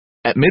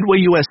At Midway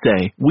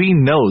USA, we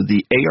know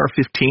the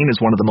AR-15 is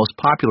one of the most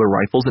popular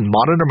rifles in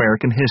modern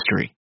American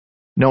history.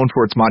 Known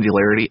for its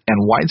modularity and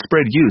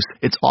widespread use,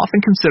 it's often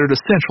considered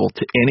essential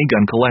to any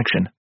gun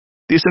collection.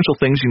 The essential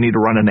things you need to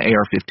run an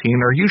AR-15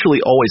 are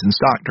usually always in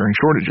stock during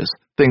shortages,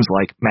 things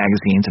like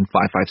magazines and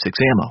 5.56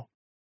 ammo.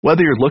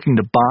 Whether you're looking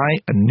to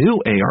buy a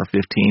new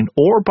AR-15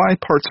 or buy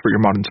parts for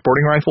your modern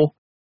sporting rifle,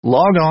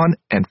 log on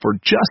and for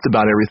just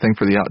about everything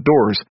for the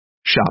outdoors,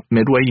 shop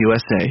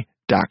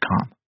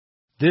MidwayUSA.com.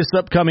 This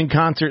upcoming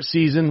concert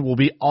season will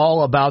be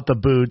all about the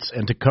boots,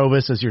 and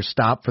Tecovas is your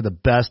stop for the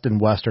best in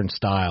Western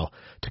style.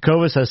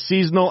 Tecovas has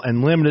seasonal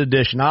and limited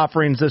edition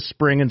offerings this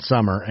spring and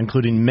summer,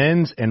 including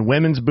men's and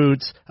women's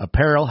boots,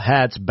 apparel,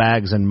 hats,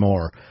 bags, and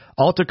more.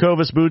 All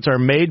Tecovas boots are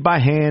made by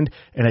hand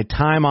in a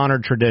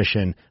time-honored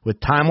tradition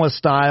with timeless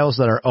styles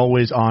that are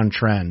always on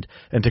trend.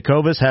 And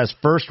Tecovas has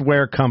first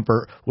wear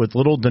comfort with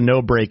little to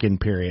no break-in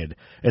period.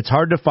 It's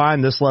hard to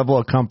find this level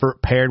of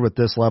comfort paired with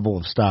this level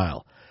of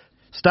style.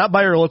 Stop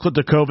by your local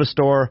Tecovas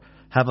store,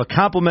 have a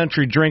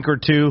complimentary drink or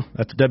two,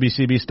 that's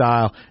WCB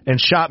style, and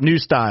shop new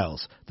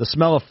styles. The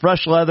smell of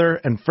fresh leather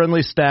and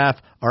friendly staff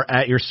are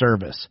at your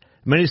service.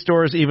 Many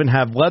stores even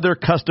have leather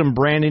custom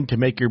branding to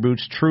make your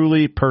boots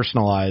truly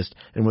personalized.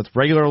 And with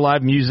regular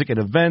live music and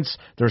events,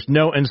 there's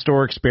no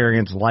in-store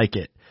experience like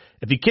it.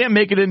 If you can't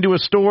make it into a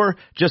store,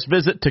 just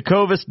visit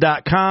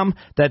Tecovas.com.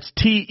 That's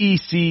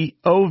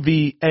TECOVAS.com.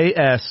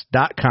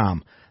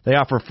 They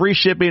offer free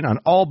shipping on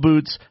all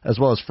boots, as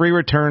well as free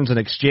returns and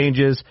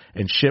exchanges,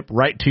 and ship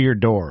right to your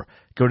door.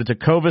 Go to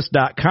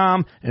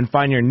Tecovas.com and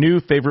find your new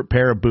favorite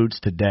pair of boots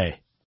today.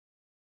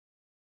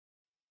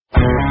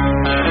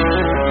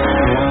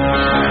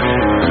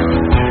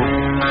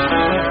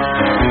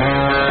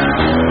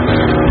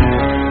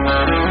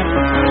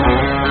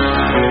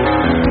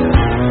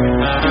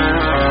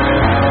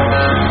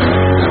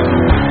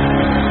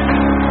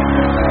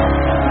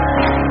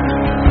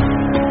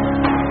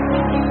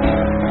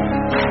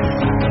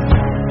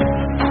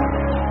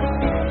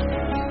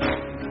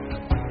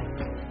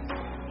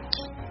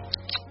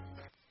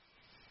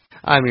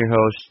 I'm your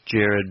host,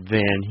 Jared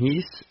Van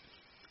Hees.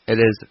 It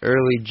is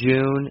early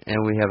June,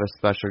 and we have a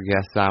special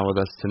guest on with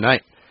us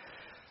tonight.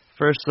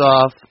 First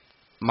off,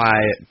 my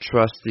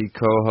trusty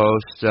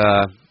co-host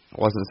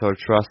wasn't so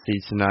trusty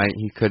tonight.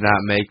 He could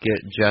not make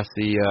it.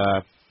 Jesse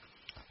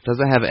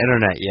doesn't have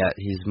internet yet.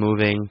 He's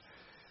moving,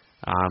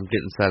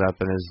 getting set up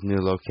in his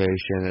new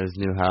location, his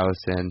new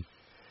house, and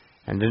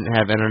didn't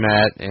have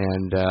internet,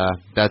 and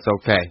that's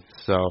okay.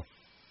 So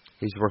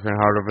he's working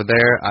hard over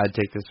there. I'd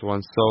take this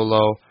one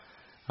solo.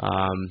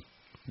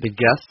 The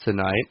guest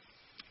tonight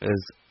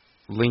is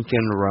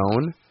Lincoln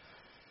Roan.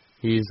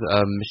 He's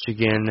a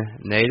Michigan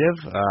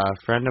native, a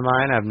friend of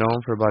mine. I've known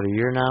him for about a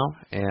year now,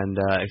 and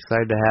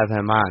excited to have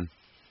him on.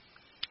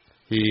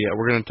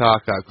 We're going to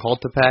talk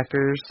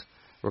cultipackers.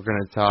 We're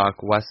going to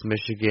talk West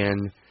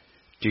Michigan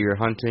deer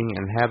hunting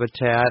and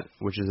habitat,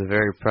 which is a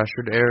very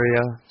pressured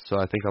area, so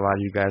I think a lot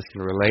of you guys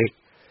can relate.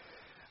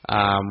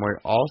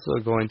 We're also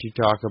going to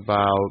talk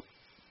about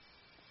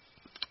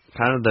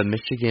kind of the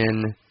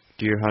Michigan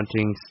deer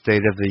hunting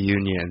state of the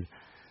union,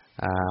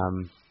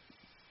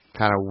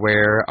 kind of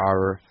where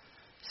our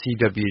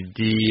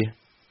CWD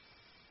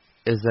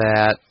is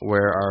at,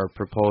 where our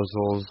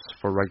proposals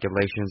for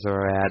regulations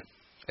are at,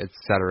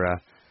 etc.,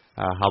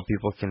 how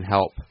people can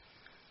help.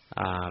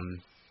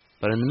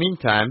 But in the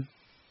meantime,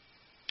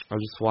 I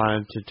just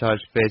wanted to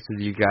touch base with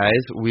you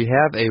guys. We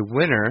have a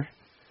winner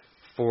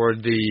for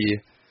the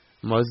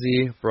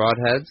Muzzy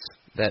Broadheads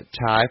that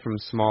Ty from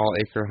Small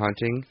Acre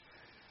Hunting,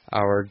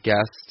 our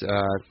guest,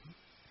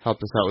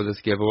 helped us out with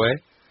this giveaway,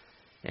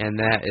 and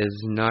that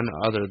is none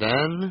other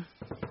than,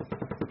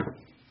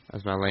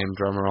 that's my lame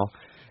drum roll,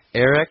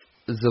 Eric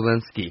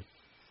Zielinski.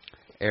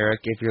 Eric,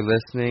 if you're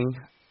listening,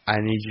 I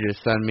need you to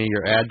send me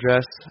your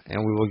address,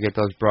 and we will get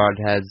those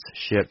broadheads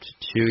shipped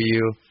to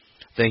you.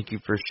 Thank you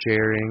for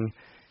sharing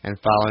and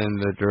following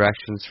the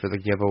directions for the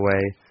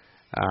giveaway.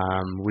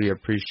 We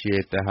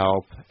appreciate the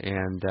help,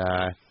 and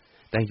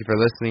thank you for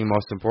listening,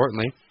 most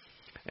importantly.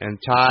 And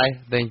Ty,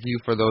 thank you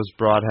for those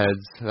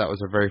broadheads. That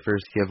was our very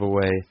first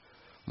giveaway.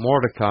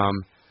 More to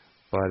come,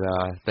 but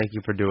thank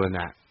you for doing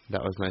that.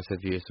 That was nice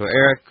of you. So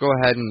Eric, go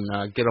ahead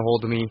and get a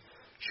hold of me.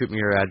 Shoot me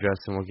your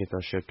address, and we'll get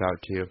those shipped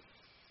out to you.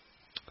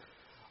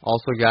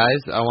 Also,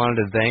 guys, I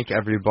wanted to thank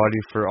everybody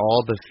for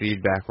all the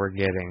feedback we're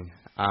getting.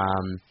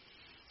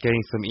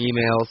 Getting some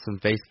emails, some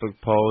Facebook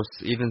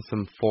posts, even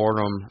some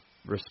forum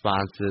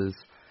responses.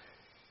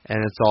 And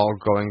it's all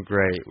going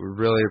great. We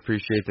really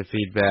appreciate the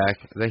feedback.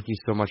 Thank you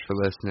so much for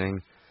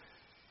listening.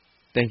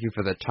 Thank you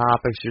for the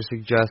topics you're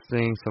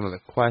suggesting, some of the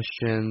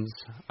questions,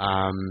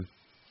 and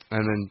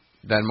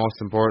then most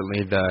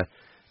importantly,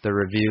 the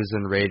reviews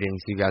and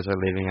ratings you guys are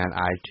leaving on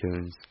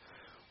iTunes.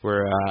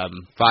 We're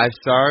 5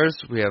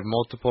 stars. We have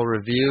multiple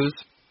reviews.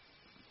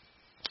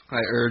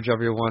 I urge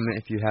everyone,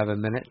 if you have a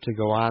minute, to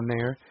go on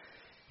there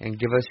and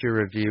give us your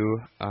review.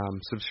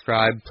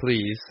 Subscribe,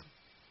 please.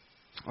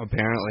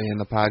 Apparently, in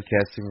the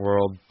podcasting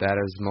world, that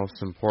is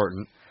most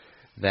important.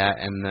 that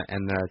and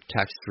the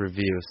text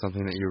review,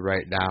 something that you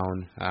write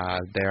down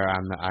there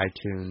on the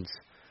iTunes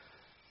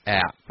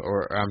app,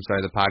 or I'm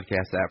sorry, the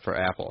podcast app for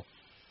Apple.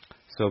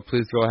 So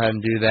please go ahead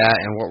and do that.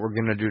 And what we're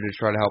going to do to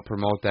try to help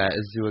promote that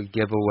is do a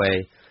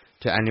giveaway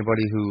to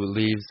anybody who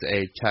leaves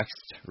a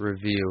text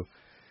review.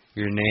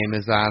 Your name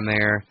is on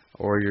there,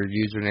 or your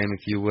username,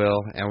 if you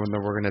will, and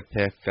then we're going to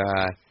pick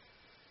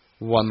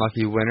one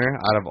lucky winner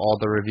out of all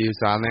the reviews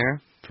on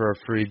there for a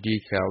free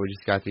decal. We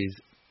just got these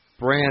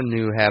brand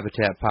new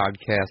Habitat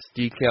Podcast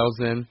decals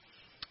in.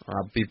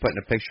 I'll be putting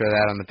a picture of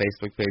that on the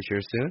Facebook page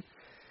here soon.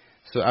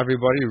 So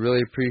everybody,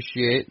 really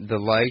appreciate the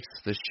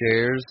likes, the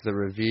shares, the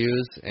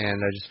reviews,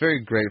 and I'm just very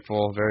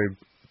grateful, very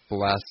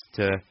blessed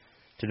to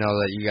know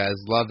that you guys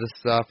love this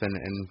stuff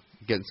and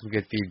getting some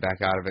good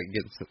feedback out of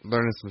it,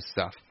 learning some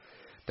stuff.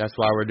 That's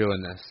why we're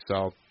doing this.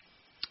 So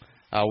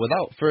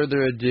without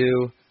further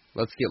ado,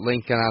 let's get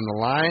Lincoln on the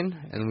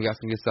line, and we got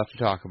some good stuff to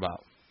talk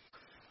about.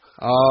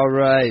 All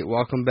right,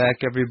 welcome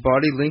back,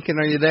 everybody. Lincoln,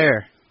 are you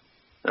there?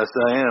 Yes,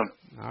 I am.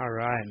 All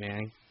right,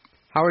 man.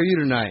 How are you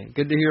tonight?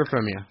 Good to hear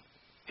from you.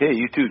 Hey,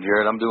 you too,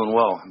 Jared. I'm doing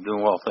well.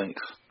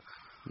 Thanks.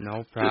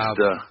 No problem.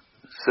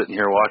 Just sitting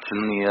here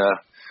watching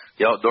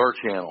the Outdoor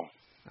Channel.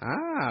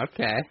 Ah,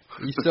 okay.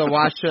 You still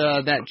watch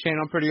that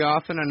channel pretty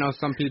often? I know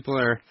some people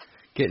are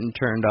getting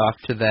turned off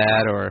to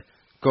that or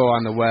go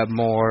on the web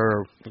more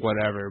or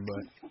whatever,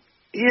 but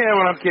yeah,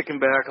 when I'm kicking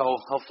back,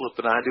 I'll flip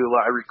it on. I do a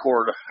lot. I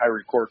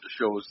record the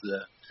shows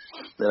that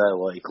I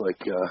like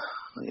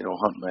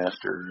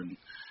Huntmaster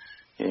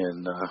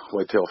and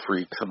Whitetail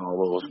Freaks and all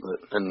those,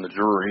 and the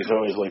juries. I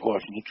always like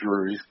watching the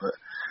juries, but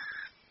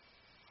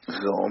I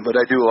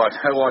do watch.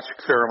 I watch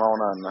a fair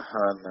amount on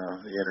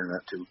the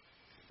internet too.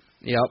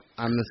 Yep,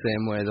 I'm the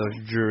same way.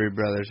 Those Drury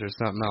brothers are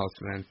something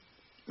else, man.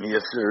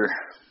 Yes, sir.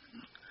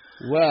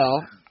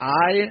 Well,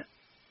 I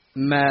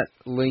met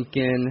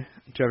Lincoln,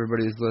 to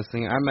everybody who's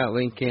listening, I met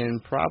Lincoln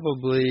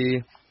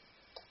probably,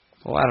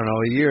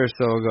 a year or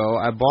so ago.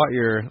 I bought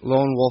your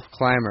Lone Wolf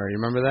Climber. You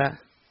remember that?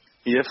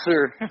 Yes,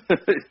 sir.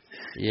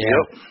 Yeah.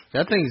 Yep.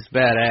 That thing's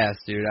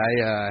badass, dude.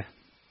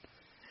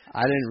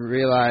 I didn't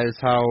realize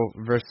how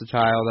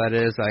versatile that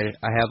is. I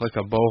have like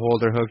a bow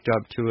holder hooked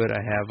up to it.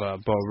 I have a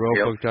bow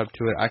rope hooked up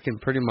to it. I can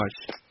pretty much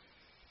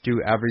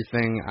do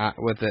everything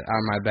with it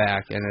on my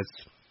back, and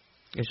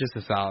it's just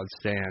a solid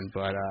stand.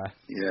 But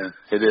yeah,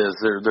 it is.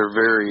 They're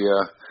very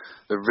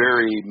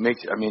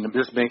it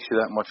just makes you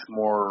that much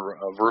more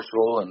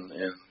versatile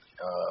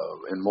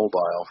and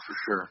mobile for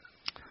sure.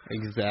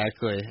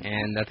 Exactly.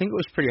 And I think it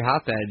was pretty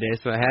hot that day,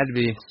 so it had to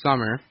be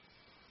summer.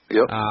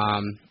 Yep.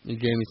 You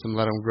gave me some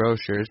Let 'em Grow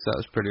shirts. That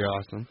was pretty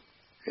awesome.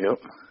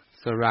 Yep.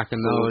 So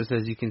rocking those,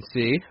 as you can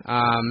see.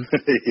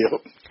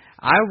 Yep.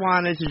 I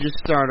wanted to just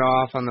start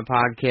off on the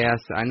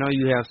podcast. I know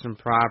you have some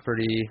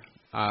property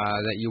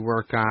that you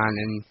work on,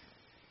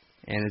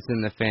 and it's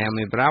in the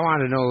family, but I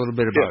wanted to know a little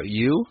bit about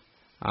you,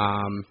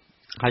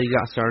 how you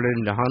got started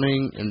into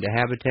hunting, into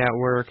habitat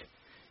work.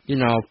 You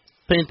know,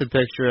 paint the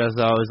picture, as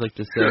I always like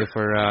to say,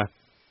 for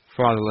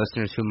all the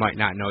listeners who might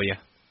not know you.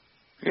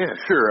 Yeah,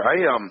 sure.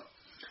 I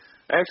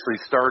actually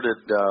started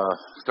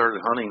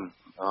hunting.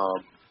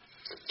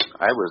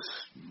 I was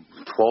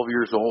 12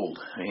 years old,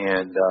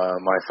 and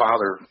my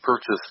father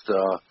purchased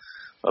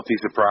a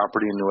piece of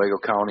property in Newaygo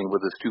County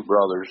with his two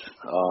brothers.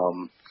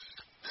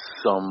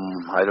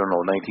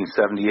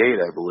 1978,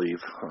 I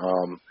believe.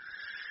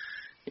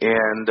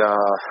 And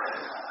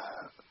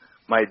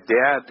my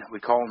dad, we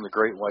call him the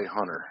Great White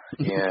Hunter,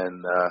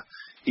 and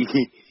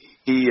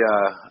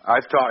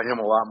I've taught him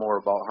a lot more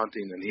about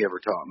hunting than he ever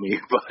taught me,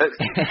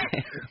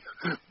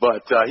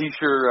 but he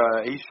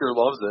sure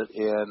loves it,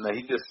 and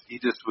he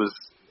just was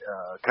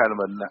kind of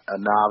a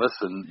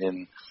novice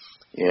and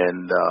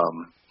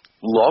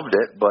loved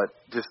it, but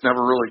just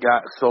never really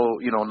got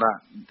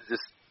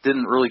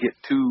didn't really get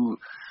too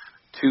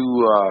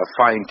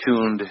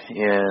fine-tuned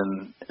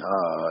in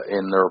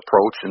their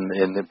approach, and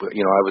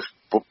I was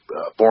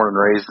born and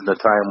raised in the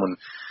time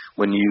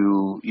when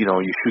you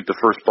shoot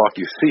the first buck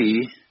you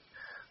see,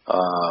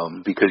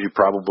 because you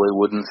probably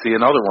wouldn't see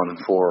another one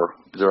for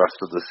the rest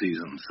of the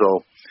season.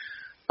 So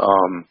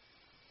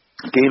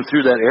came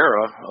through that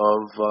era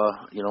of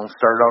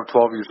started out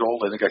 12 years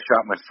old. I think I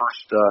shot my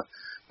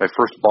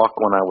first buck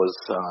when I was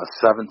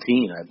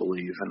 17, I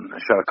believe, and I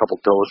shot a couple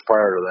does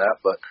prior to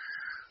that, but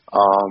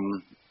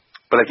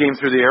I came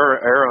through the era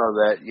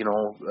that you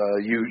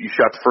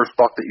shot the first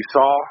buck that you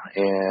saw,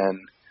 and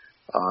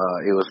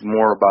it was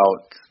more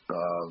about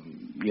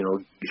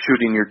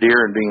shooting your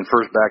deer and being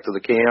first back to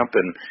the camp,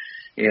 and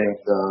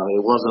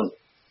it wasn't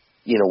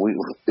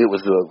it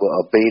was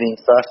a baiting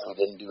fest. We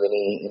didn't do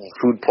any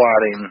food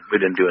plotting. We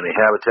didn't do any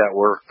habitat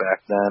work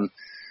back then.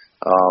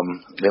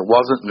 It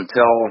wasn't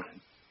until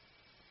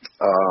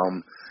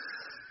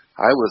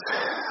I was,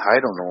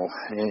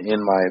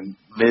 in my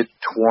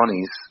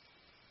mid-20s,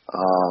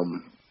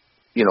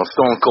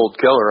 stone cold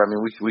killer. I mean,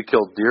 we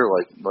killed deer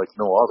like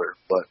no other,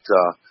 but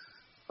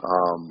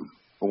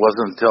it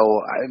wasn't until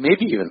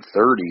maybe even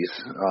 30s,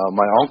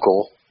 my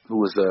uncle, who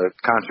was a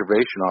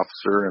conservation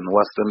officer in the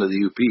west end of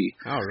the UP.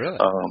 Oh, really?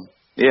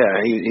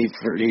 Yeah,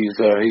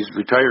 he's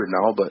retired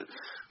now, but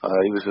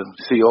he was a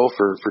CO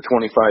for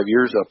 25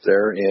 years up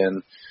there,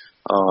 and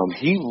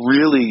he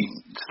really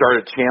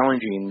started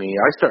challenging me.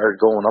 I started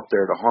going up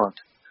there to hunt.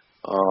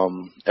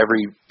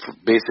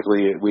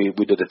 Basically we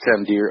did a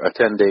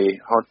 10-day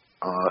hunt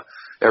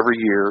every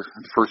year.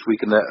 First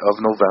week of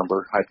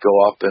November, I'd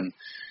go up and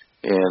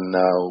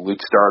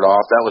we'd start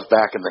off. That was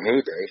back in the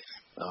heyday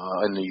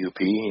in the UP.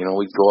 You know,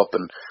 we'd go up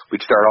and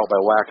we'd start out by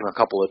whacking a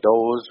couple of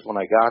does when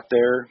I got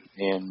there,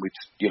 and we'd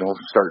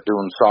start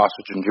doing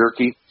sausage and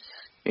jerky,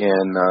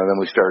 and then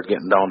we started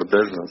getting down to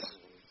business.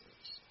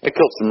 I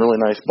killed some really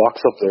nice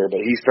bucks up there, but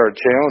he started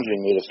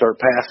challenging me to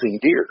start passing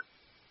deer,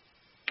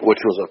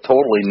 which was a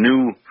totally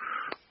new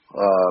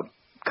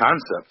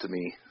concept to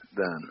me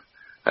then.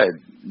 I had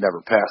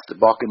never passed a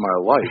buck in my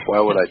life.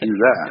 Why would I do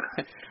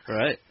that?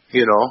 Right.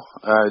 You know,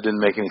 it didn't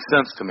make any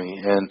sense to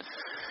me. And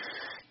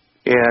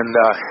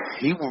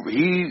he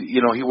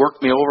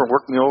worked me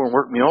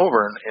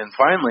over, and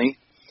finally,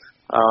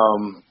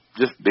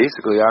 just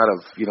basically out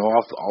of,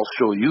 I'll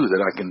show you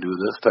that I can do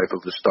this type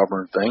of a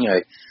stubborn thing.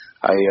 I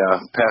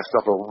passed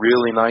up a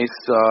really nice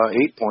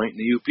 8-point in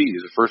the UP. It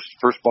was the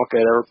first buck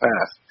I'd ever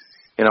passed.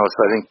 I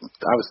think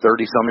I was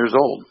 30-some years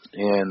old,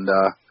 and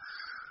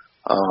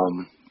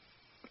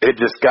it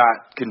just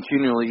got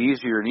continually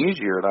easier and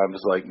easier. And I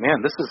was like,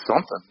 man, this is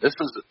something.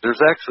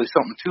 There's actually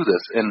something to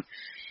this, and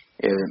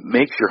it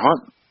makes your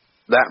hunt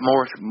that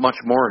much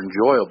more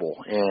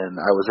enjoyable. And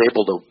I was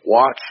able to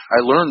watch.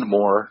 I learned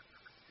more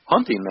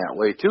hunting that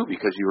way too,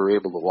 because you were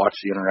able to watch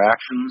the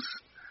interactions,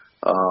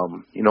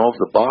 of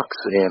the bucks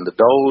and the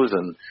does,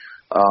 and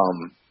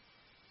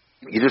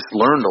you just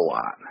learned a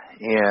lot,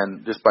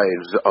 and just by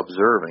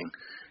observing.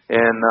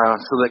 And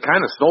so that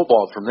kind of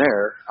snowballed from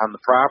there. On the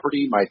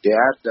property, my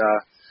dad,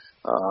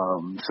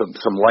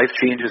 some life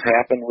changes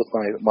happened with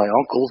my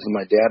uncles, and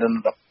my dad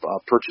ended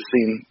up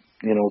purchasing,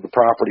 the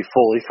property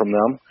fully from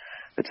them.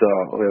 We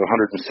have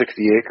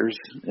 160 acres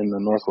in the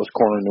northwest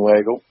corner of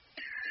Newaygo.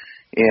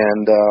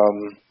 And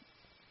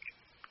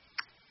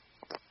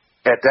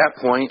at that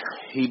point,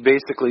 he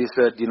basically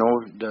said, do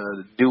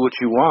what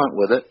you want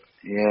with it,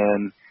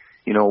 and,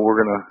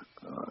 we're going to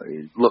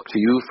look to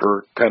you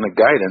for kind of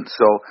guidance.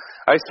 So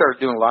I started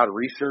doing a lot of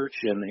research,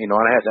 and,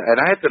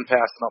 I had been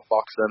passing up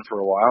bucks then for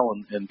a while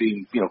and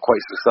being,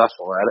 quite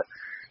successful at it.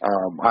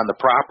 On the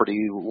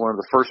property, one of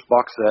the first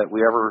bucks that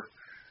we ever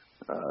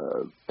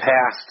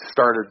passed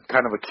started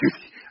kind of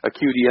a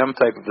QDM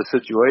type of a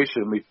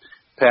situation. We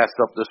passed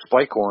up this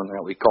spike horn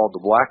that we called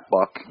the black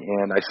buck,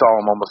 and I saw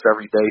him almost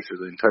every day through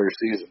the entire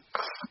season.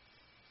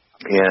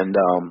 And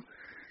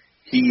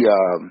he,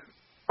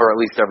 or at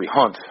least every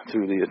hunt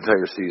through the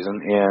entire season,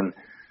 and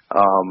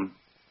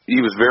he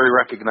was very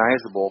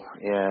recognizable,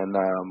 and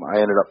I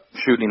ended up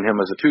shooting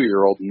him as a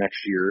 2-year-old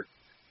next year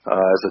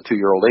as a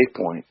 2-year-old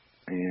 8-point,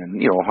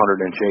 and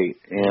 100-inch 8,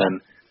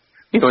 and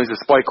he's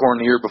a spike horn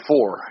the year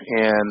before,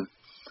 and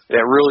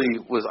it really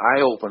was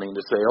eye-opening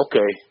to say,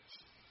 okay,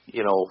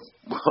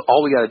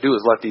 all we got to do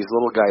is let these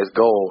little guys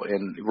go,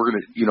 and we're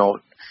going to,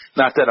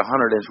 not that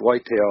 100-inch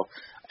whitetail.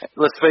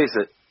 Let's face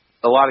it,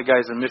 a lot of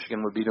guys in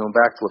Michigan would be doing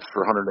backflips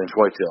for 100-inch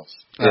whitetails.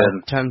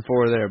 And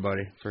 10-4 there,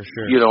 buddy, for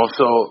sure.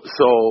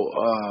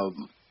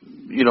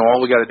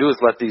 All we got to do is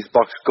let these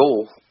bucks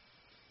go,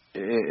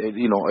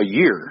 a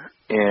year,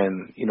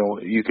 and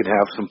you can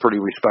have some pretty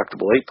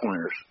respectable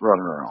 8-pointers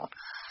running around.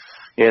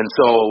 And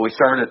so we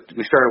started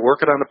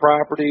working on the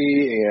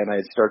property, and I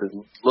started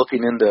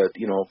looking into,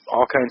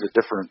 all kinds of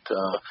different,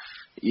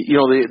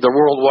 the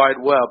World Wide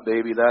Web,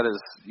 baby. That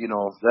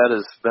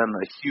has been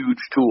a huge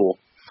tool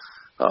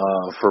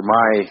for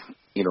my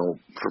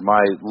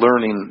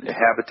learning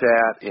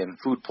habitat and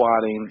food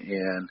plotting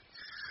and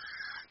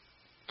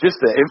just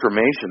the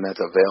information that's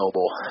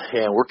available.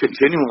 And we're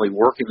continually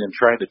working and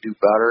trying to do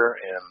better,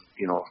 and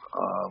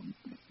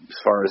as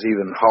far as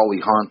even how we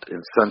hunt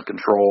and scent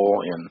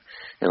control and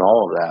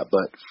all of that.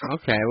 But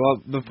okay,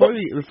 well,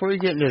 before we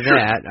get into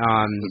that,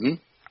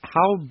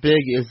 how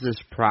big is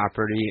this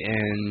property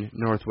in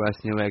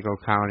northwest Newaygo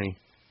County?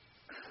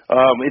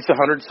 It's a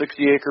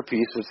 160-acre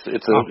piece.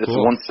 It's a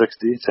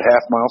 160. It's a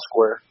half-mile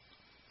square,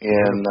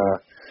 and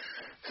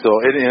so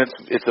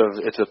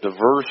it's a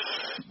diverse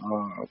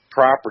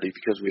property,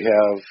 because we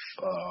have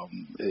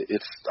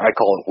I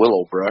call it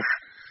willow brush.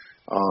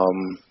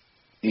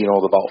 We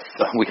got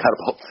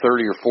about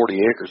 30 or 40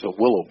 acres of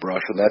willow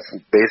brush, and that's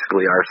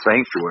basically our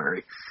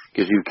sanctuary,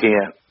 because you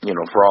can't,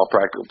 for all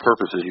practical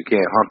purposes, you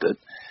can't hunt it.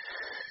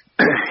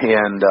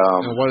 And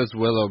what is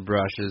willow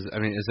brush? Is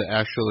it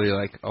actually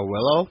like a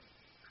willow?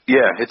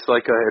 Yeah, it's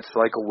like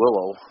a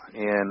willow,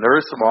 and there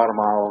is some autumn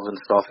olive and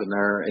stuff in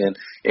there, and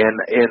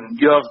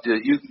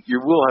you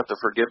will have to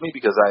forgive me,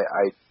 because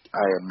I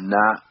am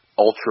not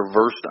ultra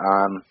versed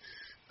on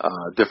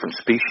different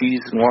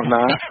species and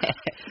whatnot.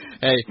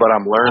 Hey, but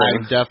I'm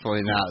learning. I'm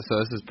definitely not, so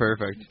this is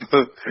perfect.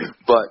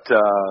 But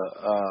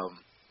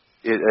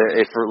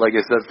like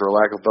I said, for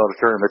lack of a better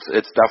term,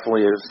 it's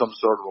definitely some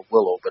sort of a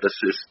willow, but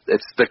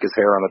it's thick as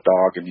hair on a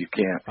dog, and you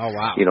can't. Oh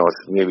wow!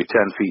 It's maybe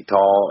 10 feet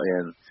tall,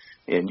 and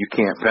and you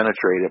can't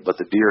penetrate it, but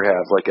the deer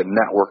have like a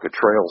network of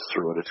trails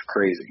through it. It's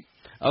crazy.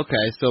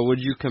 Okay, so would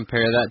you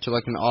compare that to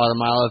like an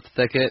autumn olive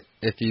thicket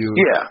if you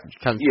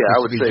I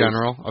would say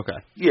general? Okay.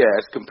 Yeah,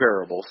 it's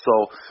comparable.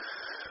 So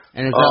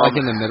and is that like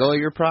in the middle of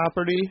your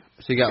property?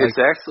 So you got it's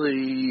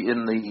actually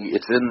in the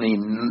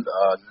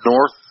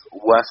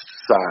northwest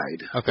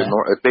side. Okay.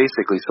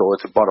 Basically, so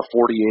it's about a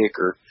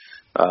 40-acre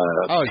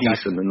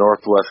piece in the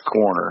northwest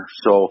corner.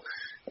 So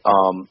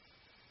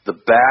the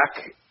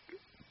back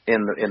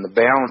and the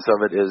balance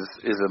of it is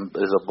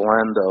a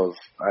blend of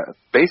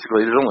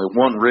basically there's only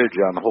one ridge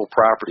on the whole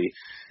property,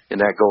 and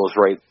that goes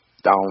right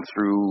down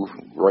through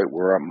right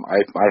where I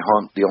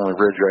hunt the only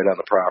ridge right on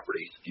the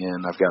property,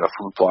 and I've got a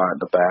food plot in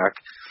the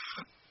back.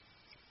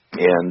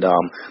 And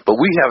but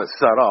we have it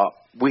set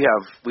up. We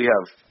have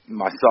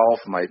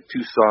myself, my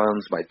two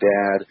sons, my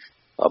dad,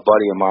 a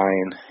buddy of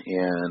mine,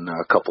 and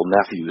a couple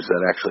nephews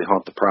that actually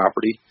hunt the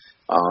property.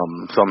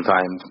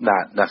 Sometimes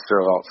not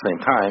necessarily all at the same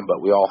time,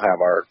 but we all have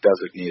our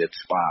designated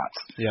spots.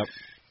 Yep.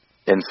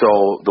 And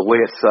so the way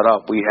it's set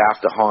up, we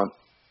have to hunt,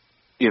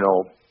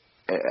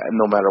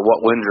 no matter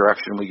what wind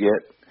direction we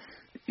get,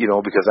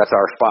 because that's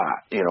our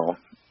spot,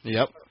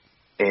 Yep.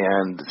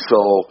 And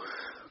so,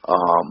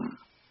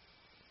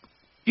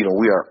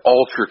 we are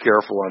ultra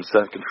careful on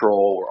scent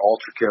control. We're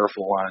ultra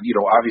careful on,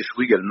 obviously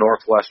we get a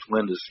northwest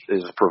wind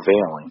is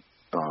prevailing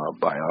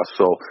by us.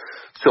 So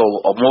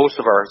most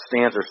of our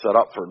stands are set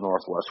up for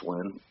northwest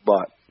wind,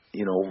 but,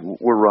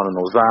 we're running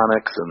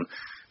ozonics and,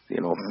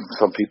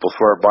 some people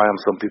swear by them,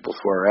 some people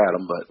swear at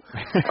them, but,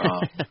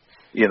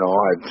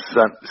 I've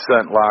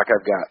scent lock.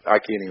 I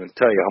can't even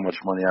tell you how much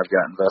money I've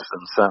got invested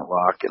in scent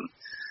lock, and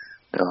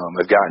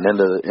I've gotten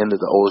into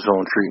the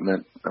ozone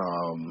treatment.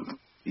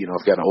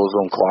 I've got an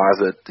ozone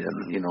closet,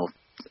 and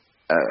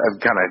I've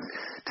kind of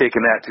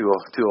taken that to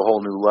a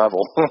whole new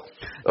level.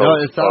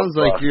 It sounds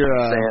like you're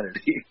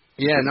sanity.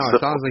 Yeah, no, it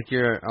sounds like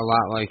you're a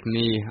lot like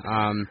me.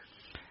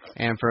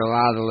 And for a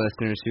lot of the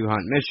listeners who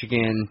hunt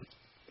Michigan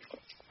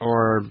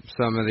or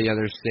some of the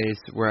other states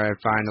where I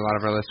find a lot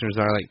of our listeners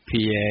are, like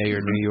PA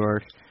or New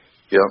York.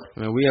 Yep. I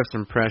mean, we have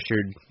some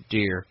pressured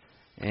deer.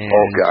 And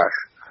oh gosh.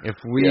 If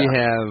we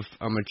have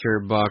a mature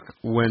buck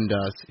wind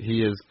us,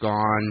 he is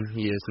gone.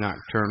 He is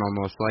nocturnal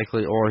most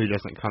likely, or he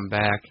doesn't come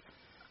back.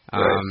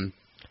 Right.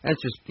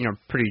 That's just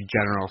pretty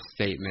general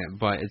statement,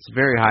 but it's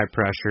very high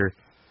pressure.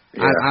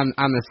 Yeah.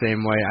 I'm the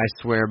same way. I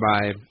swear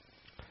by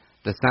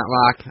the scent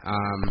lock.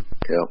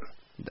 Yep.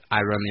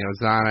 I run the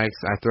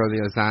ozonics. I throw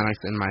the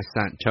ozonics in my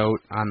scent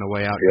tote on the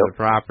way out to the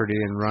property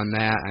and run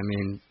that. I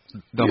mean,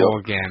 the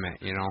whole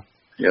gamut,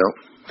 Yep.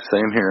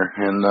 Same here,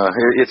 and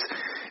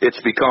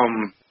it's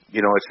become.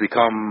 It's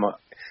become,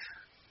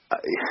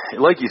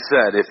 like you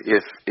said, if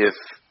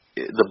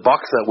the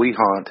bucks that we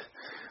hunt,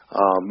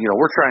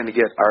 we're trying to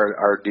get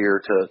our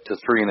deer to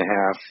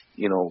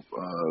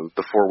 3.5,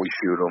 before we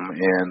shoot them,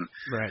 and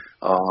right.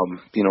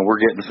 We're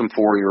getting some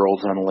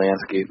 40-year-olds on the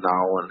landscape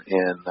now,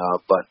 and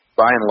but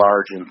by and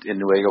large in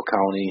Newaygo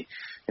County,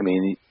 I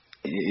mean,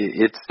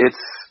 it's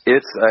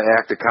an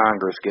act of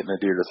Congress getting a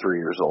deer to 3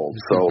 years old,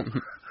 so.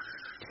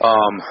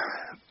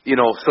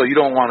 So you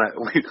don't want to.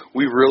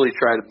 We really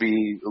try to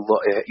be,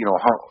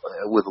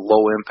 with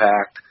low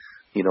impact,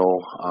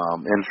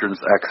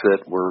 entrance,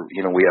 exit. Where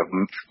we have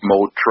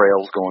mowed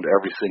trails going to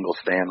every single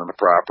stand on the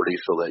property,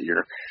 so that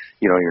you're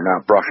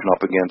not brushing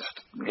up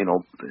against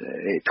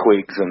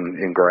twigs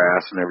and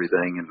grass and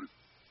everything.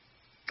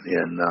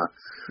 And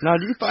now,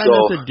 do you find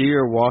that the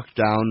deer walk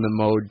down the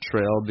mowed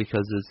trail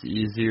because it's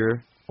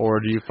easier, or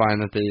do you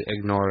find that they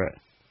ignore it?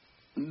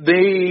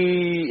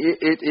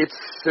 It's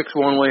 6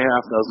 one way,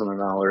 half dozen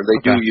another. They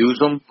do use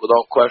them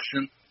without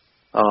question,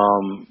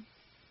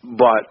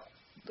 but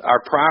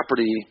our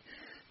property,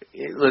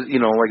 like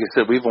I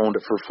said, we've owned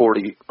it for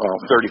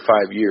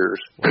 35 years,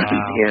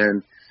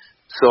 and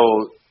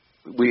so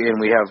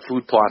we have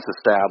food plots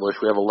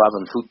established. We have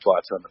 11 food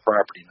plots on the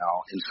property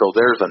now, and so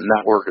there's a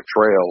network of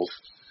trails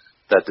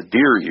that the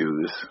deer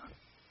use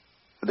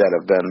that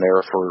have been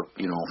there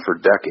for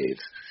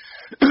decades.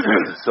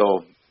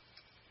 So.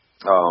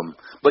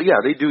 But yeah,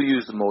 they do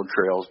use the mowed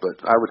trails,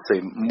 but I would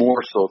say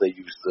more so they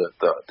use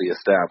the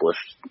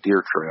established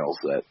deer trails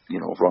that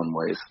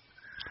runways.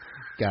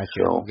 Gotcha.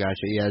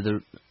 Yeah,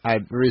 the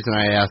reason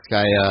I ask,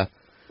 I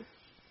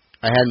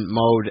hadn't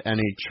mowed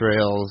any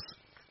trails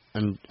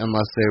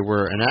unless they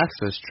were an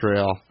access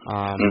trail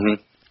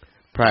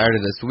prior to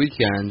this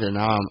weekend, and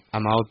now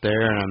I'm out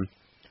there and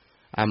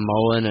I'm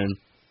mowing, and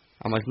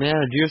I'm like, man,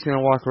 a deer's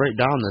gonna walk right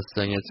down this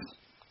thing.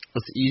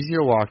 It's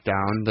easier to walk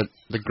down.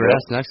 The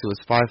grass next to it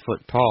is 5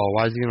 foot tall.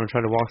 Why is he going to try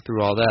to walk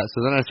through all that?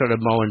 So then I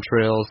started mowing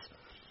trails.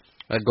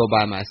 I'd go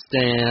by my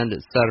stand,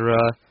 etc.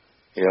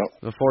 Yeah.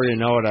 Before you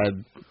know it, I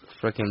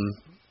frickin'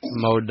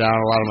 mowed down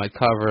a lot of my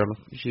cover.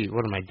 Gee,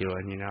 what am I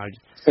doing?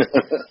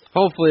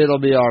 Hopefully it'll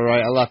be all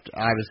right. I left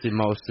obviously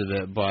most of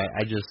it, but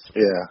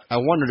I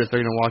wondered if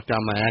they're going to walk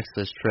down my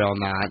access trail,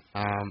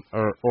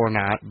 or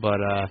not. But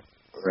I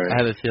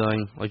have a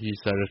feeling, like you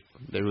said,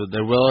 they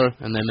will,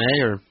 and they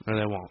may, or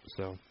they won't.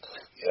 So.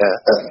 Yeah,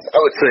 I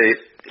would say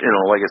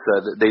like I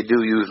said, they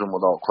do use them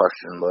without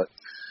question. But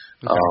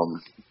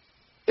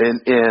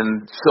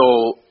and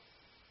so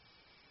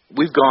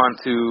we've gone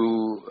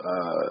to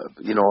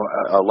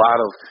a lot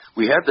of.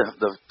 We had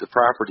the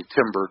property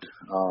timbered,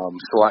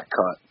 select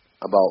cut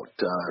about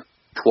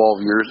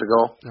 12 years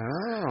ago,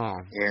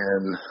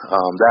 and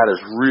that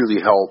has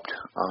really helped.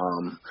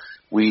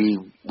 We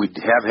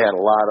have had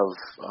a lot of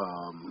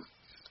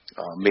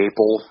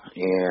maple,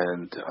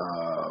 and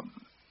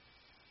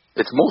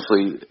it's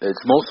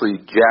mostly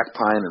jack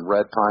pine and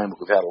red pine, but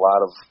we've had a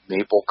lot of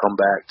maple come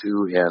back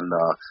too, and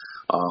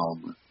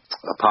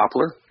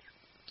poplar.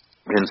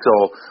 And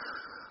so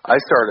I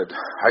started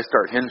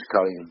hinge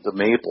cutting the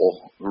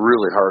maple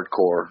really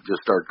hardcore,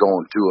 just start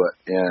going to it,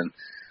 and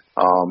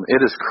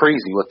it is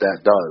crazy what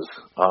that does.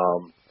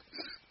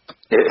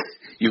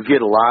 You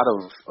get a lot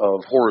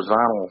of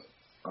horizontal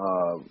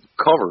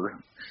cover,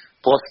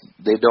 plus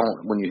they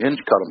don't, when you hinge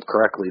cut them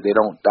correctly, they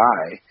don't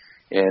die,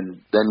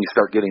 and then you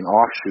start getting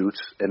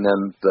offshoots, and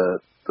then the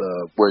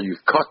where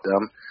you've cut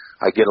them,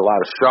 I get a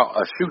lot of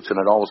shoots, and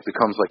it almost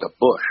becomes like a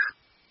bush.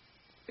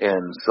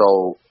 And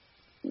so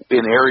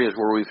in areas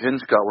where we've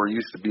hinge cut, where you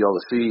used to be able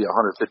to see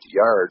 150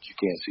 yards, you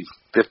can't see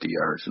 50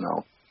 yards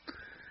now.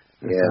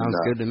 Sounds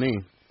good to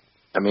me.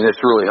 I mean,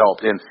 it's really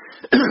helped. And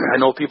I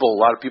know a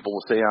lot of people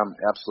will say I'm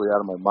absolutely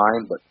out of my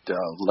mind, but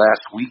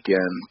last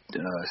weekend,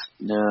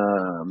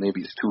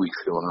 maybe it's 2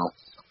 weeks ago now,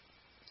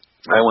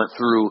 I went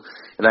through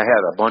and I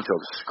had a bunch of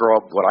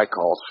what I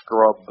call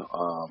scrub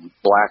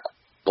black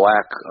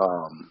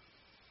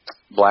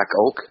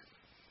oak,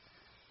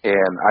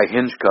 and I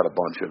hinge cut a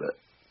bunch of it.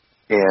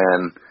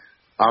 And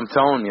I'm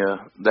telling you,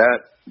 that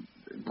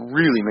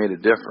really made a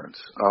difference.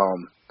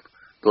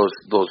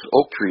 Those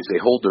oak trees, they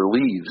hold their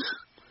leaves,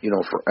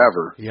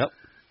 forever. Yep.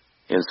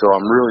 And so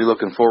I'm really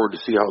looking forward to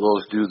see how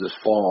those do this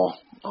fall.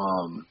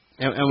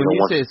 And when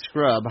you say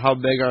scrub, how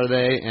big are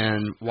they,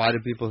 and why do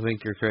people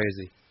think you're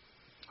crazy?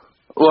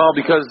 Well,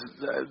 because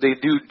they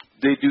do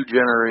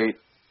generate,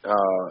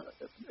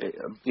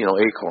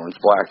 acorns,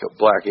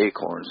 black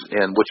acorns,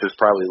 and which is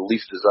probably the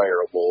least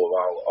desirable of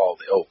all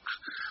the oaks.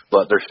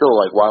 But they're still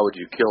like, why would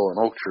you kill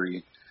an oak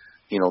tree,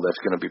 that's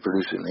going to be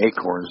producing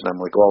acorns? And I'm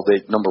like, well,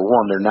 number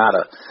one, they're not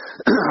a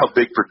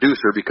big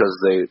producer because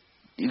they've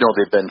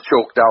been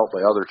choked out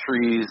by other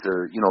trees.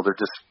 They're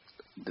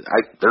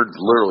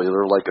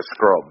like a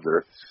scrub.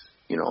 They're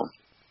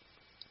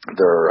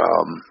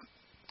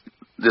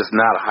just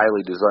not a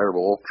highly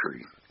desirable oak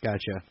tree.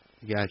 Gotcha.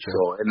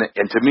 So,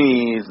 and to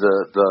me,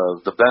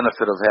 the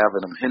benefit of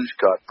having them hinge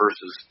cut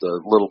versus the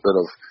little bit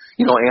of,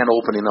 and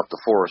opening up the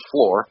forest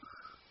floor,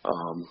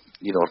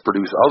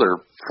 produce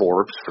other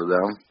forbs for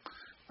them,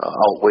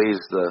 outweighs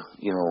the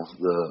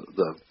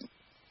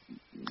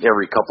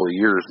every couple of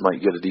years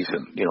might get a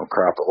decent,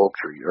 crop of oak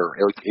tree or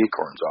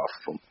acorns off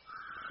of them.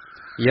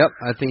 Yep,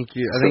 I think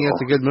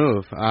that's a good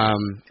move.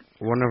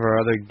 One of our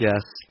other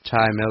guests,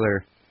 Ty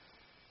Miller,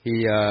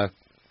 he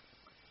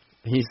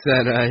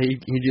said he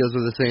deals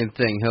with the same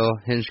thing. He'll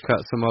hinge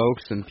cut some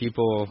oaks, and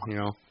people,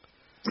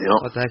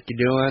 what the heck you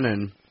doing?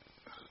 And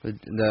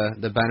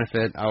the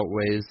benefit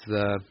outweighs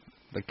the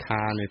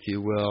con, if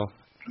you will.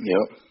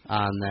 Yep.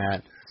 On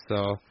that.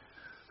 So.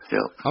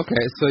 Yep.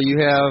 Okay, so you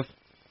have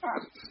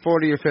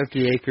 40 or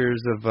 50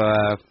 acres of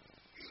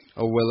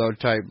a willow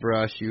type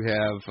brush. You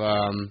have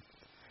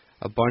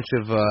a bunch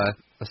of a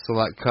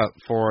select cut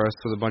forest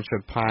with a bunch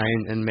of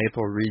pine and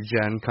maple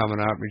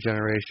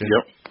regeneration.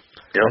 Yep.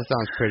 That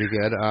sounds pretty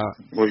good.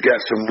 We've got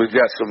some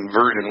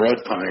virgin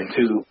red pine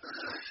too.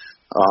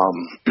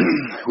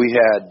 We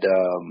had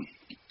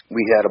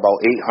about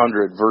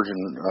 800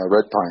 virgin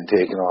red pine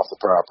taken off the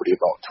property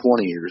about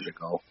 20 years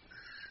ago,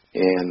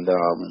 and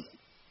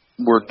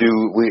we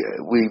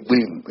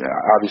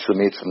obviously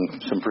made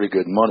some pretty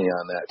good money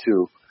on that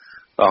too.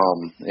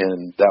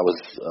 And that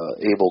was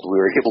we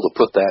were able to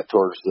put that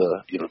towards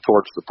the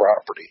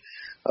property,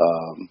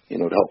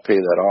 to help pay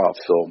that off.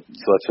 So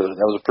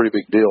that was a pretty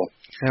big deal.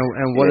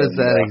 And what is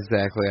that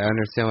exactly? I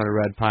understand what a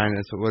red pine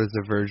is, but what does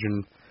the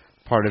virgin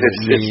part of it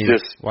mean?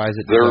 Why is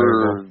it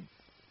desirable?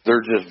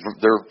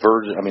 They're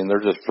virgin. I mean, they're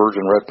just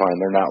virgin red pine.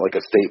 They're not like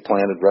a state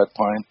planted red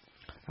pine.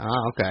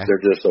 Oh, okay.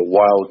 They're just a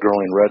wild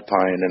growing red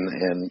pine,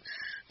 and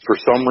for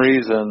some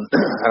reason,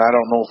 and I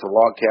don't know for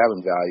log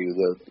cabin value,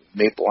 the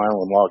Maple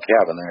Island Log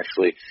Cabin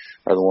actually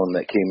are the one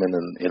that came in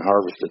and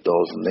harvested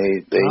those, and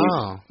they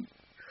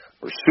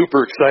were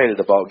super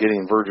excited about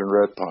getting virgin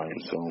red pine.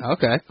 So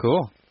okay,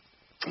 cool.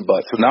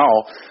 But so now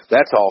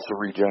that's also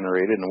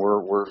regenerated, and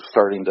we're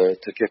starting to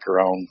kick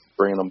around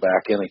bringing them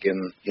back in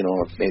again.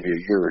 Maybe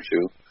a year or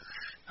two,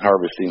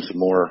 harvesting some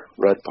more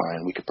red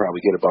pine. We could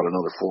probably get about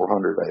another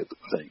 400, I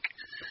think.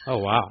 Oh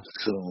wow!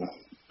 So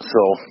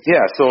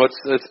yeah, so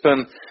it's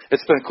been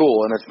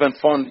cool, and it's been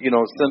fun.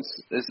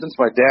 Since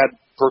my dad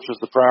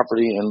purchased the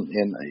property, and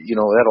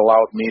that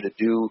allowed me to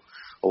do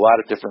a lot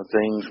of different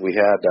things. We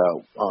had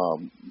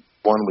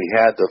when we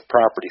had the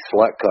property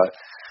select cut,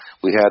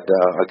 we had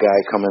a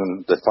guy come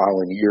in the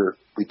following year.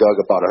 We dug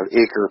about an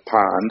acre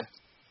pond,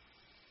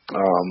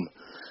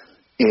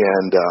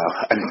 And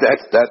I mean,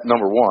 that's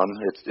number one.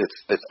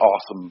 It's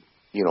awesome,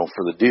 you know,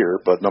 for the deer.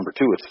 But number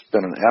two, it's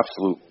been an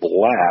absolute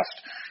blast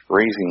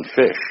raising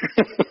fish.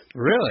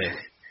 Really?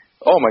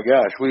 Oh my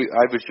gosh,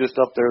 I was just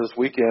up there this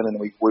weekend, and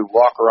we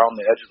walk around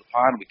the edge of the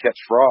pond. We catch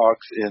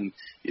frogs, and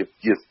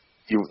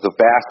the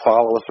bass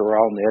follow us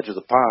around the edge of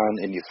the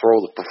pond, and you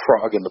throw the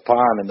frog in the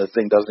pond, and the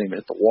thing doesn't even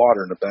hit the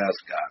water, and the bass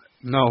got it.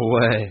 No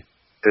way.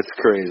 It's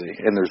crazy.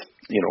 And there's,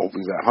 you know,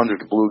 we've got hundreds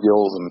of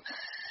bluegills,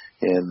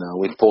 and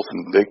we pull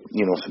some big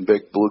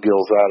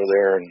bluegills out of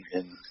there,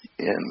 and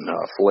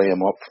fillet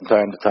them up from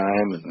time to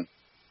time, and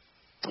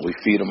we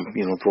feed them,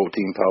 you know,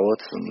 protein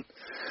pellets, and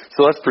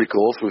so that's pretty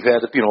cool. So we've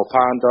had, you know, a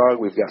pond dug.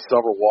 We've got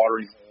several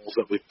watering holes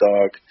that we've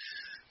dug,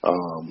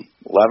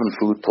 11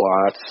 food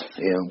plots,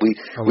 and we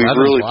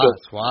really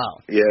plots.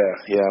 Wow.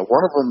 Yeah.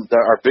 One of them,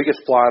 our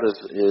biggest plot is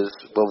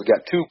well, we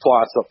got two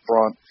plots up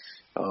front.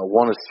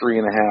 One is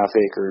 3.5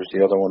 acres.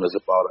 The other one is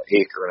about 1.5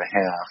 acres.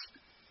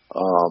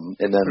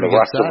 And then pretty the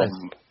rest size. of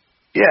them,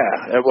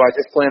 yeah. Well, I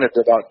just planted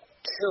about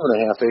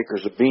 2.5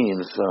 acres of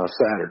beans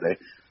Saturday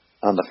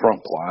on the front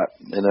plot,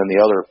 and then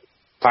the other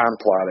pond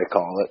plot, I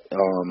call it.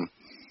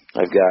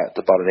 I've got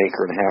about 1.5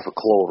 acres of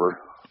clover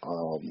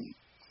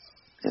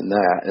in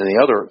that, and the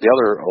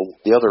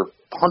other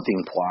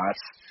hunting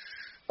plots.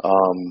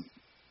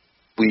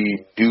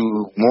 We do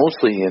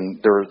mostly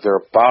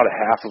they're about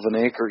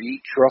 1/2 acre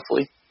each,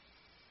 roughly,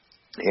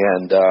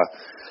 and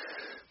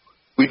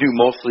we do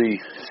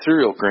mostly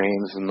cereal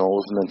grains in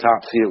those, and then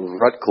top seed it with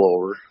red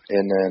clover,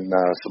 and then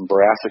some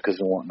brassicas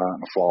and whatnot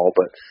in the fall.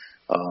 But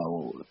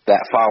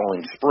that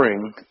following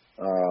spring,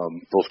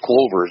 those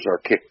clovers are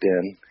kicked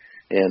in,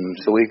 and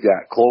so we've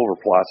got clover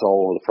plots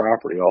all over the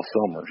property all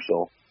summer.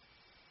 So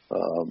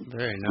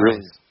very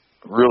nice.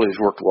 Really has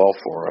worked well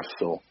for us.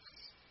 So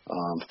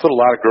put a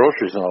lot of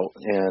groceries out,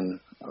 and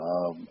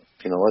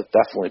you know, it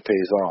definitely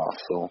pays off.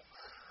 So.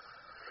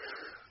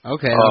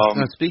 Okay,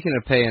 now speaking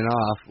of paying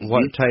off,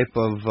 what type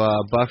of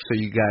bucks are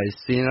you guys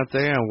seeing up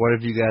there, and what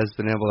have you guys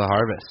been able to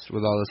harvest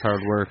with all this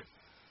hard work?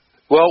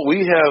 Well, we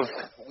have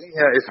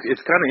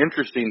it's kind of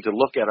interesting to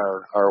look at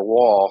our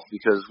wall,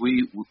 because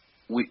we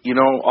you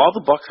know, all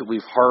the bucks that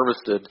we've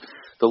harvested,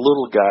 the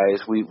little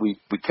guys, we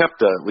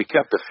kept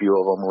a few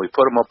of them, and we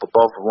put them up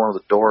above one of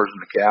the doors in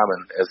the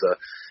cabin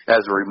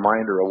as a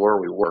reminder of where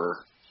we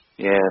were.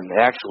 And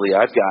actually,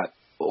 I've got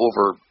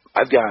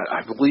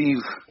I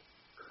believe.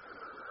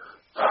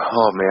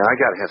 Oh man, I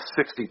gotta have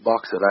 60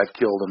 bucks that I've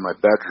killed in my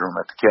bedroom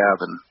at the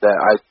cabin. That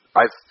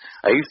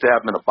I used to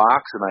have them in a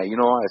box, and I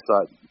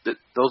thought that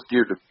those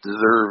deer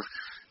deserve,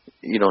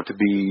 you know, to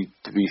be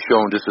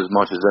shown just as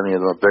much as any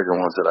of the bigger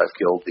ones that I've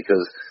killed,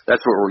 because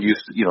that's what we're used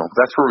to. You know,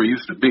 that's where we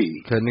used to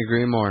be. Couldn't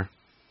agree more.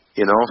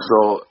 You know,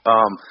 so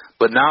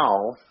but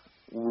now,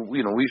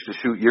 you know, we used to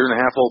shoot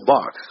 1.5-year-old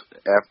bucks.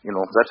 You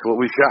know, that's what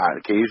we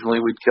shot. Occasionally,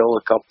 we'd kill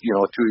a couple, you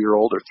know, a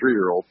 2-year-old or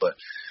 3-year-old, but.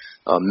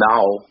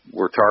 Now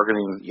we're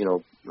targeting, you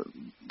know,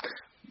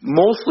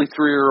 mostly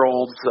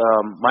 3-year-olds.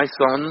 My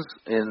sons,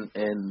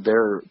 and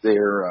they're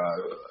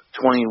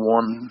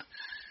 21.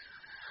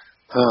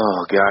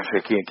 Oh gosh,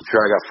 I can't keep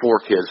track. I got 4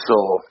 kids,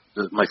 so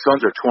my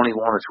sons are 21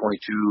 or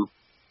 22.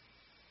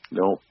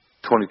 No,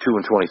 22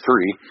 and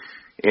 23,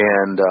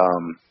 and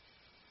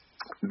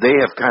they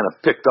have kind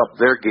of picked up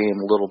their game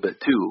a little bit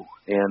too.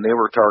 And they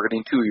were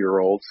targeting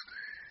 2-year-olds,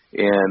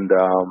 and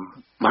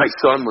my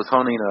son was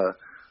hunting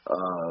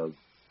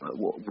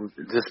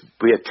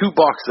we had 2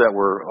 bucks that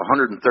were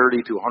 130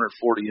 to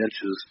 140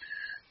 inches,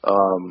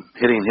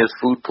 hitting his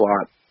food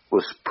plot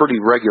with pretty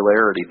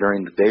regularity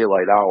during the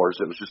daylight hours.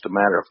 It was just a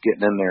matter of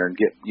getting in there and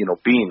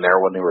being there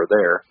when they were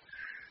there.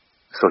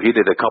 So he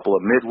did a couple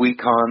of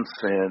midweek hunts,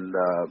 and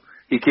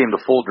he came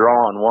to full draw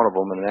on one of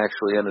them, and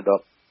actually ended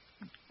up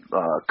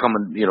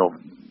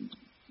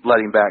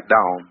letting back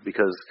down,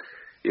 because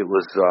it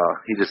was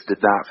he just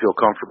did not feel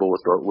comfortable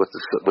with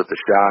the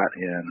shot.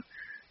 And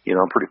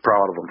I'm pretty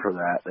proud of him for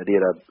that. That he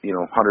had a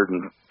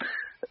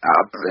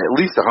at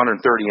least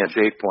 130-inch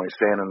 8-point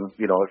standing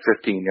at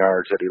 15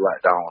 yards that he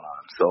let down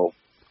on. So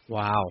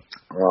wow.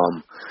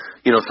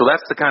 So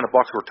that's the kind of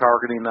bucks we're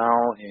targeting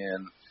now.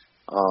 And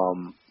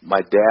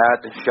my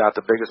dad shot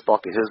the biggest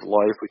buck of his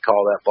life. We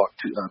call that buck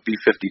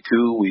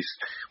B52.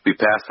 We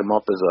passed him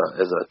up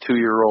as a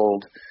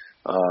 2-year-old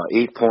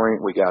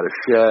 8-point. We got a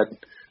shed.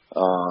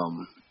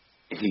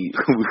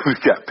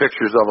 We've got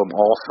pictures of him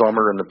all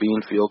summer in the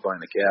bean field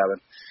behind the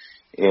cabin,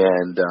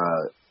 and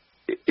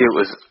it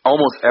was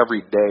almost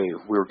every day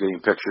we were getting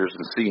pictures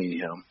and seeing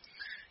him.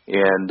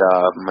 And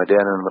my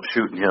dad ended up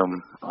shooting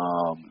him,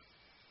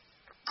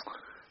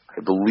 I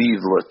believe,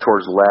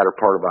 towards the latter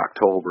part of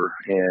October,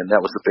 and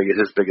that was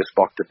his biggest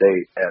buck to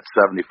date at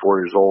 74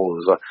 years old.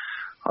 It was a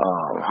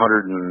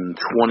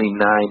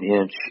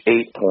 129-inch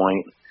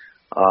 8-point.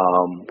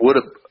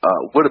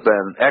 Would have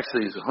been,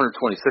 actually it's a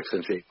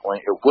 126-inch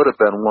 8-point. It would have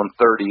been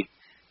 130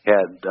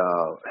 had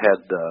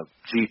the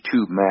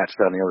G2 matched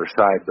on the other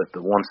side, but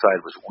the one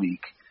side was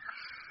weak.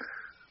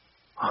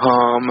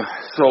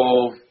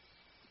 So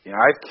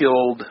I've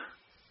killed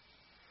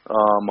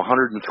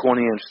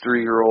 120-inch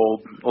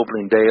 3-year-old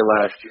opening day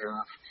last year.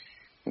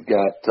 We've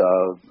got,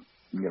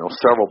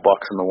 several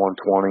bucks in the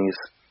 120s.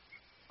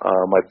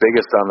 My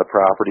biggest on the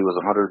property was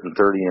a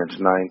 130-inch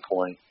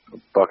 9-point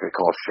buck I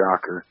call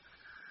Shocker.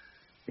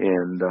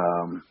 And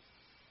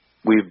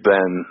we've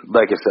been,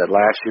 like I said,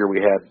 last year we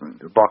had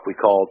a buck we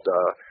called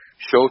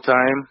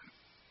Showtime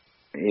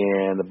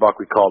and a buck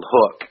we called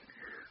Hook.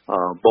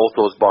 Both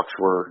those bucks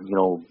were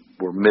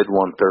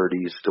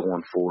mid-130s to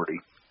 140.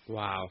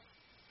 Wow.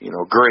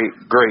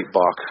 Great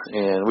bucks.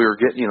 And we were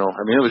getting,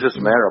 it was just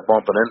a matter of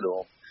bumping into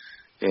them.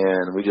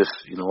 And we just,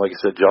 like I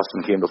said,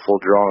 Justin came to full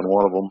draw on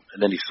one of them. And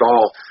then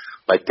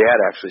my dad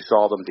actually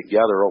saw them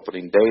together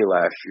opening day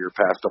last year,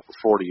 passed up a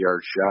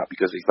 40-yard shot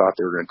because he thought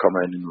they were going to come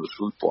right into his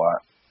food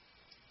plot.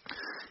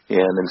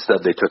 And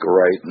instead they took a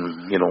right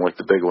and, like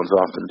the big ones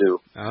often do.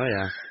 Oh,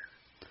 yeah.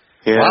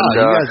 And, wow,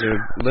 you guys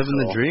are living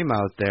the dream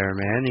out there,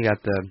 man. You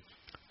got the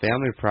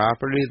family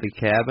property, the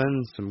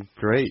cabin, some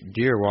great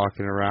deer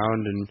walking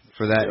around, and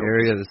for that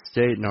area of the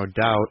state, no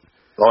doubt.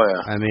 Oh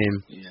yeah. I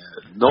mean,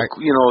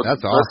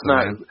 that's awesome.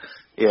 Man.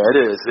 Yeah, it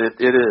is.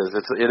 It is.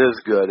 It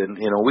is good, and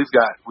we've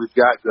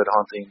got good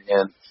hunting,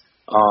 and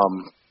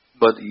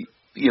but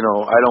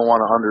I don't want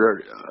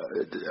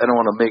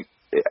to make.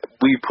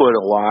 We put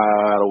a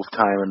lot of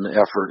time and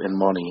effort and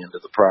money into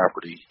the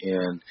property,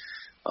 and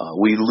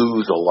we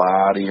lose a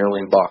lot of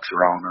yearling bucks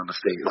around on the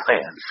state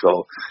land,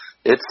 so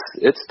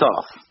it's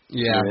tough.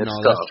 Yeah, it's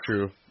no, tough. That's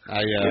true.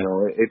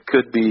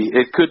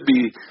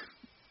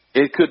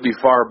 It could be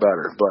far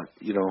better, but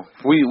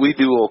we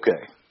do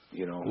okay.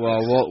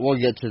 Well, we'll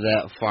get to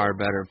that far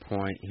better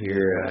point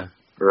here.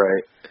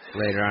 Right.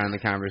 Later on in the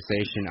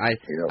conversation.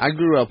 I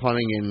grew up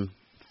hunting in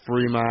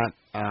Fremont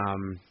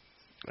and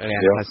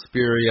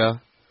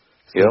Hesperia,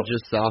 so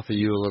just south of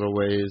you a little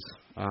ways.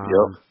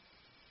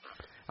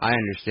 I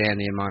understand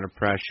the amount of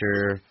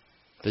pressure,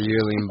 the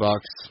yearling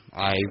bucks.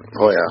 I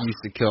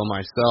used to kill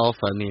myself.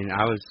 I mean,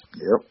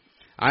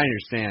 I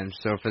understand.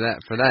 So for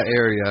that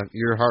area,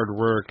 your hard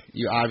work,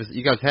 you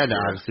guys had to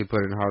obviously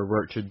put in hard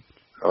work to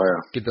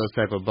get those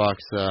type of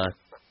bucks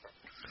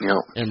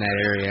in that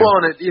area. Well,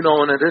 and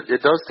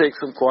it does take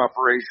some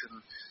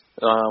cooperation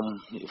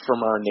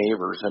from our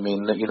neighbors. I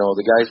mean,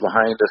 the guys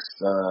behind us,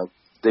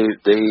 they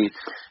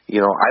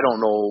I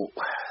don't know,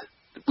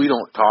 we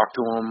don't talk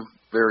to them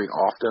very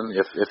often,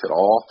 if at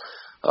all.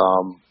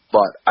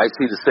 But I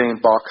see the same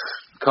bucks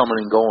coming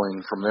and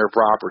going from their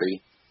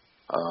property,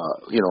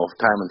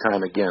 time and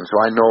time again. So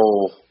I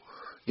know,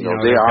 they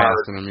are.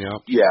 Them,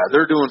 Yeah,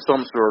 they're doing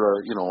some sort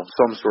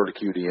of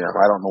QDM.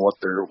 I don't know what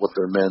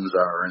their men's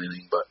are or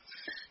anything, but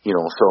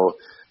so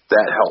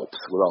that helps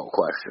without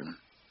question.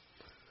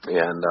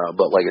 And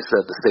but like I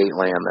said, the state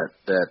land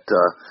that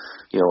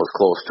is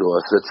close to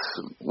us,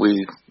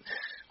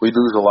 we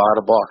lose a lot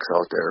of bucks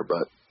out there.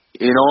 But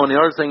and the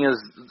other thing is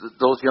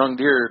those young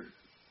deer,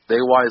 they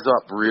wise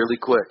up really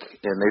quick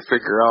and they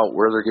figure out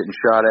where they're getting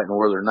shot at and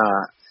where they're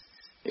not.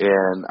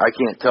 And I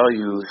can't tell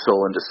you.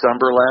 So in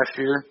December last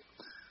year,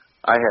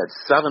 I had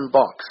 7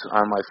 bucks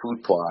on my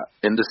food plot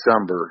in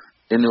December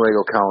in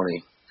Newaygo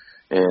County,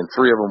 and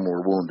 3 of them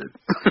were wounded.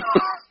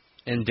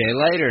 In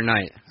daylight or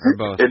night? Or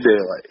both? In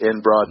daylight,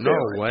 in broad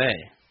daylight. No way.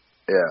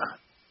 Yeah.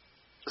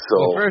 So.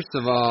 Well, first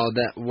of all,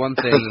 that one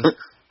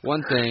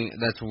thing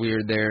that's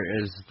weird there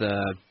is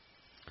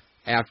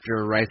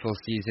after rifle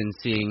season,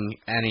 seeing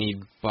any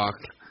buck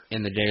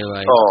in the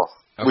daylight.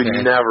 Oh, we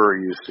never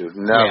used to.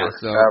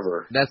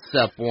 Never. That's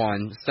step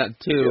 1. Step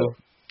 2,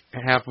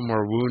 half of them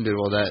were wounded.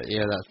 Well, that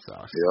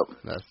sucks. Yep.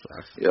 That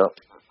sucks. Yep.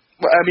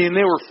 But I mean,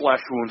 they were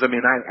flesh wounds. I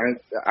mean,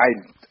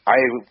 I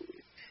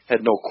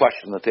had no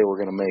question that they were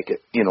going to make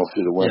it,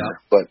 through the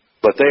winter. Yeah.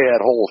 But they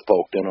had holes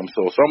poked in them,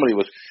 so somebody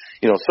was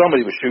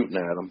shooting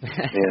at them.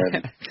 And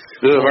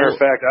as a matter of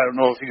fact, I don't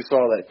know if you saw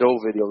that doe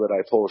video that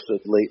I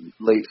posted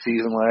late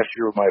season last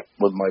year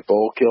with my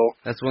bow kill.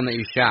 That's one that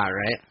you shot,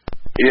 right?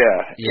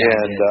 Yeah.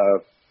 And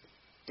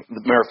as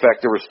a matter of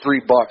fact, there was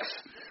 3 bucks.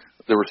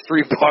 There was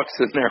 3 bucks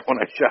in there when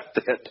I shot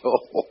that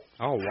doe.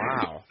 Oh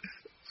wow!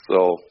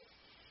 So.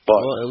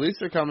 Well, at least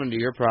they're coming to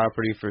your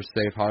property for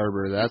safe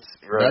harbor. That's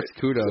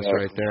kudos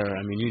right there.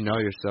 I mean,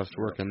 your stuff's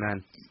working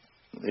then.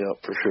 Yeah,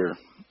 for sure.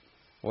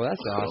 Well,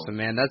 that's awesome,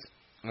 man. That's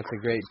a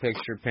great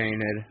picture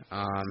painted.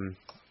 I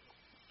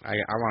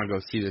want to go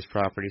see this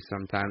property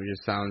sometime. It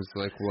just sounds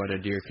like what a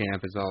deer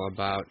camp is all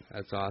about.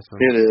 That's awesome.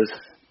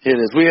 It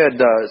is. We had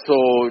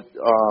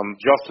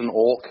Justin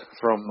Olk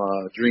from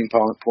Dream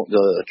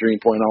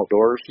Point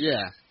Outdoors.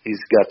 Yeah. He's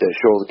got that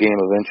show, The Game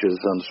of Inches,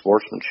 on the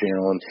Sportsman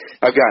Channel, and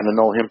I've gotten to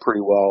know him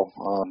pretty well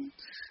in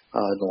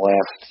the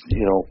last,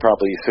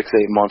 probably 6-8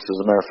 months. As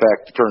a matter of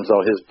fact, it turns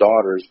out his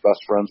daughter is best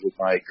friends with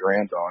my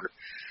granddaughter.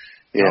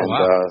 And,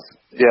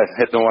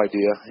 had no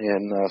idea.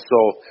 And so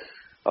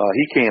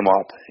he came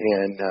up,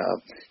 and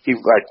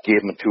I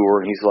gave him a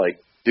tour, and he's like,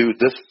 dude,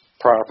 this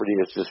property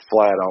is just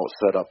flat out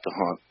set up to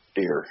hunt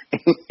deer.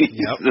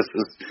 Yep.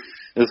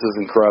 This is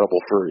incredible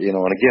for, and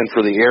again,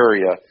 for the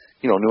area.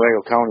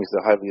 Newaygo County is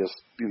the heaviest,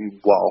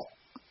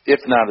 if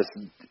not it's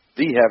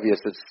the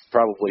heaviest, it's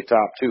probably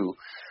top 2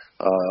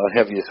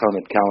 heaviest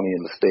hunted county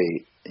in the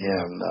state.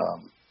 And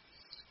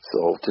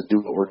So to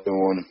do what we're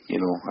doing,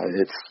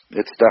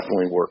 it's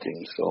definitely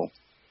working. So.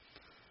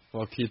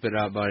 Well, keep it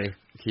up, buddy.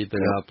 Keep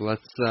it up.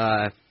 Let's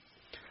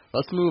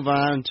move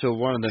on to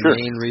one of the Sure.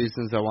 main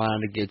reasons I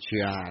wanted to get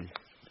you on.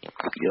 Yep.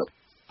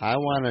 I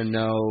want to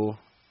know,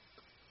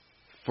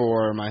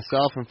 for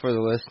myself and for the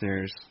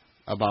listeners,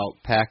 about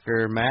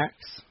Packer Max.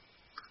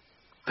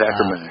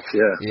 Packer Max,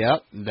 yeah.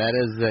 Yep, that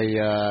is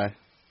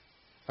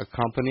a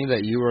company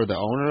that you are the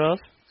owner of,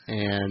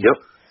 and Yep.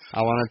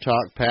 I want to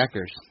talk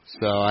Packers.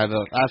 So I have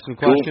some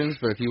Cool. questions,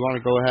 but if you want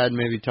to go ahead and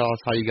maybe tell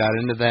us how you got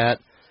into that.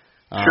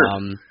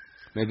 Sure.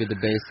 Maybe the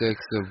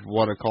basics of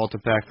what a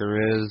cultipacker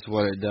is,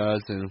 what it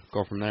does, and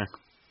go from there.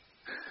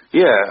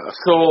 Yeah,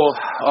 so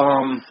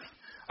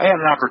I had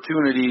an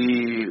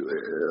opportunity.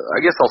 I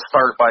guess I'll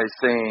start by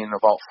saying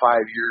about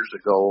 5 years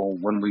ago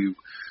when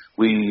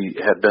we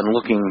had been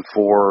looking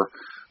for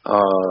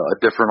a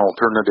different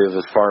alternative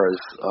as far as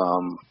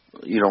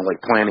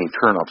like planting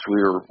turnips.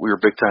 We were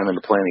big time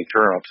into planting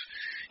turnips,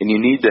 and you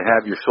need to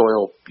have your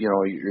soil,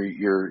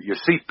 your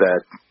seed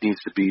bed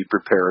needs to be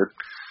prepared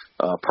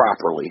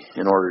properly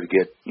in order to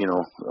get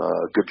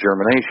good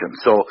germination.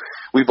 So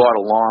we bought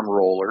a lawn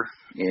roller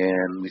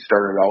and we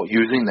started out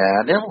using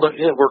that.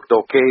 It worked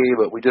okay,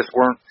 but we just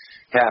weren't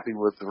happy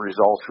with the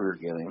results we were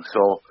getting.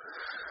 So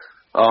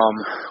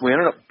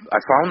I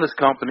found this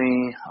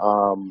company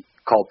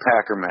called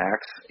Packer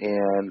Max,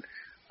 and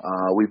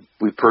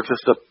we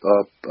purchased a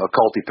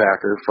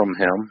cultipacker from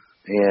him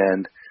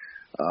and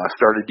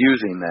started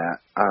using that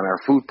on our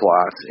food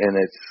plots, and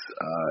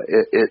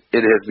it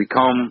has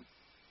become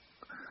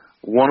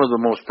one of the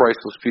most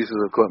priceless pieces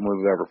of equipment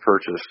we've ever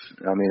purchased.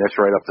 I mean, that's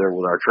right up there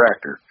with our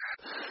tractor.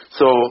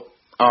 So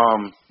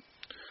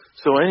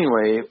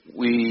anyway,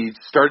 we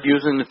started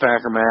using the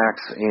Packer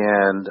Max,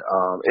 and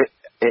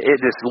it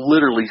just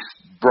literally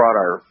brought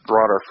our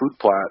food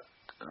plot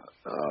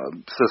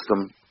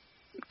system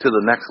to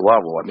the next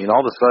level. I mean,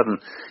 all of a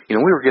sudden,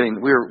 we were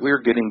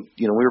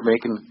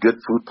making good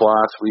food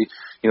plots. We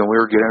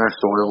were getting our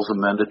soils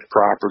amended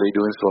properly,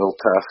 doing soil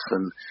tests,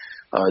 and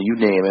you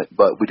name it,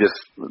 but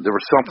there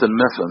was something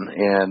missing,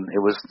 and it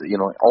was,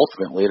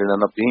 ultimately it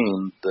ended up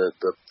being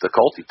the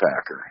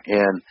cultipacker.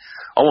 And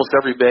almost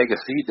every bag of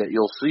seed that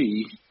you'll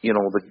see,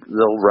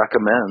 they'll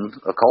recommend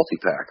a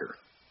cultipacker.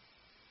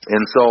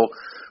 And so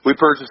we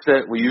purchased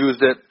it, we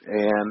used it,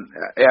 and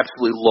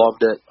absolutely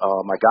loved it.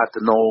 I got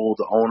to know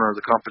the owner of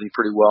the company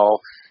pretty well.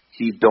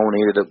 He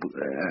donated I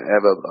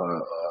have a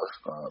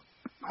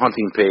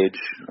hunting page,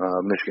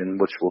 Michigan,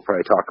 which we'll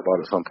probably talk about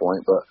at some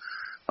point, but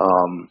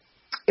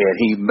and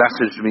he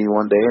messaged me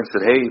one day and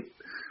said, "Hey,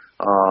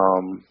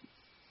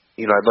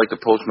 I'd like to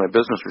post my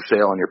business for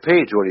sale on your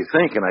page. What do you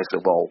think?" And I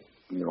said, "Well,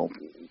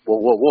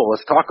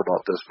 let's talk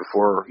about this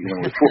before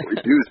we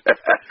do that."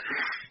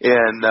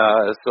 And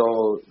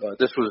so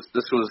this was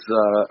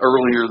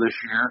earlier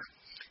this year,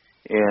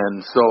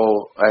 and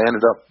so I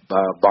ended up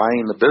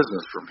buying the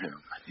business from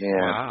him. And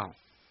wow.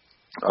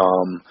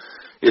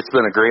 It's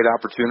been a great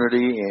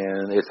opportunity,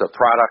 and it's a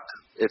product.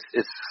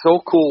 It's so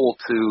cool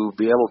to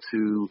be able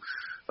to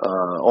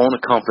own a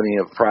company,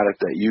 a product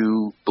that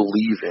you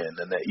believe in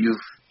and that you've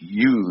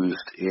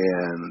used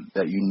and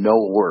that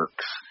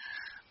works.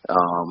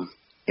 And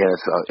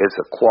it's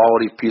a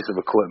quality piece of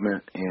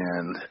equipment,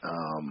 and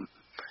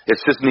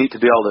it's just neat to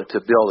be able to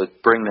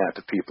bring that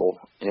to people.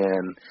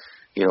 And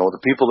the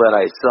people that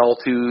I sell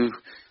to,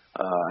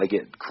 I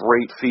get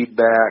great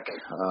feedback.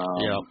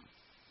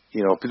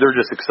 They're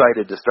just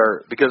excited to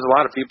start, because a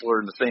lot of people are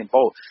in the same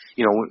boat.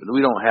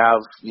 We don't have,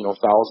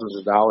 thousands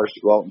of dollars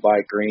to go out and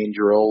buy grain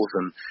drills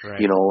and, right.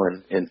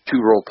 And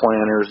 2-row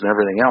planters and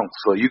everything else.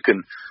 So you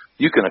can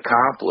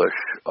accomplish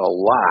a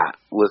lot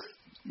with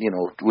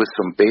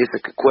some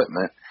basic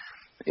equipment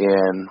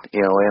and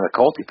a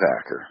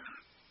cultipacker.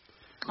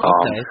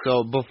 Okay,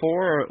 so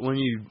before, when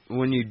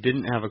you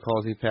didn't have a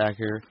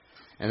cultipacker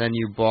and then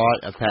you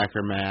bought a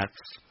Packer Max,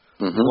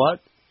 mm-hmm.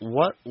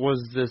 What was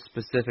the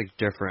specific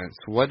difference?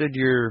 What did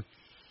your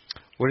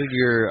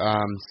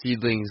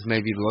seedlings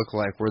maybe look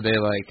like? Were they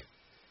like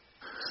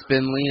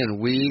spindly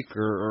and weak,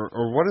 or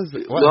what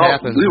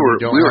happens when you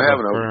don't have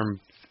a firm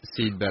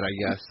seed bed? I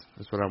guess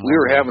that's what I'm wondering. We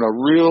were having a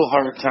real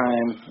hard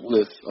time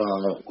with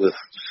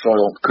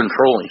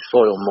controlling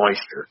soil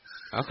moisture.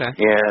 Okay.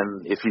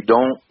 And if you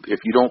don't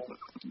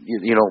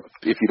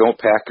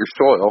pack your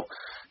soil,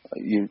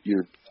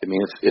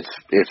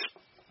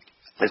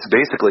 it's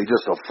basically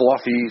just a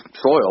fluffy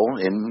soil,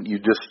 and your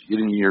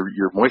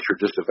moisture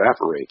just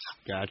evaporates.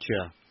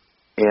 Gotcha.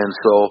 And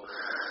so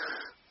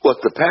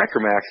what the Packer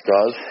Max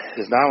does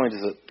is not only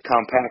does it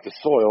compact the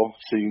soil,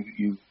 so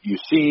you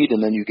seed, and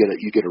then you get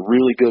a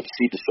really good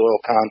seed to soil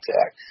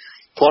contact.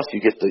 Plus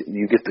you get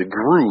the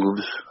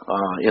grooves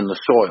in the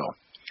soil.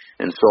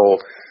 And so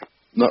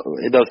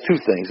it does two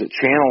things. It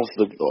channels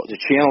the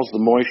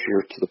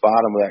moisture to the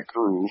bottom of that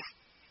groove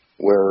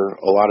where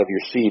a lot of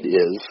your seed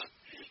is.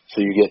 So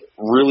you get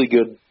really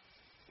good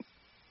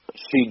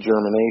seed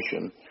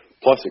germination.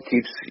 Plus, it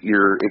keeps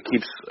your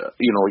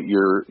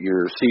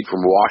seed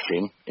from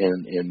washing,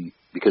 and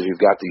because you've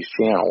got these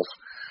channels,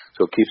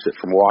 so it keeps it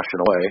from washing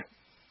away.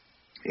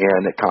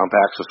 and it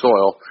compacts the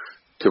soil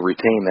to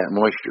retain that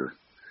moisture.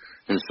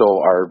 And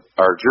so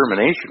our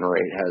germination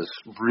rate has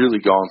really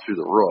gone through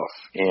the roof,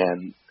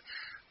 and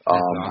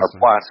awesome. our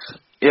plots,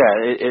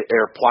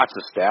 our plots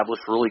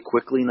established really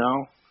quickly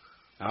now.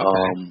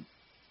 Okay.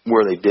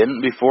 Where they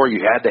didn't before.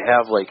 You had to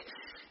have, like,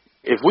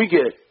 if we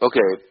get,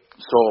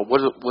 so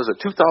was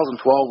it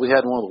 2012 we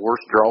had one of the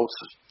worst droughts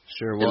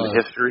Sure in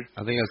was. history?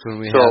 I think that's when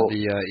we had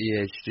the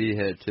EHG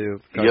hit,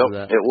 too.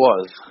 Yep, it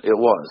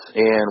was.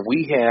 And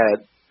we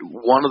had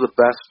one of the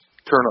best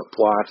turnip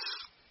plots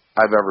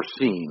I've ever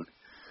seen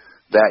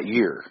that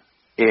year.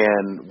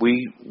 And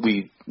we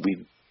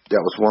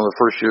that was one of the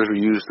first years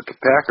we used the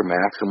Packer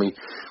Max, and we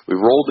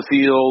rolled the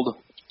field,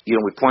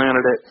 we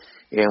planted it,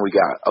 and we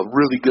got a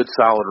really good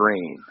solid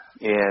rain.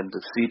 And the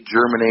seed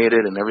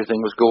germinated and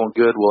everything was going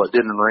good. Well, it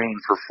didn't rain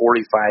for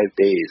 45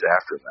 days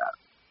after that.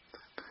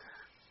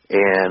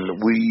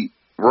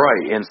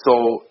 And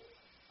so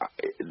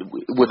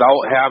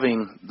without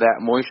having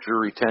that moisture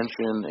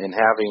retention and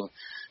having,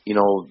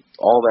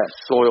 all that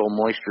soil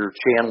moisture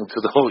channeled to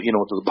the,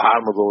 to the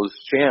bottom of those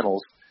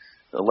channels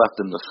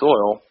left in the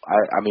soil,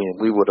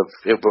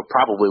 it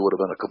probably would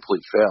have been a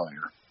complete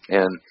failure.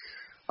 And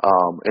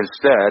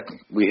instead,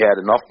 we had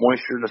enough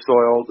moisture in the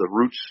soil. The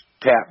roots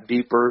tapped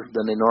deeper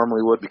than they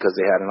normally would because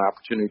they had an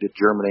opportunity to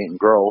germinate and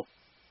grow.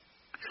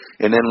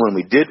 And then when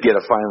we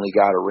finally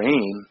got a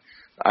rain,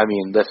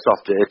 that stuff,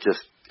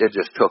 it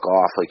just took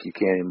off like you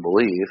can't even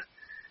believe.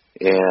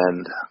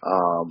 And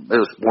it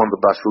was one of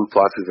the best food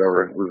plots we've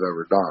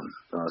ever done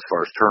as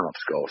far as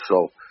turnips go.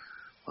 So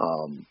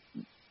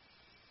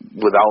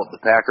without the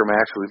Packer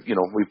Max,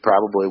 we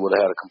probably would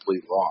have had a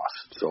complete loss.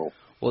 So.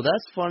 Well,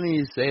 that's funny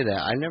you say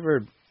that. I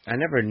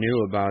never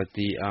knew about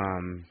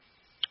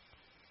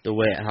the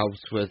way it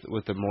helps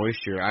with the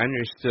moisture. I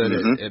understood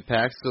it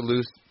packs the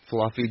loose,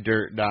 fluffy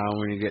dirt down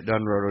when you get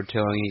done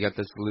rototilling. You got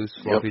this loose,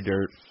 fluffy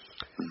dirt.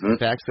 It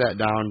packs that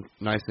down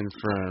nice and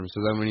firm.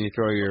 So then when you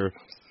throw your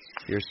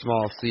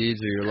small seeds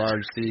or your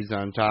large seeds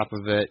on top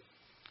of it,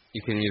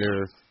 you can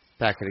either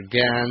pack it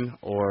again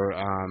or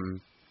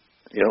and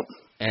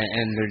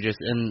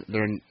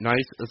they're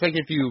nice. It's like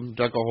if you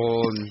dug a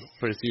hole and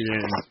put a seed in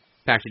it and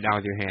packed it down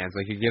with your hands,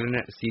 like you're giving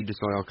it seed to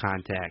soil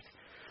contact.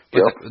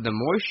 But the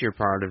moisture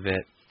part of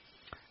it,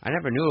 I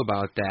never knew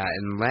about that.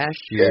 And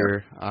last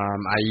year,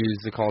 I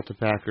used the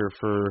Cultipacker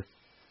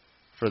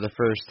for the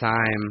first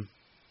time,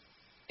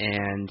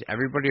 and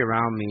everybody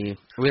around me,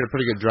 we had a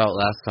pretty good drought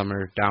last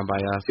summer down by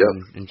us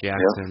in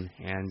Jackson,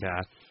 and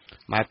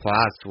my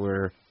plots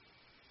were,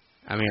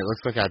 it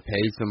looks like I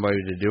paid somebody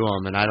to do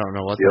them, and I don't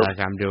know what the heck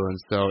I'm doing.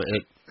 So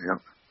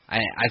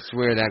I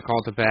swear that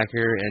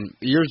Cultipacker, and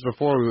years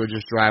before we would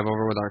just drive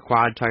over with our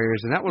quad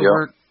tires, and that would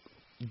work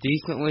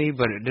decently,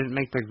 but it didn't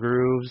make the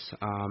grooves.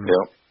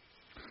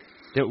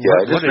 It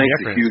just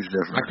makes a huge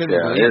difference. I couldn't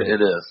believe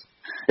it. It is.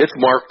 It's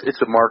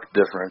a marked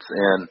difference,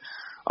 and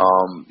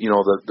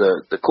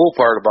the cool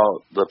part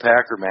about the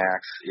Packer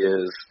Max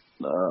is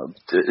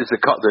there's a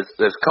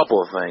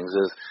couple of things.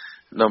 Is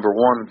number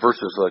one,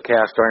 versus a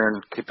cast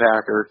iron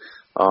packer,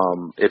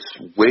 it's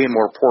way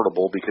more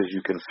portable because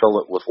you can fill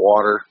it with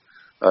water.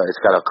 It's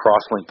got a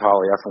cross-linked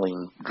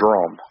polyethylene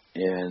drum,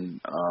 and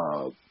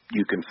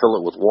you can fill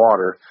it with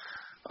water,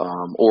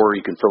 or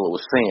you can fill it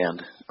with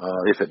sand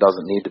if it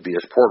doesn't need to be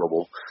as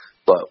portable.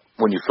 But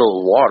when you fill it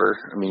with water,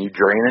 you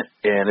drain it,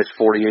 and it's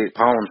 48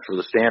 pounds for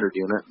the standard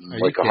unit, and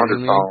like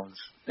 100 pounds.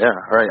 Yeah,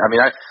 right.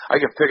 I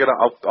can pick it up.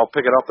 I'll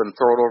pick it up and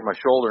throw it over my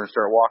shoulder and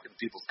start walking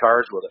people's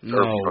cars with it,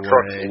 or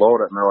trucks and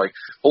load it, and they're like,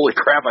 "Holy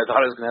crap! I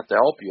thought I was going to have to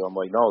help you." I'm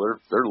like, "No,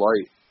 they're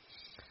light."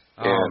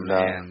 Oh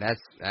man,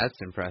 that's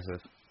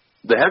impressive.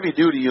 The heavy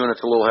duty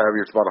unit's a little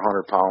heavier. It's about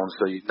 100 pounds,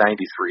 so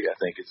 93, I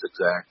think it's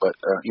exact. But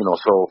you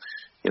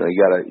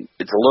gotta.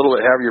 It's a little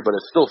bit heavier, but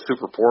it's still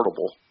super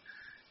portable.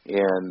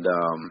 And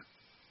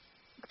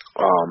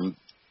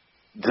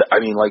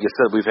like I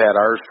said, we've had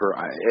ours for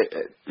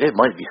it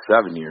might be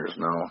 7 years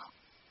now.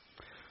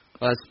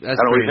 Well, that's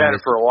we've had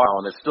it for a while,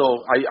 and it's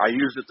still. I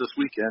used it this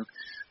weekend.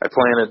 I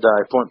planted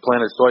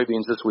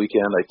soybeans this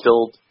weekend. I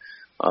tilled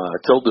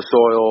the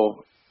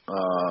soil,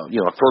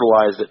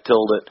 fertilized it,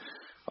 tilled it,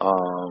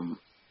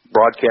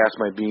 broadcast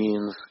my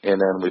beans, and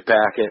then we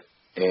pack it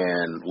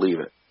and leave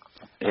it.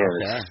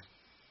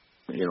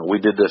 And we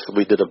did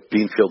a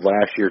bean field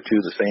last year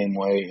too, the same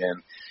way,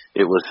 and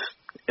it was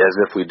as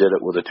if we did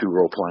it with a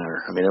 2-row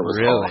planter. It was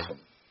really awesome.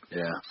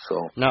 Yeah.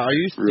 So now, are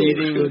you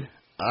seeding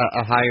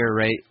a higher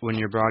rate when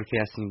you're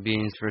broadcasting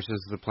beans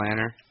versus the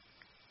planter?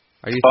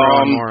 Are you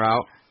throwing more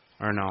out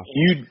or no?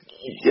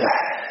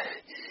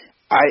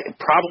 I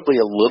probably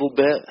a little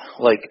bit,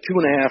 like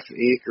 2.5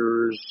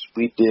 acres.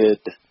 We did.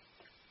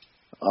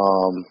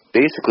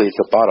 Basically, it's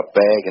about a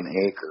bag an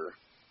acre,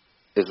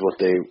 is what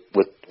they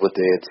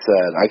had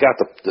said. I got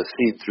the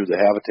seed through the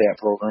Habitat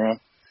program,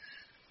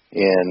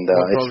 and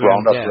it's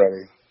Roundup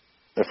ready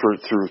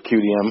through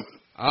QDM.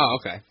 Oh,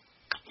 okay.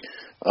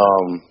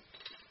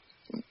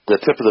 The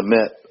tip of the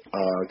mitt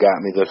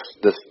got me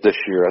this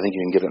year. I think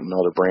you can get it in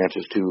other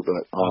branches too,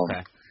 but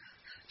okay.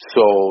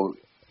 So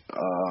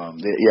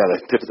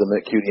the tip of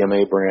the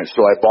QDMA branch.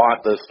 So I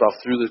bought the stuff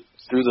through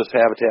this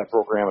Habitat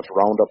program. It's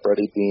Roundup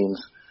Ready beans.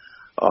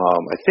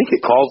 I think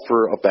it called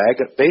for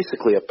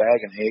basically a bag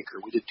an acre.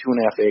 We did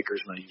 2.5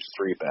 acres, and I used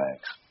 3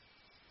 bags.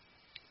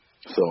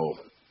 So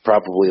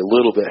probably a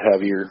little bit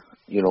heavier,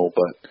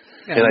 but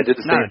and I did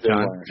the same thing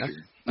last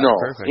year. No,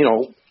 perfect. A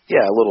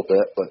little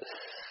bit, but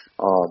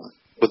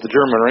with the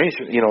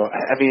germination,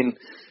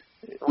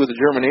 with the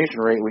germination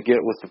rate we get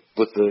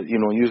with the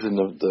using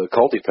the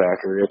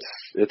Cultipacker,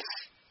 it's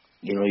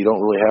you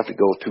don't really have to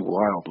go too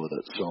wild with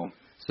it.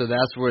 So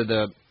that's where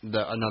the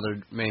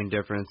another main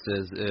difference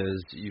is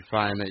you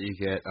find that you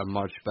get a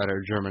much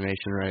better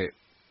germination rate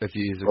if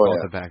you use a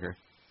Cultipacker.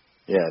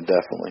 Yeah,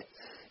 definitely.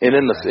 And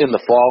in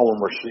the fall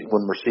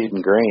when we're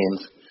seeding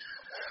grains,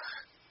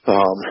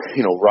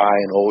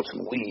 rye and oats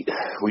and wheat,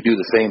 we do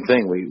the same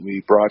thing.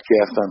 We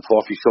broadcast on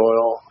fluffy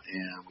soil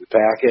and we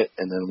pack it,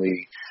 and then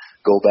we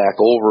go back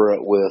over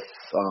it with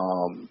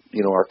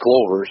our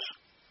clovers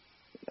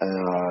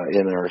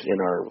in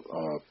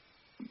our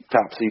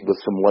top seed with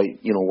some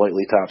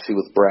lightly top seed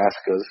with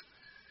brassicas,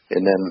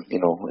 and then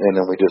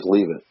we just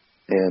leave it,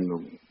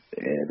 and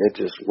it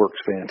just works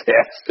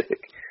fantastic.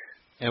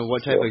 And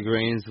what type of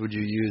grains would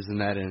you use in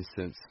that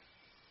instance?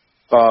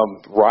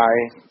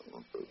 Rye,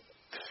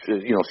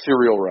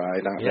 cereal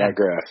rye, not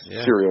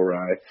ryegrass, cereal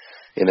rye,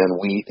 and then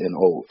wheat and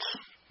oats.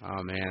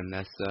 Oh man,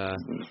 that's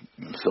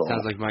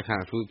sounds like my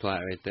kind of food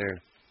plot right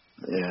there.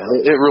 Yeah,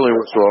 it really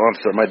works well. I'm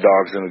sorry, my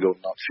dog's gonna go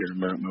nuts here in a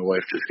minute. My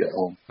wife just got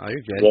home. Oh,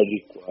 you're good.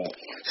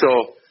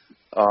 So,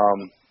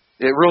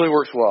 it really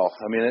works well.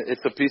 I mean,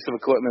 it's a piece of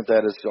equipment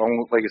that is,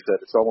 like I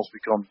said, it's almost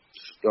become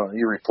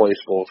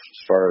irreplaceable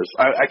as far as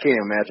I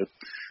can't imagine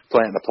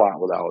planting a plot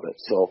without it.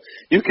 So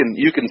you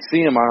can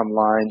see them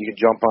online. You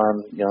can jump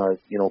on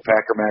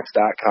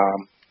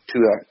packermax.com,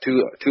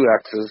 two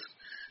X's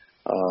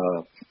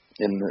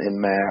in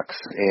Max,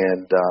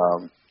 and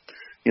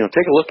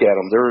take a look at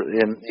them.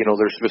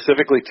 They're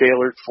specifically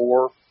tailored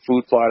for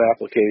food plot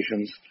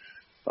applications.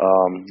 We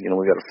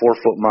got a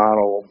 4-foot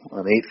model,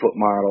 an 8-foot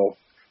model,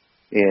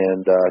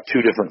 and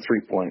 2 different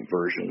 3-point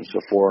versions, a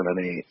 4 and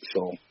an 8.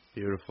 So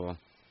beautiful.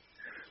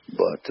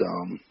 But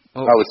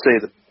I would say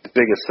the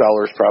biggest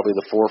seller is probably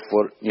the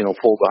 4-foot,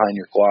 pull behind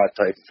your quad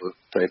type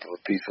of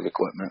a piece of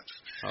equipment.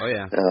 Oh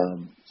yeah.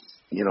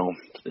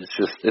 It's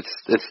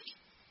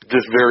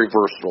just very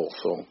versatile.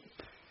 So.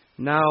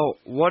 Now,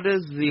 what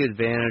is the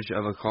advantage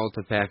of a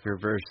Cultipacker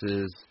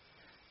versus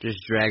just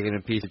dragging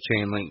a piece of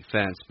chain link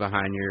fence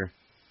behind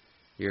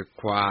your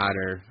quad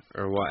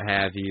or what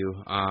have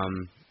you?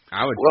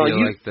 I would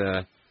feel like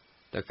the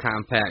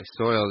compact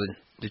soil,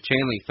 the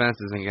chain link fence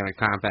isn't going to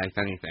compact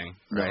anything,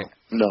 right?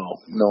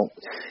 No.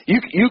 You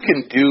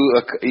can do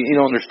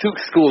there's 2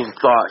 schools of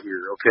thought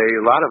here. Okay,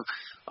 a lot of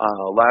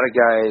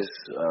guys.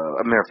 As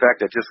a matter of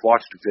fact, I just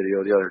watched a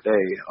video the other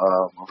day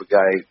of a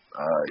guy.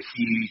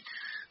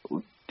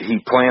 He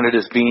planted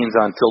his beans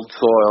on tilled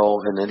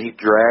soil, and then he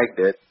dragged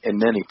it, and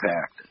then he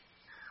packed it.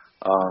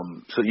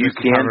 So you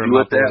can do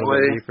it that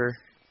way. Deeper.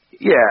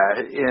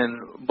 Yeah,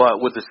 but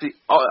with the seed,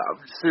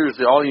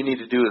 seriously, all you need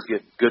to do is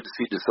get good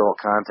seed to soil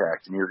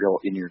contact, and you're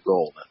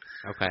golden.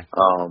 Okay.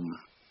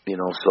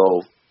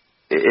 So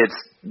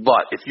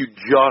but if you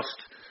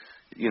just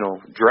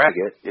drag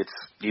it,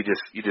 you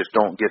just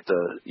don't get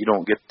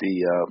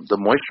the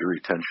moisture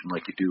retention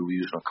like you do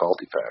using a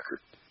Cultipacker.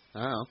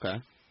 Oh, okay.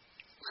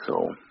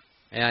 So.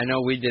 And I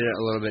know we did it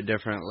a little bit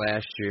different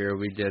last year.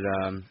 We did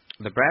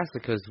the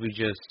brassicas. We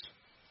just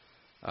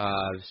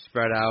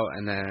spread out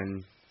and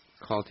then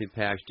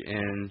Cultipacked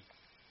in.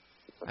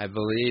 I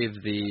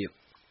believe the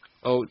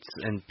oats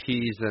and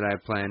peas that I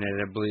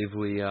planted. I believe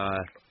we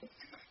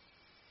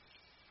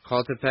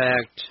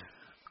Cultipacked,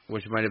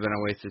 which might have been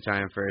a waste of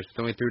time first.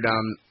 Then we threw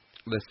down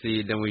the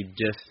seed. Then we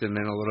disked them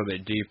in a little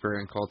bit deeper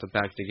and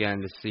Cultipacked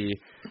again to see.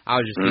 I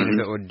was just seeing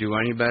if it would do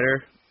any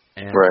better,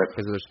 and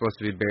because it was supposed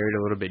to be buried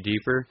a little bit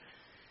deeper.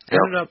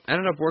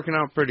 Ended up working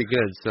out pretty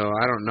good. So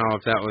I don't know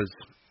if that was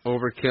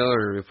overkill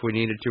or if we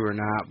needed to or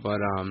not.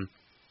 But I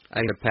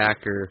think the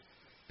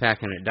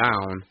packing it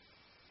down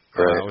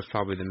was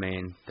probably the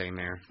main thing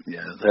there.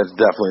 Yeah, that's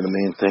definitely the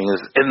main thing.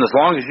 And as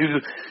long as you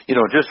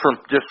just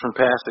from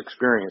past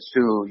experience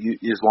too,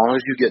 as long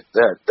as you get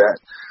that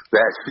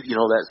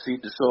seed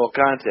to soil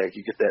contact,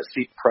 you get that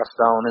seed pressed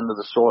down into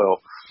the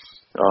soil.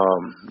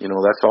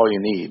 That's all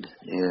you need,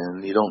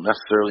 and you don't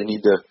necessarily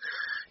need to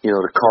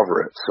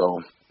cover it.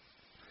 So.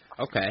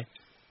 Okay.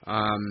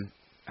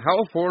 How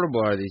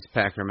affordable are these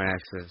Packer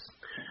Maxes?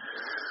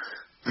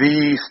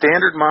 The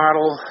standard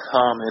model,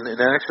 and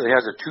it actually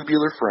has a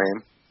tubular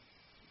frame,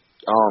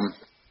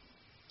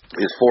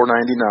 is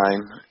 $499,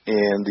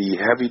 and the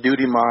heavy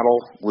duty model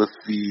with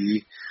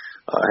the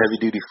heavy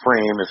duty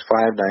frame is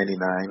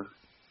 $599,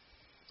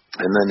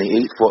 and then the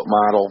 8-foot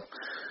model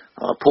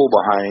pull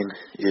behind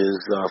is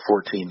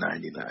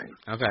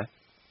 $14.99. Okay.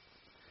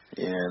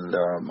 And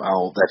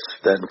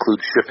that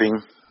includes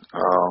shipping.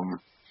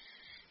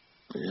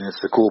 And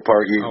it's the cool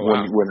part.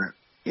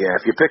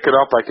 If you pick it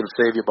up, I can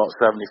save you about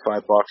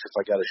 $75 if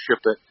I got to ship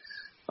it.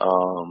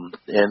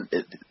 then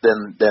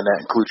that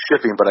includes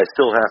shipping. But I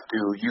still have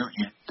to.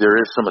 There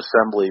is some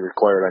assembly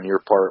required on your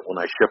part when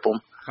I ship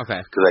them. Okay.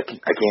 Because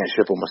I can't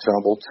ship them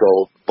assembled.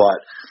 So, but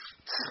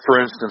for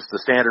instance, the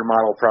standard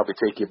model will probably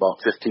take you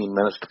about 15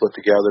 minutes to put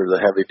together. The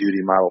heavy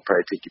duty model will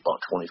probably take you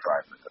about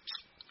 25 minutes.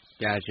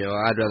 Gotcha.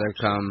 Well, I'd rather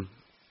come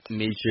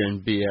meet you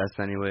in BS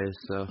anyways.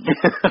 So.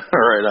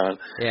 Right on.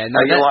 Yeah.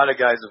 No, a lot of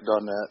guys have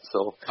done that.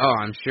 So. Oh,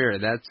 I'm sure.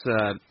 That's.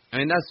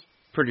 That's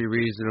pretty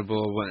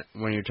reasonable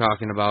when you're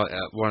talking about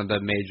one of the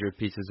major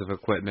pieces of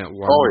equipment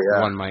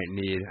one might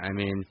need. I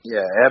mean,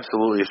 yeah,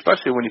 absolutely.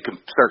 Especially when you can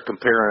start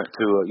comparing it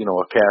to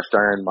a cast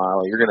iron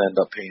model, you're going to end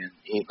up paying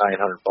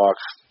 $800-900,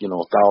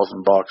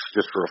 $1,000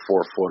 just for a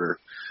 4-footer.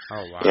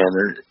 Oh wow!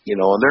 And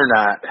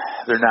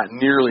they're not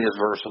nearly as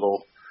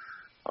versatile.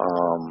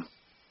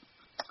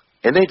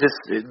 And they just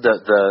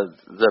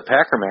the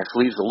Packer Max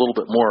leaves a little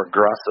bit more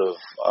aggressive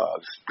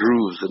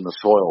grooves in the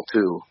soil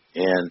too.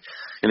 And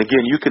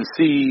again, you can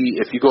see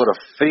if you go to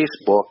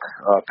Facebook,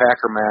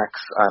 Packer Max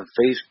on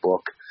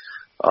Facebook.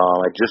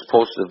 I just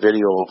posted a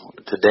video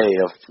today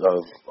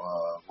of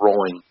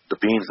rolling the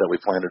beans that we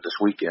planted this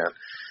weekend,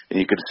 and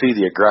you can see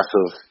the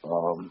aggressive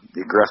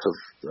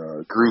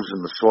grooves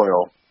in the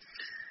soil.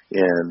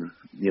 And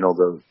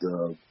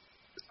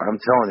I'm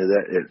telling you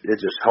that it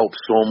just helps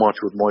so much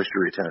with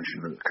moisture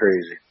retention. It's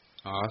crazy.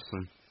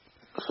 Awesome.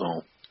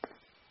 So.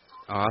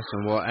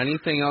 Awesome. Well,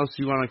 anything else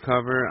you want to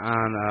cover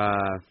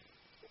on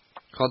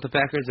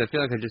Cultipackers? I feel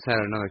like I just had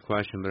another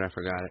question, but I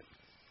forgot it.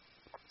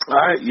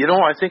 I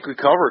think we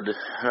covered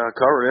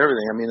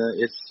everything. I mean,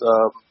 it's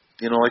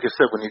like I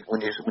said, when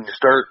you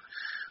start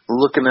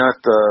looking at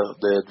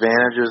the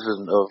advantages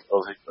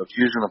of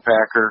using a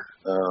Packer,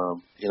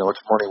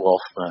 it's money well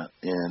spent,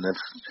 and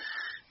it's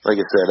like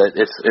I said,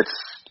 it's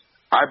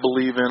I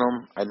believe in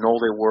them. I know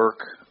they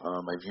work.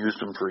 I've used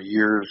them for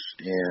years,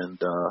 and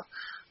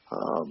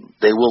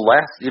they will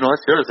last.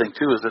 That's the other thing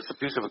too, is it's a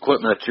piece of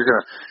equipment that you're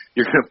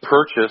gonna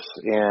purchase,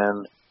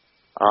 and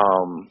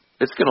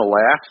it's gonna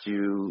last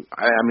you.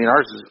 I mean,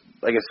 ours is,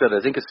 like I said,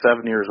 I think it's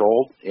 7 years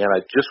old, and I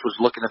just was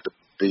looking at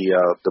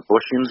the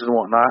bushings and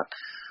whatnot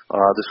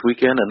this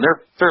weekend, and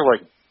they're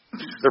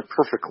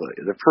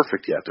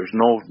perfect yet. There's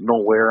no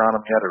wear on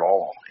them yet at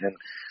all, and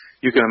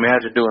you can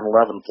imagine doing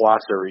 11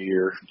 plots every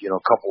year, a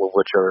couple of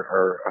which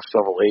are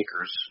several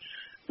acres.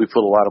 We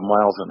put a lot of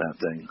miles in that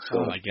thing. So.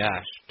 Oh, my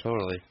gosh.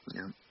 Totally.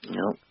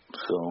 Yeah.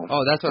 So.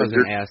 Oh, that's what I was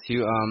going to ask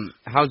you.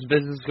 How's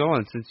business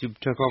going since you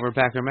took over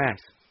Packer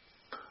Max?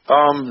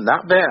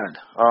 Not bad.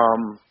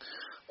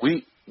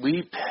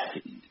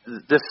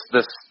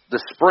 The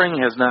spring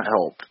has not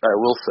helped, I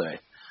will say.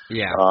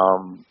 Yeah.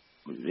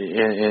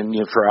 And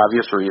for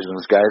obvious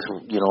reasons, guys,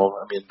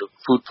 the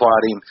food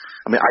plotting,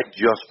 I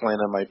just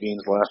planted my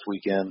beans last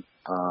weekend.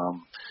 A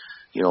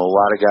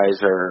lot of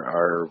guys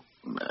are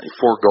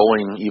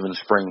foregoing even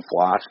spring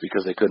plots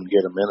because they couldn't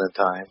get them in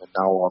time, and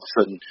now all of a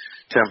sudden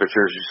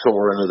temperatures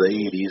soar into the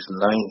 80s and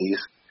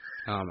 90s.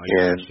 Oh my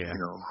gosh, yeah.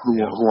 Who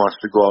wants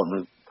to go out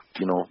and,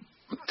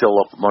 till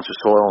up a bunch of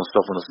soil and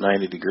stuff when it's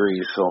 90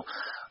 degrees, so.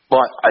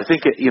 But I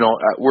think,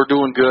 we're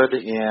doing good,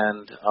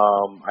 and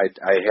I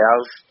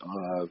have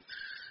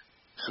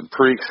some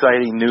pretty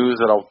exciting news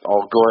that I'll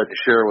go ahead and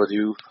share with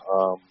you.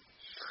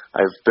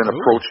 I've been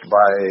approached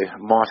by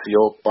Mossy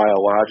Oak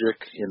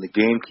Biologic and the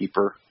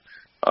Gamekeeper.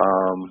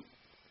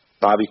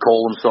 Bobby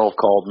Cole himself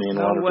called me and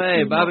wanted to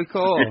team Bobby up.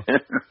 Cole.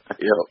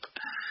 Yep.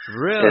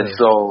 Really? And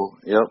so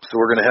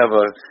we're going to have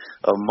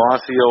a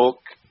Mossy Oak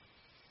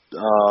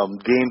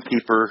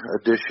Gamekeeper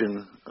edition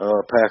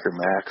Packer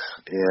Max,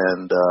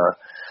 and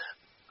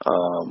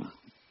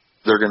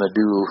they're going to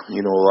do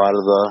a lot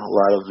of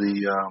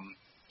the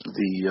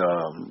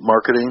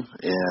marketing,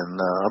 and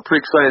I'm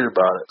pretty excited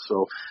about it.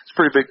 So it's a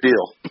pretty big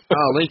deal.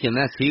 Oh, Lincoln,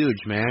 that's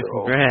huge, man! So,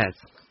 congrats.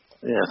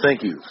 Yeah,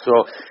 thank you.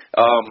 So,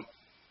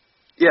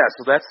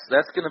 so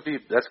that's going to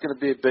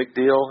be a big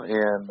deal,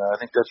 and I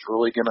think that's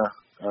really going to.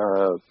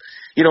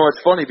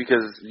 It's funny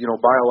because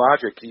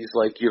Biologic, he's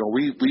like,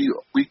 we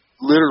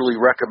literally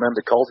recommend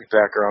a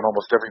Cultipacker on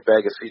almost every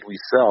bag of seed we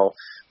sell,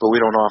 but we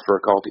don't offer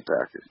a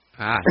Cultipacker.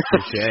 Ah,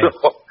 touché. So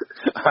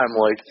I'm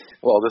like,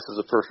 well, this is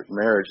a perfect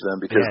marriage then,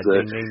 because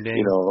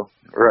ding.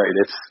 right?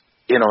 It's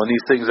and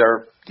these things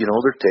are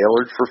they're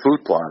tailored for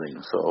food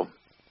plotting. So,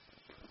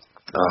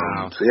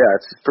 wow. So yeah,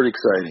 it's pretty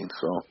exciting.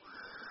 So,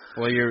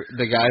 well,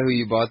 the guy who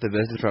you bought the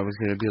business from is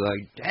going to be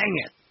like, dang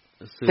it,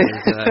 as soon as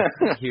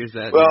he hears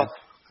that. Well.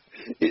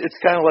 It's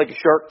kind of like a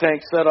Shark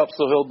Tank setup,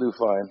 so he'll do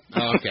fine.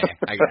 Oh, okay,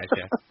 I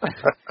gotcha.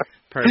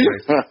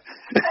 Perfect.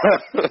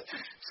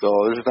 So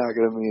there's not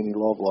going to be any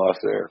love lost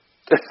there.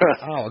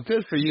 Oh,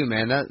 good for you,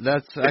 man.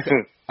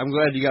 I'm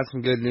glad you got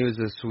some good news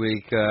this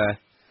week,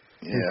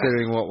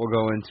 considering what we'll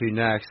go into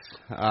next.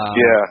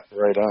 Yeah,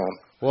 right on.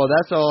 Well,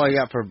 that's all I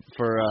got for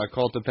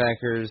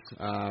Cultipackers.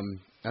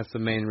 That's the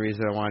main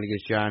reason I wanted to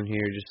get you on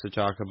here, just to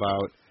talk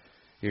about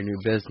your new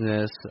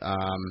business.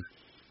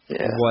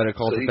 What a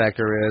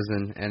Cultipacker is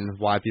and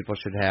why people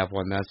should have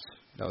one. That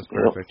was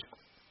perfect.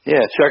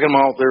 Yeah, check them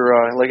out.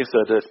 They're like I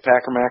said, it's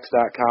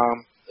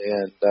packermax.com,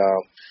 and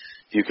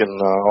You can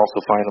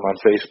also find them on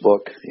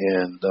Facebook,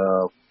 and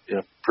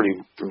pretty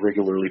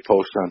regularly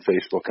post on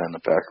Facebook on the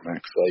Packer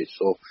Max site.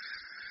 So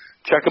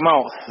check them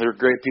out. They're a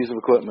great piece of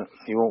equipment.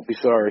 You won't be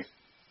sorry.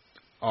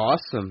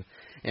 Awesome.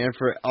 And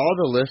for all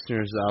the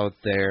listeners out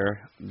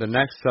there, the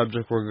next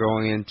subject we're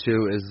going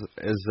into is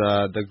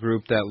the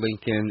group that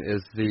Lincoln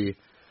is the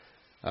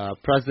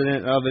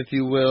president of, if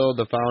you will,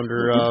 the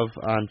founder of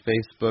on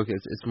Facebook.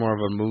 It's more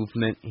of a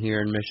movement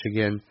here in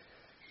Michigan,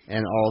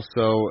 and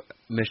also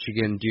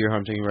Michigan deer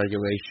hunting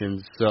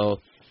regulations. So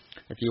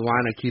if you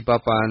want to keep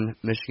up on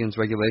Michigan's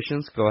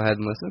regulations, go ahead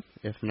and listen.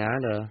 If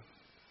not,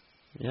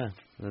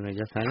 then I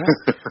guess hang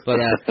out. But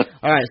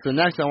all right, so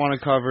next I want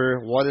to cover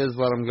what is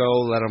Let 'em Go,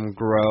 Let 'em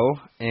Grow.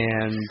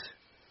 And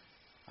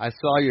I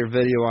saw your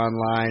video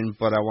online,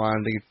 but I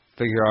wanted to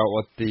figure out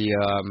what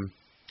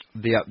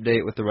the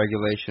update with the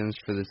regulations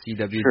for the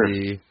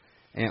CWD,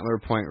 antler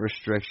point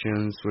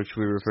restrictions, which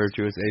we refer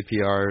to as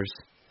APRs,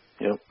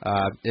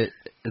 et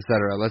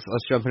cetera. Let's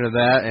jump into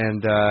that,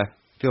 and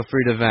feel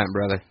free to vent,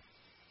 brother.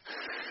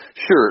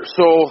 Sure.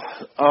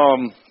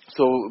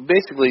 So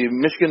basically,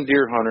 Michigan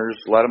Deer Hunters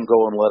Let 'em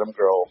Go and Let 'em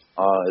Grow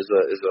is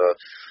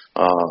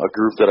a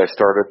group that I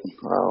started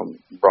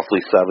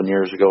roughly 6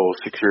 years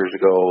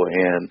ago,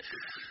 and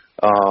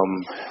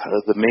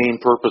the main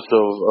purpose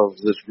of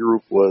this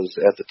group was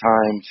at the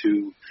time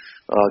to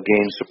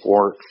gain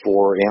support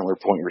for antler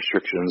point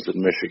restrictions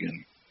in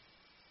Michigan.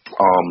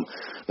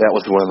 That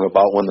was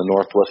when the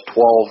Northwest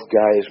 12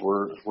 guys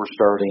were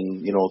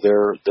starting,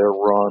 their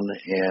run,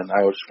 and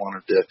I just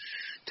wanted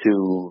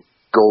to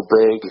go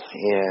big,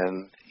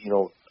 and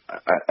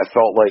I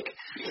felt like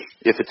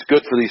if it's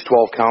good for these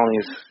 12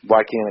 counties,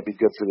 why can't it be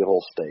good for the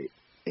whole state?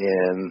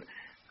 And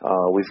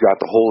we've got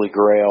the Holy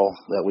Grail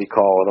that we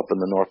call it up in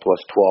the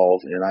Northwest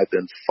 12, and I've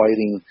been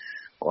fighting.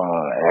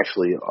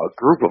 Actually, a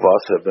group of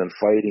us have been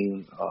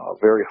fighting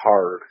very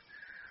hard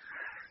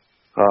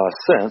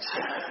since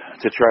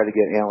to try to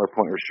get antler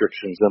point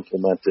restrictions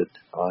implemented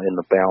in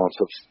the balance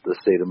of the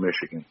state of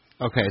Michigan.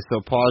 Okay, so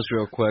pause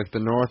real quick.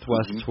 The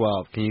Northwest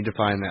 12, can you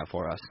define that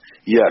for us?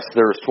 Yes,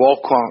 there's 12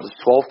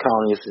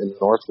 counties in the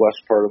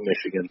northwest part of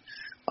Michigan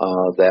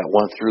that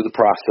went through the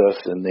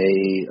process, and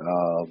they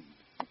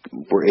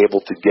were able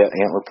to get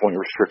antler point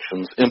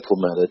restrictions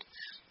implemented.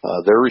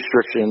 Their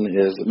restriction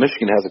is that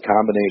Michigan has a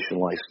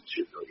combination license.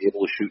 You're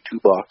able to shoot 2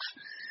 bucks.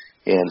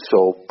 And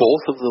so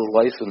both of the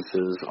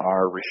licenses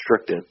are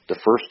restricted.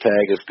 The first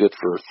tag is good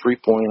for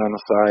 3-point on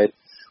the side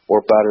or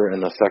better,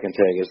 and the second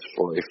tag is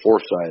for a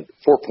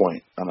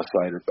 4-point on the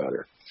side or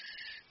better.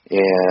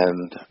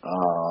 And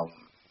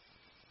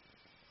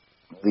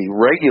the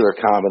regular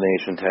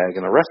combination tag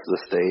in the rest of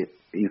the state,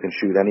 you can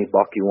shoot any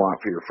buck you want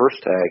for your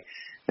first tag,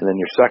 and then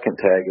your second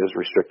tag is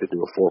restricted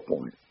to a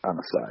 4-point on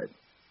the side.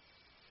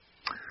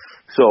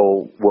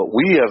 So what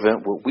we have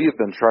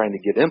been trying to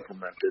get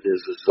implemented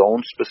is a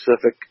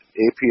zone-specific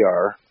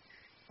APR,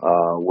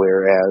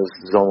 whereas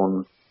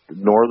the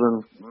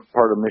northern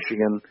part of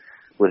Michigan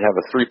would have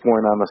a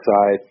 3-point on the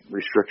side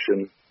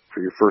restriction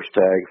for your first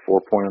tag,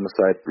 4-point on the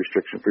side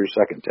restriction for your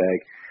second tag,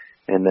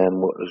 and then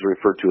what is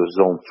referred to as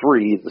Zone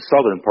 3, the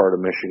southern part of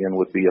Michigan,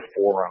 would be a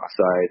 4 on the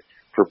side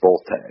for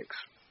both tags.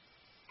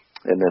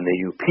 And then the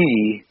UP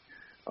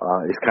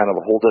is kind of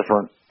a whole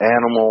different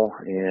animal,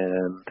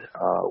 and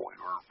we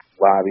were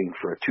lobbying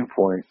for a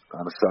 2-point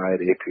on the side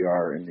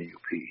APR in the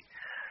UP.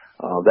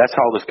 That's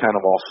how this kind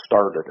of all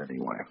started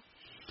anyway.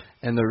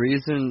 And the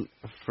reason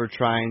for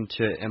trying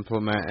to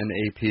implement an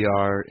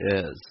APR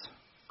is?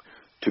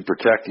 To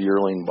protect the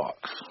yearling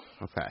bucks.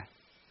 Okay.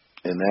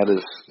 And that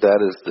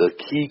is the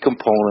key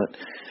component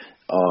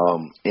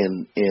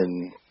in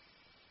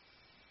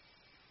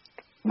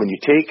when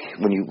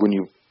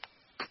you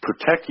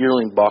protect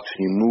yearling bucks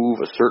and you move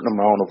a certain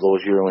amount of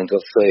those yearlings,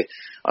 let's say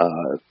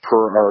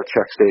per our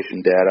check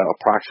station data,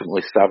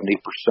 approximately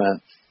 70%,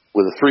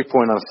 with a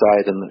 3-point on the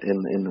side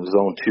in the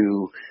Zone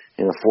 2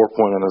 and a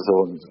 4-point on the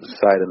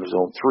side in the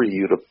Zone 3,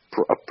 you'd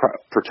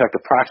protect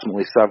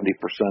approximately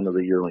 70% of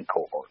the yearling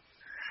cohort.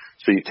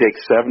 So you take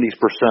 70%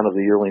 of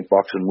the yearling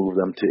bucks and move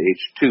them to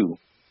H2,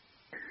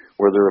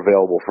 where they're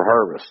available for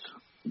harvest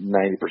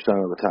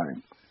 90% of the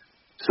time.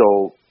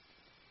 So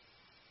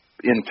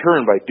in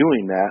turn, by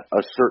doing that,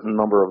 a certain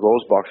number of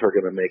those bucks are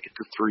going to make it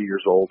to 3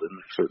 years old, and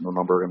a certain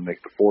number are going to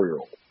make it to 4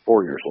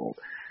 years old.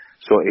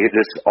 So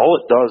all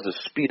it does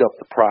is speed up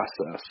the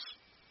process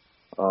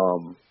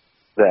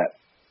that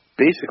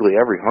basically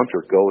every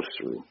hunter goes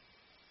through.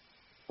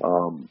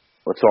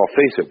 Let's all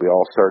face it, we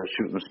all started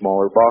shooting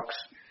smaller bucks,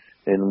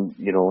 and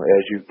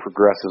as you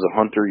progress as a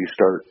hunter, you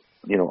start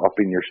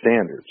upping your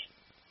standards.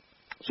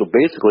 So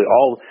basically,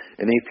 all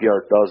an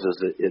APR does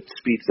is it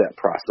speeds that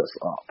process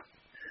up.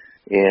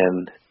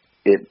 And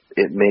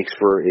it makes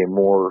for a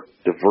more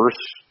diverse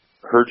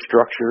herd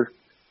structure.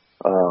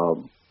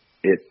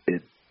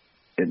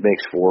 It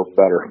makes for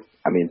better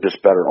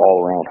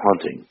all around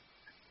hunting.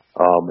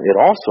 It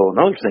also,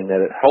 another thing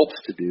that it helps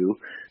to do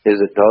is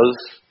it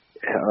does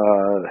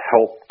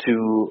help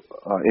to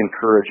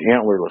encourage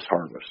antlerless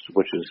harvest,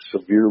 which is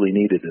severely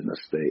needed in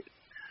this state.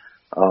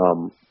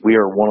 We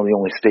are one of the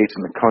only states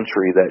in the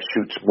country that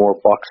shoots more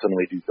bucks than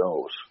we do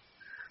does.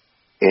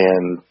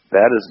 And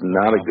that is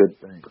not a good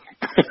thing.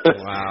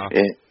 Wow.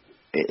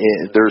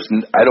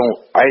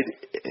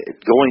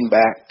 Going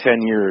back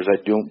 10 years, I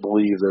don't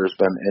believe there's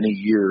been any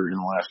year in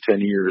the last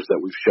 10 years that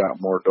we've shot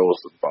more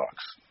does than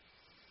bucks.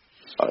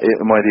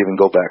 It might even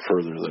go back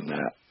further than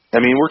that. I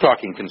mean, we're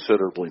talking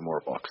considerably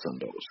more bucks than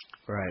does.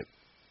 Right.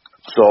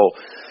 So,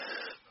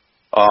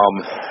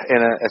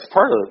 and as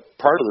part of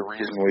the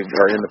reason we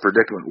are in the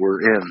predicament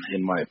we're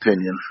in my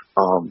opinion,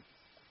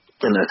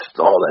 and that's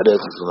all that is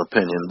an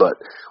opinion, but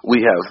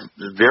we have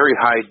very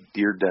high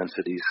deer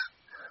densities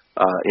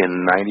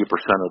in 90%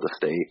 of the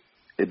state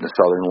in the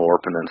southern lower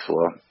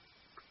peninsula.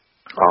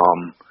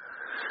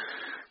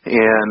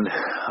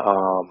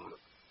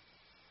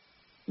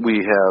 We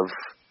have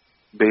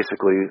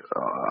basically,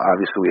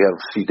 obviously we have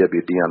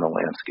CWD on the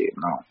landscape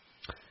now.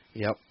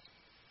 Yep.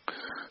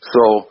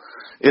 So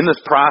in this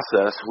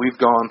process, we've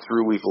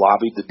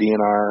lobbied the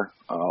DNR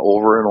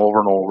over and over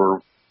and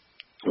over.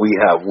 We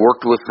have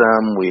worked with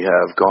them. We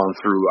have gone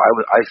through,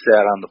 I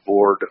sat on the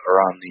board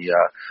or on the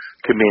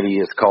committee.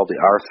 It's called the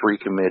R3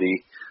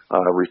 committee,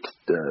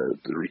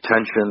 the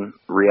retention,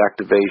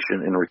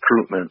 reactivation, and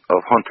recruitment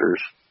of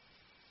hunters.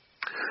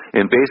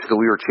 And basically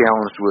we were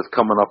challenged with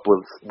coming up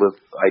with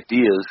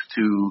ideas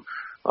to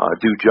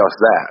do just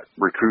that,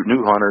 recruit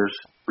new hunters,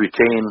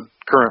 retain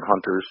current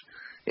hunters,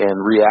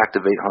 and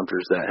reactivate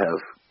hunters that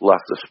have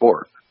left the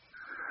sport.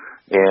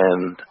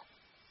 And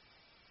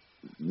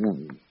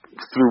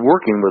through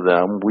working with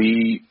them,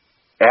 we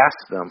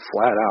asked them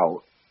flat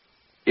out,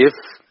 if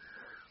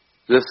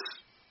this,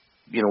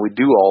 we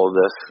do all of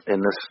this,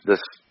 and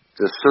this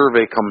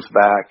survey comes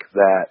back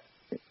that,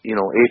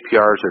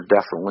 APRs are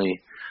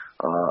definitely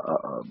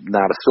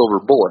not a silver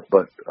bullet,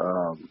 but,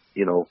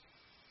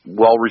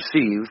 well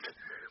received,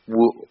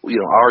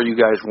 are you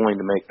guys willing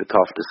to make the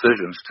tough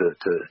decisions to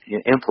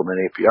implement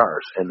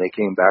APRs? And they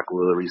came back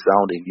with a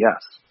resounding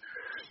yes.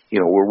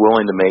 We're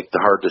willing to make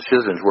the hard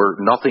decisions where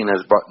nothing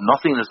is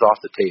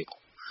off the table.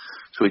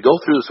 So we go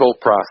through this whole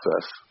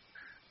process,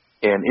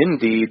 and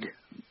indeed,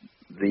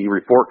 the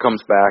report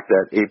comes back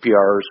that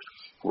APRs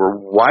were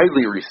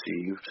widely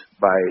received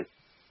by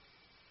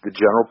the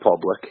general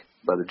public,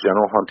 by the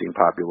general hunting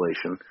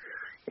population,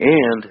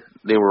 and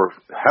they were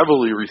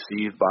heavily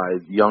received by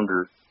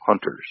younger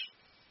hunters.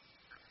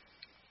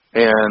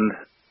 And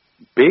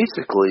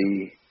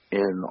basically,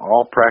 in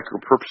all practical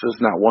purposes,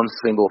 not one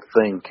single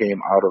thing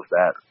came out of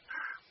that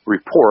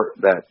report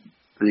that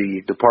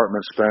the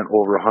department spent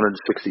over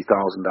 $160,000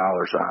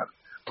 on,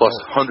 plus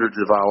hundreds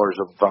of hours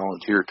of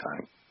volunteer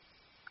time.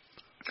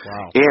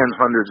 Wow. And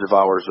hundreds of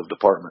hours of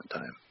department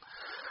time.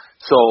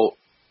 So,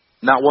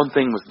 not one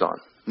thing was done.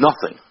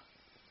 Nothing.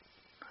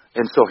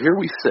 And so here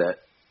we sit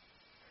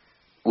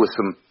with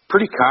some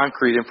pretty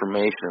concrete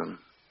information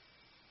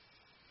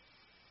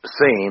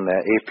saying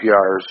that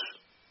APRs,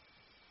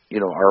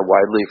 are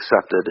widely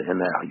accepted and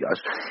that,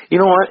 you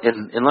know what,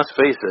 and let's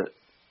face it,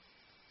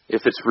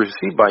 if it's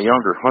received by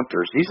younger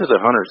hunters, these are the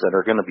hunters that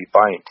are going to be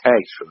buying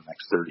tags for the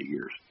next 30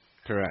 years.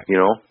 Correct.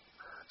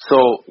 So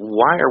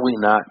why are we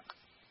not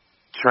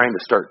trying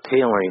to start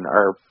tailoring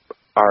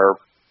our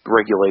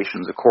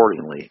regulations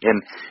accordingly?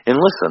 And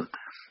listen,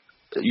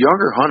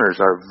 younger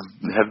hunters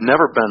have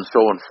never been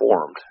so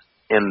informed,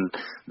 and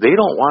they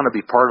don't want to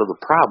be part of the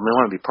problem. They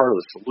want to be part of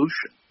the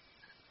solution.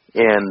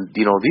 And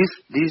these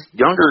the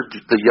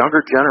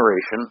younger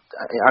generation.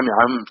 I mean,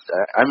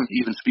 I'm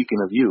even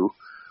speaking of you.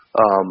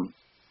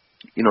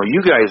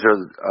 You guys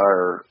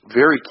are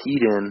very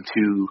keyed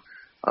into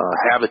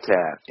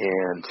habitat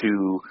and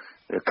to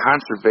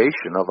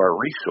conservation of our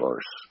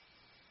resource.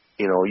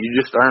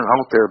 You just aren't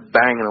out there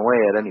banging away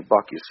at any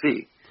buck you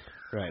see.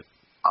 Right.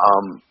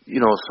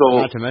 So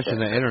not to mention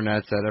the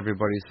internet's at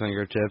everybody's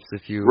fingertips.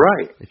 If you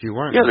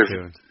weren't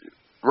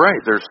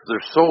right,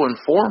 they're so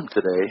informed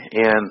today,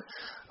 and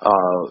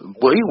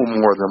way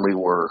more than we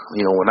were,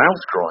 when I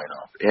was growing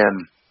up.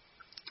 And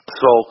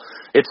so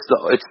it's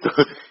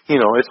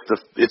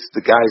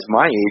the guys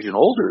my age and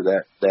older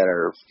that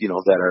are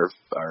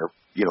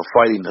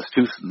fighting this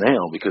tooth and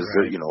nail because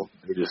right.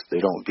 they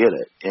don't get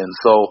it. And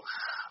so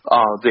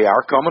they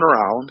are coming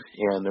around,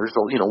 and there's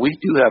we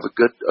do have a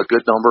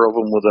good number of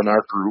them within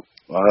our group,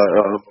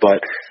 but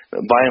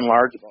by and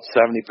large, about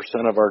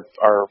 70% of our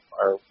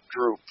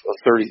group of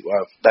 30,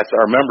 that's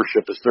our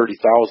membership is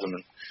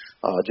 30,000,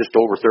 just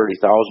over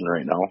 30,000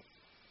 right now,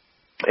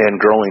 and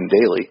growing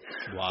daily.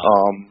 Wow.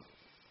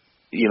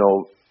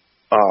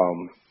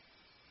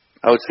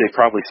 I would say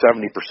probably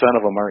 70%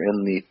 of them are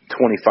in the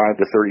 25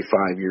 to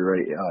 35 year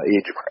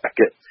age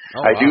bracket.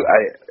 Oh, wow.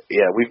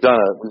 We've done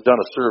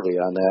a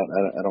survey on that.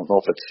 I don't know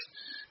if it's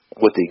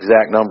what the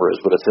exact number is,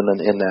 but it's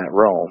in that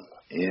realm.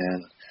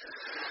 And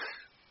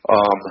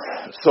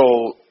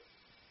so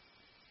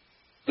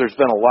there's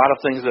been a lot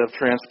of things that have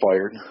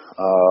transpired.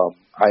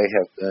 I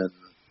have been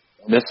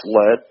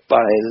misled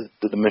by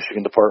the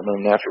Michigan Department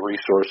of Natural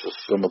Resources,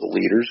 some of the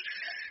leaders.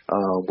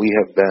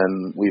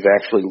 We've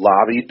actually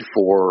lobbied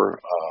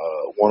for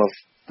one of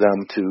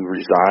them to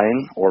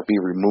resign or be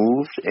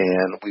removed,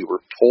 and we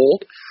were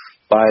told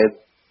by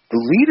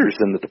the leaders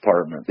in the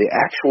department, the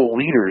actual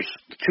leaders,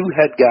 the two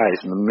head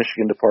guys in the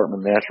Michigan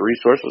Department of Natural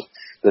Resources,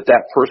 that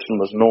person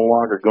was no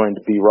longer going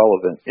to be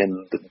relevant in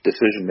the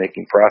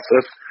decision-making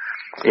process.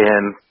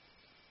 And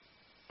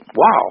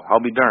wow,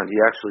 I'll be darned,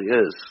 he actually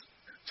is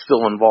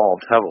still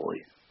involved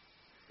heavily.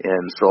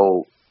 And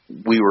so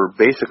we were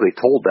basically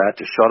told that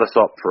to shut us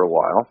up for a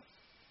while.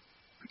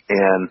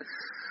 And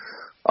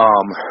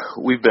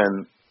we've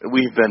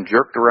been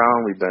jerked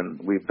around.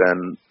 We've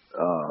been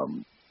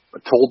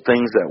told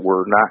things that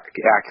were not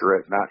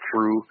accurate, not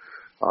true.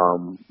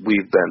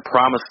 We've been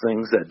promised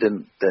things that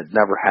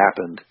never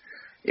happened,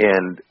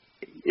 and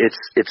it's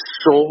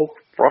so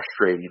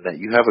frustrating that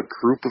you have a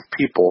group of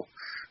people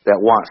that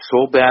want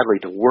so badly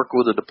to work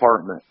with the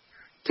department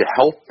to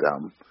help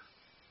them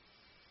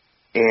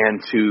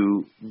and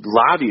to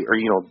lobby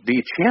or be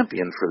a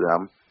champion for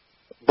them,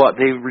 but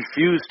they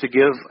refuse to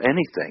give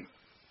anything.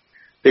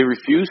 They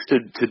refuse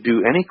to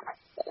do any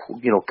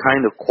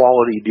kind of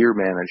quality deer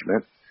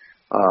management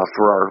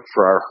for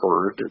our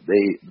herd.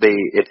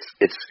 It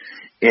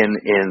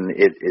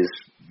is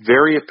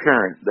very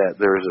apparent that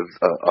there's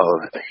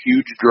a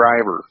huge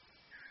driver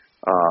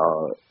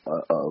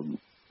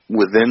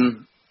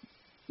within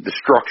the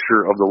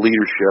structure of the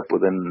leadership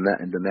within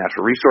the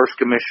Natural Resource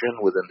Commission,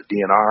 within the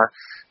DNR.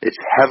 It's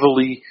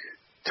heavily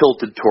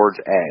tilted towards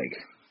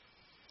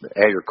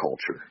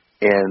agriculture.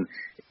 And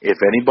if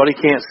anybody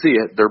can't see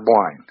it, they're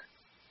blind.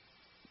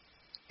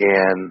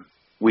 And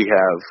we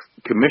have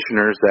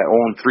commissioners that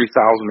own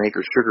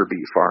 3,000-acre sugar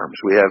beet farms.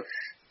 We have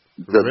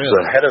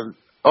the head of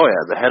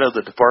the head of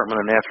the Department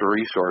of Natural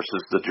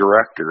Resources, the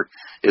director,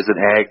 is an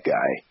ag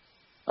guy.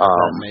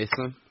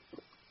 Mason?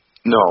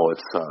 No,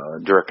 it's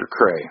Director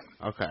Cray.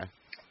 Okay.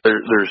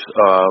 There's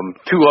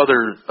two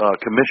other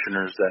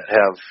commissioners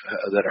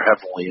that are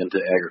heavily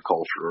into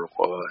agriculture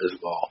as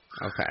well.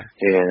 Okay.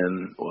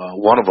 And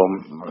one of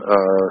them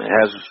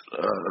has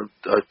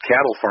a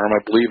cattle farm,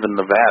 I believe, in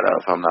Nevada,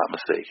 if I'm not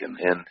mistaken,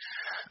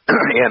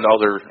 and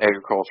other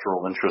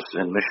agricultural interests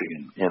in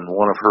Michigan. And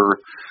one of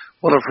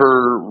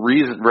her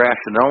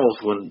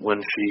rationales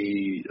when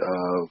she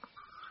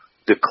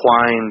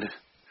declined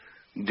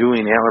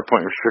doing antler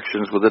point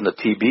restrictions within the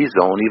TB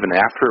zone, even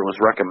after it was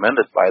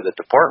recommended by the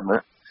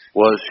department,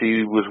 was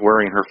she was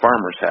wearing her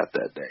farmer's hat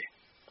that day.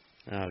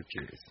 Oh,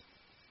 jeez.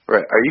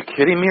 Right. Are you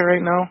kidding me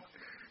right now?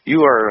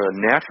 You are a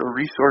natural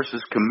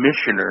resources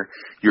commissioner.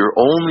 Your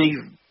only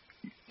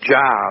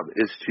job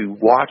is to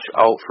watch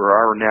out for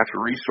our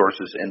natural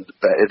resources and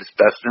its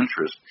best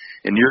interest.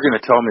 And you're going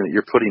to tell me that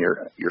you're putting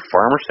your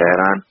farmer's hat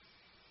on?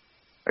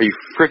 Are you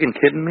freaking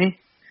kidding me?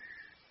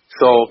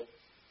 So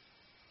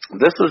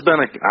this has been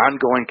an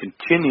ongoing,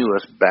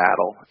 continuous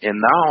battle, and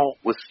now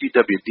with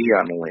CWD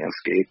on the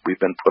landscape, we've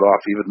been put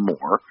off even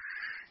more.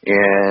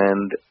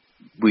 And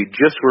we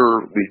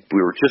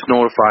were just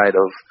notified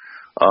of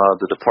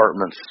the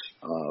department's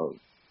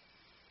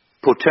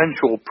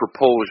potential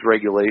proposed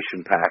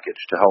regulation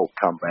package to help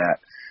combat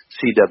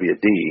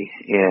CWD,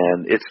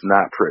 and it's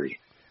not pretty.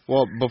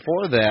 Well,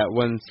 before that,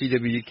 when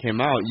CWD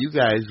came out, you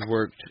guys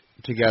worked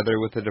together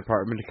with the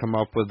department to come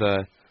up with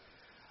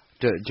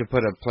to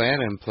put a plan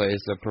in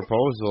place, a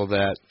proposal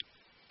that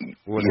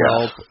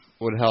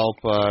would help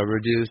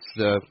reduce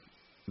the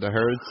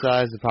herd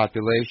size, the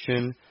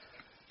population,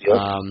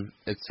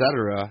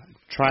 etc.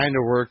 Trying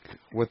to work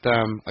with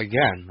them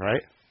again,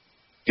 right?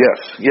 Yes,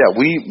 yeah.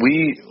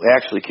 We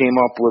actually came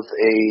up with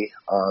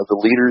the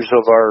leaders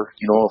of our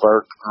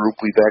group.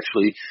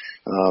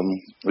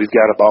 We've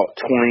got about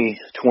 20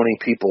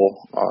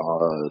 people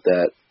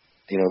that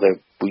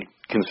we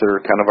consider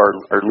kind of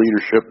our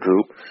leadership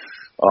group.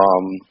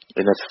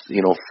 And it's,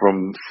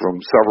 from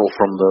several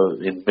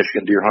in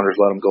Michigan Deer Hunters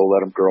Let Them Go,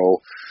 Let Them Grow.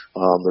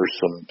 There's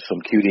some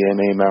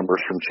QDMA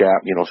members from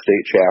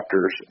state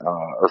chapters,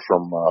 or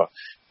from,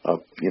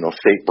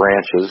 state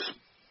branches,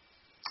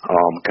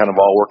 kind of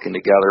all working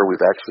together.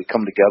 We've actually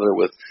come together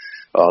with,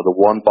 the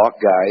One Buck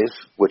guys,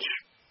 which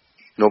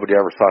nobody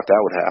ever thought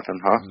that would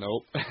happen, huh?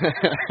 Nope.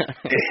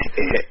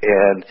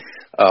 And,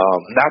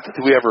 not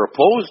that we ever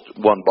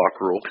opposed One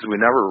Buck rule, because we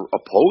never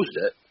opposed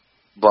it,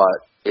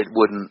 but it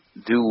wouldn't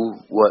do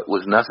what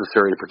was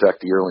necessary to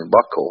protect the yearling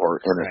buck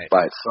cohort in it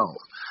by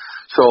itself.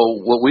 So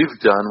what we've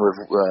done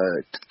with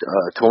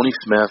Tony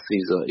Smith,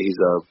 he's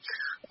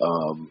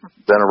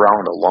been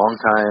around a long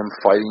time,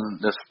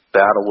 fighting this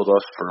battle with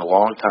us for a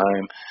long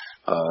time.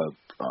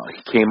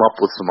 He came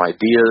up with some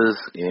ideas,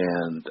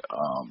 and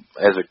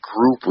as a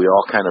group, we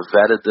all kind of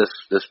vetted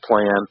this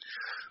plan.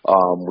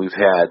 We've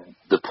had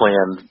the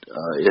plan;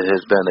 it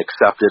has been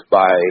accepted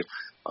by.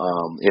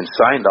 And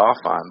signed off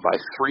on by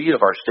 3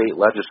 of our state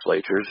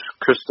legislatures,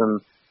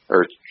 Tristan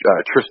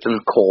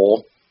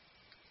Cole,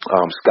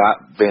 Scott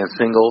Van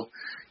Singel,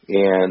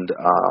 and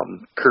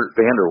Kurt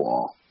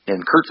Vanderwall.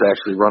 And Kurt's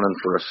actually running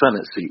for a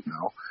Senate seat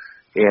now.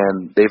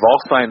 And they've all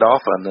signed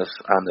off on this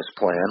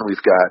plan.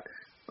 We've got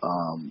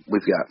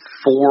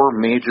 4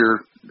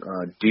 major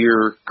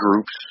deer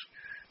groups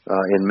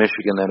in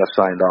Michigan that have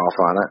signed off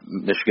on it.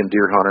 Michigan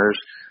Deer Hunters,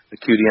 the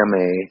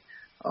QDMA,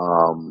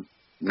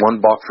 one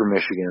buck for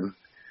Michigan,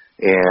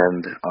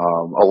 and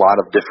a lot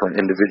of different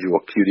individual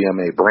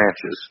QDMA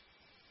branches.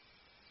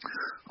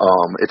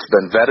 It's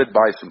been vetted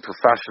by some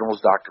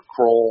professionals. Dr.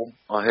 Kroll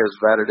has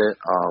vetted it.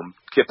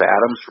 Kip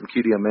Adams from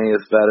QDMA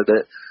has vetted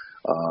it.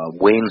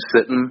 Wayne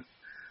Sitton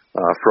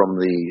from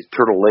the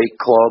Turtle Lake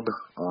Club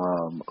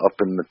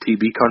up in the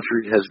TB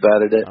country has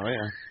vetted it. Oh,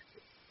 yeah.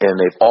 And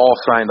they've all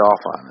signed off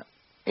on it.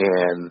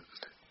 And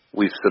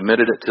we've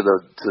submitted it to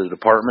the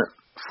department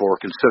for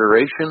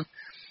consideration,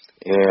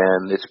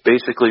 and it's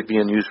basically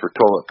being used for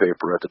toilet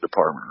paper at the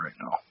department right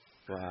now.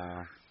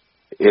 Wow.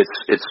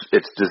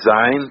 It's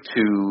designed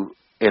to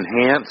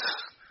enhance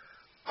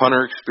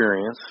hunter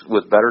experience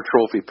with better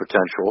trophy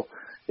potential.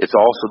 It's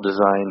also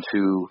designed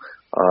to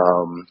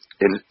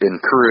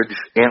encourage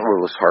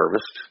antlerless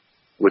harvest,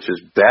 which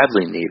is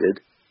badly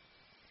needed.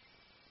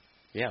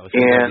 Yeah, with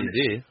and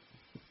CWD.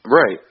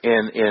 Right,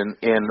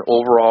 and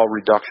overall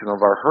reduction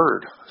of our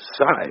herd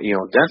size,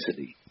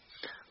 density,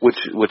 which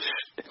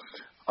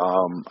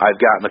I've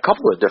gotten a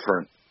couple of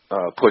different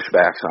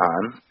pushbacks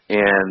on,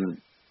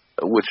 and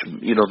which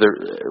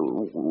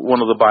one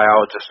of the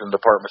biologists in the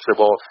department said,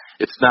 well,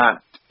 it's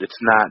not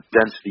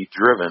density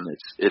driven.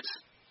 It's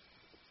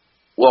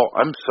well,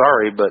 I'm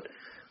sorry, but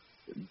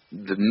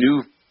the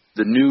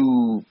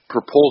new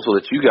proposal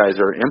that you guys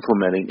are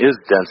implementing is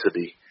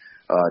density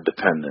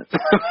dependent.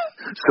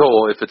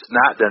 So if it's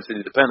not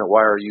density dependent,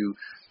 why are you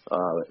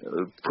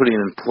putting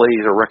in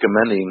place or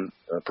recommending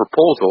a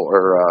proposal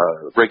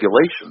or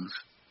regulations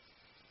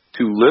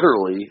to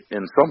literally,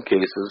 in some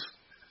cases,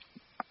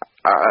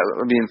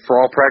 I mean, for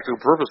all practical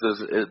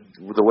purposes,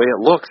 the way it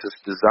looks,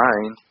 it's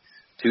designed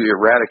to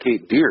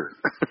eradicate deer.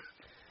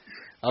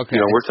 Okay,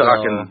 we're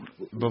talking.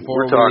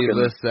 Before we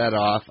list that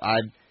off,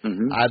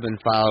 I've been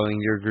following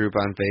your group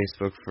on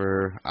Facebook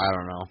for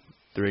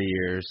 3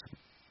 years.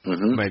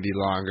 Maybe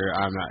longer,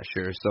 I'm not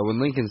sure. So when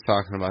Lincoln's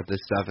talking about this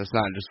stuff, it's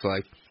not just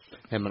like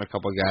him and a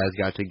couple guys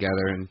got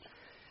together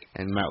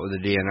and met with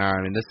the DNR.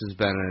 I mean, this has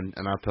been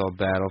an uphill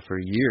battle for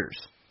years.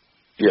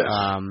 Yes.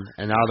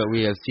 And now that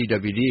we have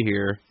CWD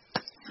here,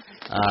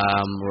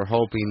 we're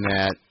hoping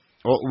that,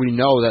 we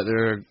know that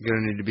there are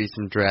going to need to be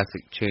some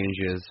drastic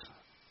changes.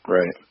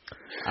 Right.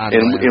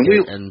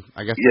 And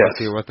I guess yes. let's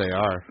hear what they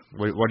are.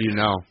 What do you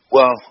know?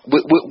 Well,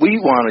 we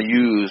want to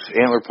use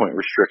antler point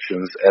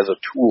restrictions as a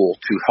tool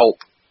to help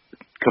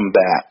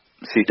combat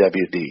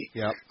CWD.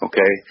 Yep.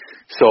 Okay?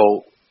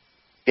 So,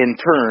 in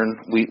turn,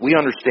 we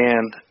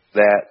understand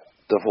that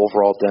the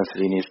overall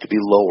density needs to be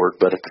lowered,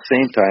 but at the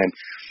same time,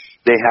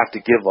 they have to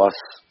give us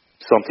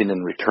something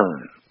in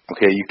return.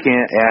 Okay? You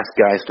can't ask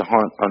guys to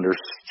hunt under,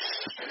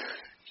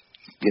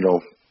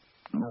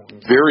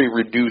 very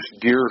reduced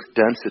deer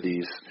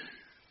densities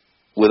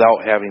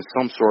without having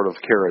some sort of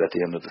carrot at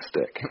the end of the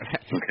stick.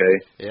 Okay?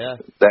 Yeah.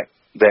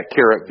 That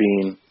carrot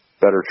being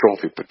better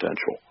trophy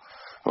potential.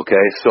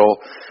 Okay, so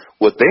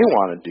what they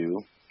want to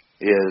do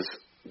is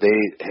they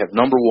have,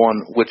 number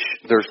one, which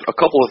there's a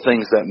couple of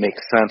things that make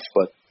sense,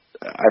 but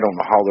I don't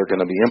know how they're going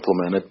to be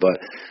implemented, but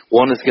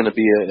one is going to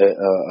be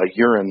a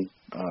urine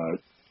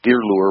deer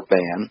lure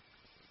ban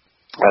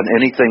on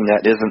anything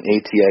that isn't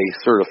ATA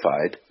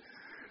certified,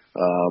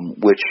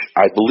 which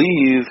I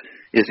believe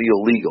is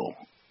illegal.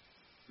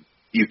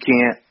 You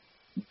can't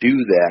do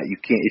that.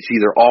 It's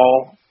either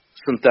all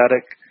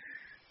synthetic,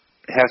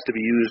 has to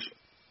be used,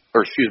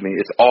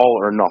 it's all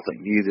or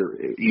nothing. You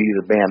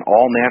either ban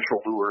all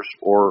natural lures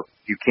or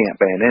you can't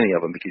ban any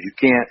of them, because you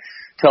can't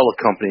tell a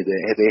company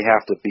that they have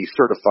to be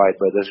certified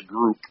by this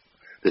group,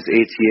 this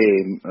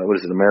ATA,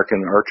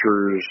 American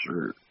Archers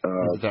or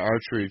the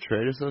Archery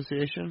Trade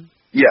Association?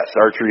 Yes,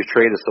 Archery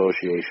Trade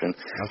Association.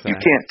 Okay. You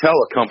can't tell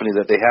a company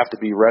that they have to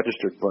be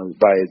registered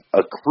by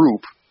a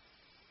group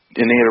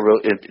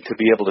to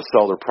be able to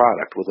sell their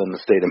product within the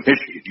state of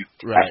Michigan.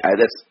 Right.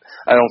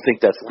 I don't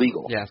think that's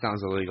legal. Yeah, it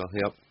sounds illegal.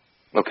 Yep.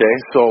 Okay,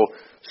 so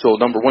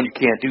number one, you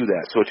can't do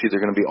that. So it's either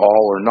going to be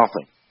all or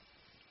nothing.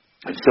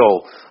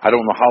 So I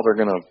don't know how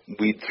they're going to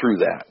weed through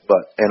that.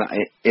 But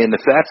and if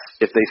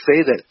they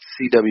say that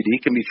CWD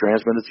can be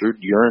transmitted through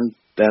urine,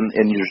 and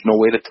there's no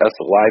way to test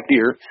a live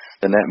deer,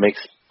 then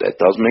that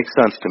does make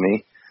sense to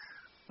me.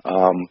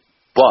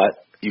 But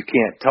you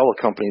can't tell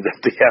a company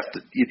that they have to.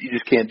 You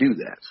just can't do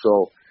that.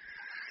 So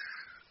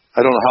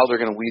I don't know how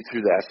they're going to weed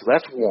through that. So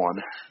that's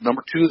one.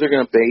 Number two, they're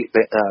going to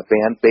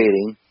ban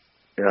baiting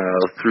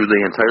through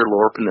the entire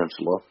Lower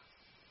Peninsula,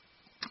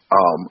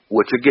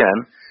 which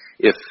again,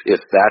 if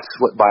that's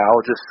what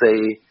biologists say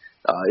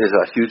is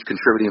a huge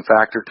contributing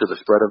factor to the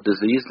spread of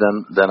disease,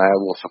 then I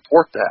will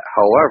support that.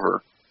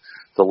 However,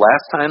 the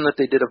last time that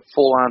they did a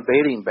full-on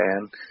baiting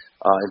ban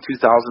in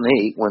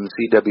 2008, when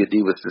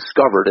CWD was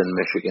discovered in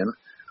Michigan,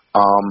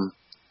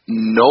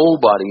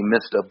 nobody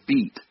missed a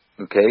beat.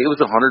 Okay, it was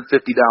a $150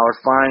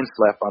 fine,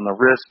 slap on the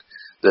wrist.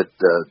 The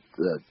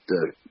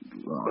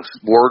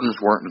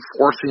wardens weren't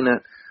enforcing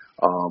it.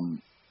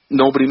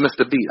 Nobody missed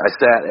a beat. I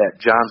sat at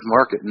John's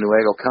Market in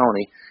Newaygo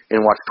County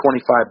and watched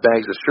 25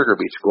 bags of sugar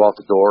beets go out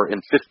the door in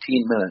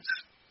 15 minutes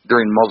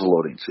during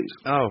muzzleloading season.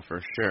 Oh,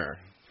 for sure.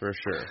 For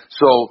sure.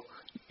 So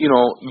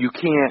you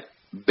can't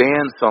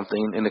ban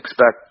something and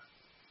expect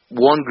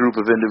one group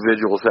of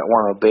individuals that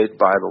want to abide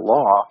by the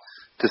law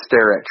to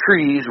stare at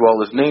trees while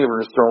his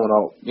neighbor is throwing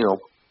out,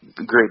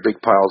 great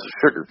big piles of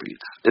sugar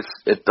beets.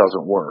 It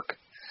doesn't work.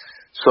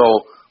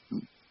 So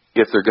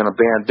if they're going to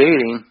ban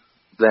baiting,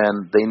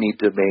 then they need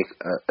to make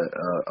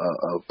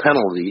a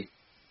penalty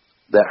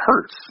that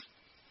hurts.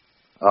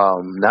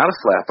 Not a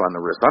slap on the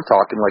wrist. I'm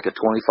talking like a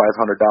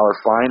 $2,500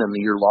 fine and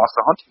you're lost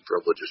of hunting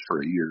privileges for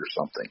a year or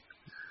something.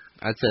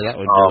 I'd say that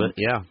would do it,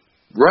 yeah.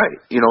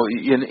 Right.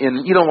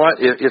 And you know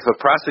what? If a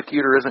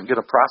prosecutor isn't going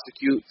to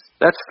prosecute,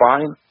 that's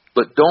fine,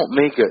 but don't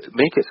make it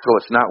so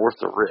it's not worth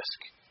the risk.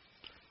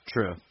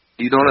 True.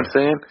 You know what I'm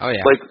saying? Oh,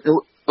 yeah. Like,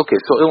 okay,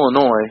 so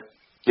Illinois,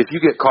 if you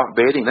get caught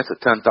baiting, that's a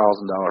 $10,000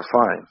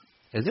 fine.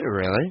 Is it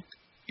really?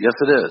 Yes,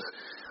 it is.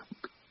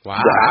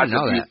 Wow, I didn't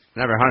know that.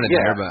 Never hunted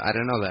there, but I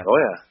didn't know that. Oh,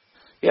 yeah.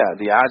 Yeah,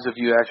 the odds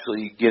of you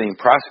actually getting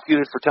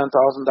prosecuted for $10,000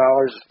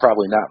 is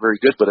probably not very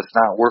good, but it's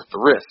not worth the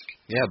risk.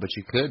 Yeah, but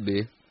you could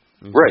be.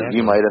 Exactly. Right, you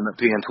might end up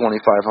paying $2,500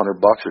 or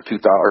 $2,000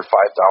 or $5,000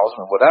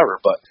 or whatever.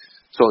 But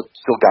so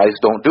guys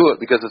don't do it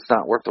because it's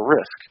not worth the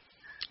risk.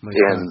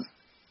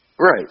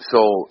 Right,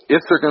 so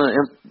if they're going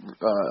to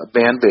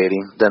ban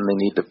baiting, then they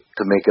need to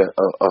make a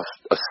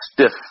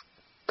stiff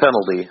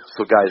penalty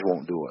so guys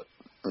won't do it.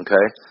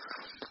 Okay,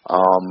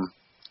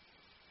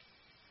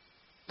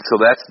 so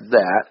that's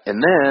that,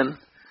 and then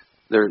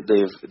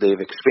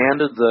they've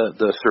expanded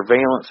the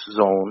surveillance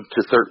zone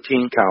to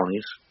 13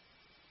 counties.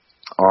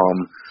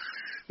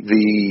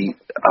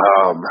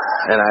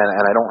 And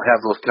I don't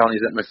have those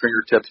counties at my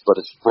fingertips, but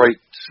it's right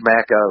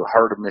smack out of the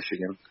heart of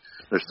Michigan.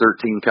 There's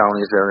 13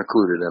 counties that are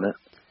included in it.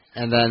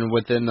 And then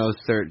within those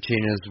 13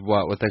 is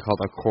what they call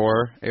the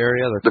core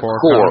area, the core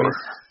counties?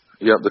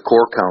 Yep, the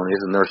core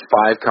counties, and there's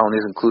 5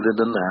 counties included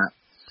in that.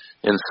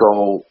 And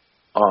so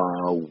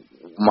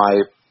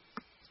my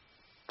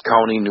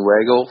county,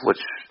 Newaygo,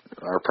 which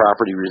our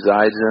property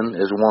resides in,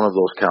 is one of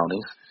those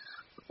counties.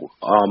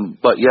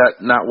 But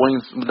yet, not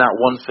one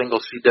single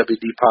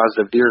CWD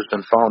positive deer has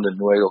been found in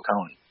Newaygo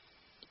County.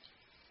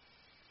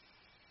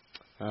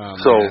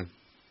 So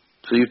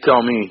you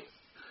tell me,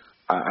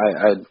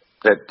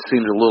 that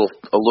seems a little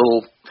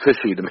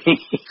fishy to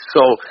me.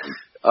 So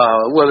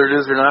whether it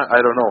is or not,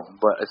 I don't know.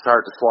 But it's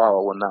hard to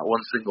swallow when not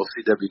one single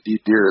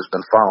CWD deer has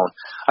been found.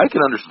 I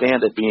can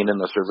understand it being in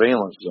the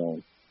surveillance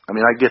zone. I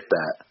mean, I get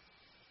that.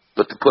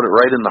 But to put it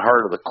right in the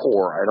heart of the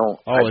core, I don't.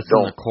 Oh, it's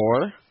in the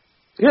core?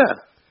 Yeah.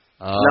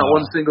 Not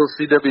one single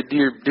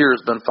CWD deer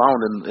has been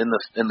found in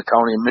the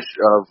county of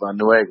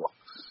Newaygo.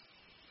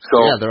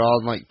 So yeah, they're all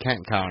in like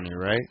Kent County,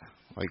 right?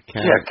 Like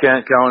Kent. Yeah,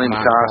 Kent County,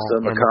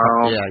 Mecosta,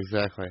 Macomb. Yeah,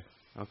 exactly.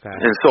 Okay.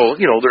 And so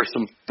there's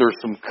some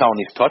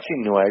counties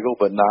touching Newaygo,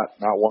 but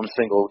not one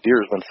single deer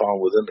has been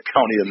found within the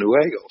county of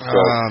Newaygo. So,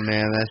 oh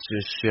man, that's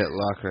just shit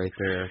luck right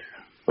there.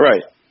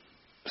 Right.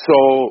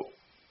 So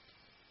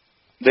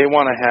they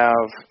want to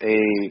have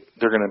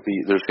there's going to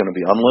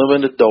be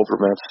unlimited doe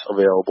permits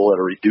available at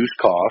a reduced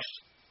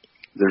cost.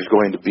 There's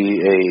going to be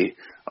a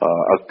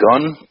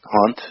gun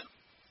hunt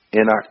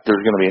there's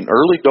going to be an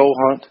early doe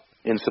hunt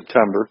in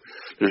September.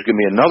 There's going to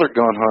be another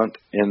gun hunt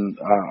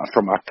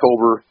from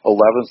October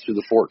 11th through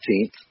the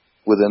 14th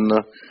within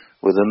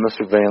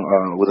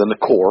the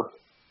core.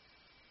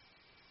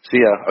 So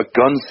yeah, a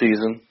gun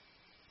season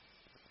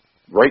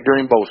right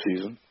during bow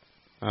season.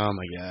 Oh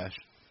my gosh.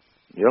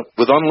 Yep,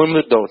 with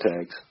unlimited doe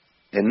tags,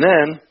 and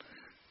then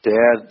to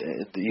add,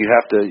 you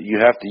have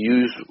to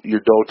use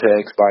your doe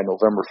tags by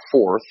November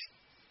 4th,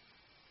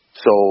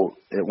 so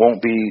it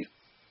won't be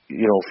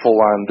full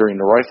on during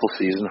the rifle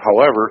season.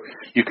 However,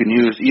 you can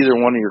use either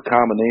one of your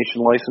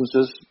combination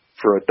licenses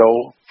for a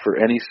doe for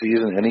any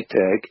season, any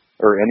tag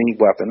or any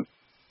weapon,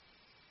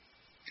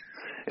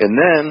 and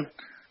then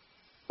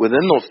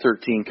within those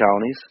 13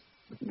 counties,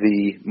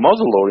 the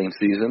muzzle loading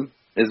season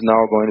is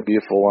now going to be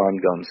a full on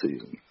gun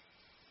season.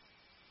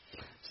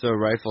 So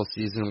rifle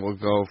season will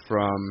go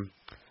from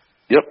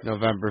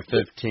November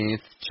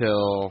 15th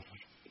till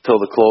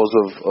the close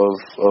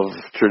of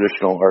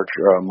traditional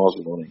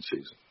muzzle loading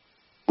season,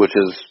 which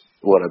is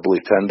what I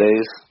believe 10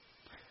 days.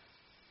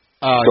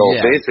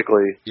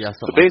 Basically,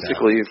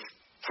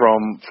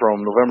 from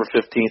November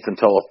 15th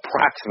until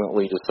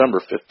approximately December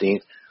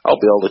 15th, I'll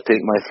be able to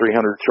take my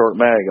 300 short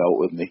mag out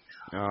with me.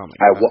 Oh my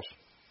gosh.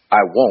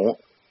 I won't,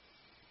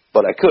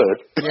 but I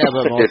could. Yeah,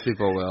 but most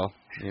people will.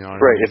 You know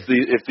what right. I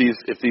mean? If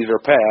these are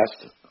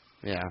passed,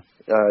 yeah.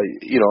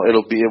 It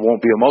won't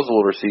be a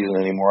muzzleloader season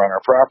anymore on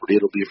our property.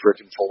 It'll be a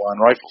freaking full on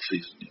rifle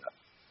season. Yeah.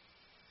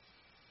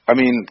 I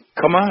mean,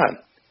 come on.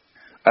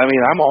 I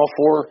mean, I'm all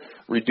for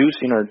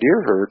reducing our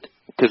deer herd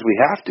because we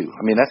have to.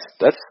 I mean,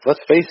 let's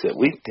face it.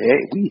 We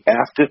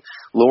have to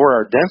lower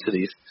our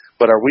densities.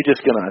 But are we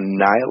just going to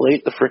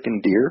annihilate the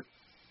freaking deer,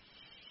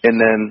 and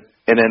then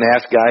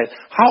ask guys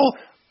how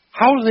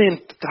do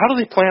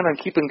they plan on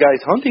keeping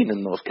guys hunting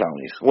in those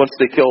counties once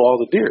they kill all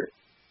the deer?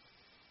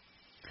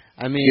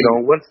 I mean,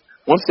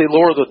 once they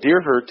lower the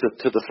deer herd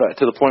to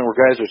the point where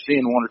guys are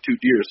seeing 1 or 2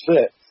 deer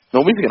sit,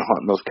 nobody's going to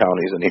hunt in those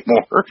counties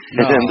anymore.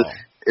 No.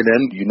 And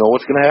then you know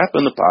what's going to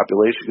happen. The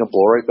population can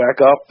blow right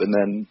back up, and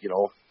then, you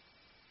know,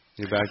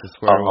 you're back to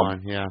square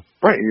one, yeah.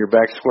 Right, you're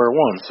back to square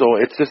one. So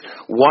it's just,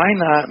 why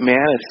not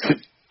manage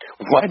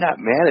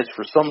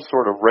for some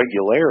sort of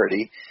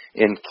regularity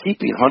in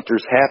keeping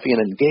hunters happy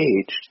and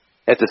engaged,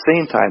 at the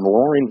same time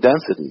lowering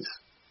densities?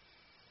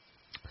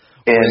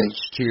 And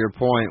which, to your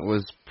point,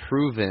 was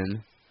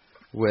proven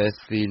with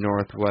the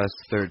Northwest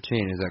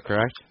 13. Is that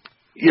correct?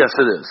 Yes,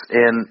 it is.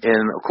 And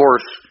of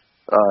course,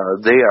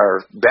 they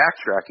are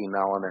backtracking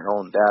now on their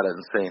own data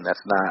and saying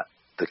that's not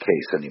the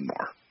case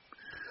anymore.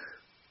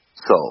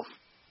 So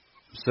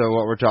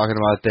what we're talking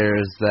about there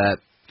is that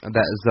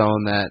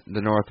zone, that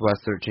the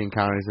Northwest 13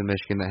 counties in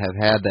Michigan that have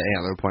had the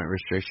antler point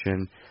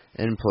restriction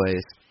in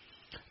place,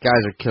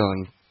 guys are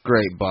killing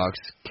great bucks,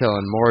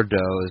 killing more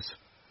does.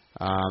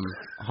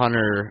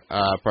 Hunter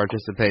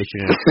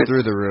participation is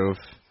through the roof.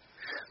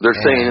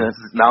 They're saying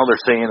it's not.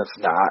 They're saying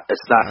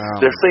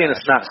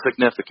it's not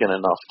significant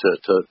enough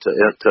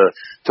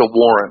to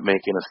warrant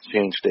making a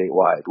change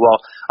statewide. Well,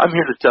 I'm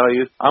here to tell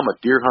you, I'm a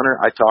deer hunter.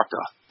 I talk to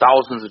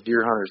thousands of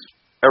deer hunters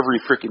every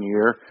freaking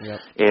year,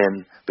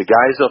 and the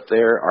guys up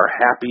there are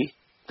happy.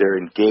 They're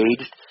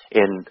engaged,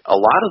 and a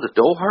lot of the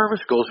doe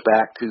harvest goes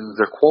back to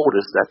their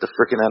quotas that the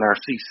freaking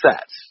NRC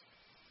sets.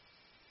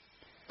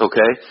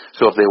 Okay,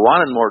 so if they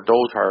wanted more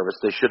doe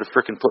harvest, they should have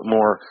freaking put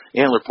more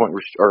antler point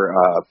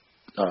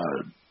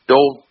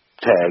doe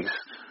tags,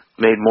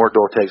 made more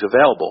doe tags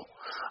available.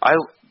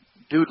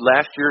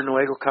 Last year in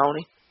Newaygo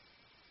County,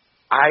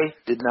 I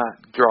did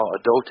not draw a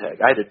doe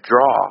tag. I had to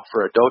draw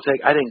for a doe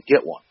tag. I didn't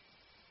get one.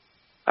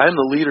 I'm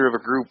the leader of a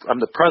group. I'm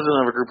the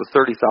president of a group of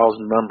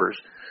 30,000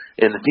 members,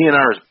 and the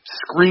DNR is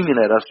screaming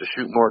at us to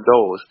shoot more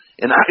does,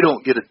 and I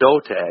don't get a doe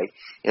tag,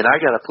 and I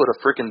got to put a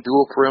freaking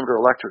dual perimeter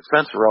electric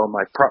fence around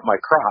my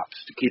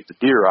crops to keep the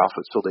deer off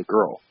it so they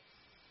grow.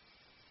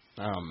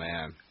 Oh,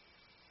 man.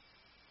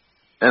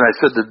 And I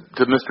said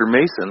to Mr.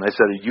 Mason, I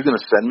said, are you going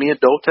to send me a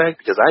doe tag?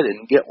 Because I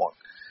didn't get one.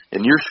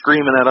 And you're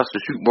screaming at us to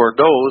shoot more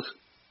does,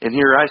 and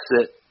here I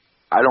sit,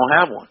 I don't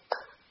have one.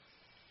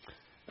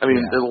 I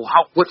mean,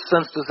 what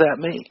sense does that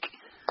make?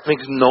 It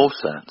makes no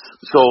sense.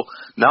 So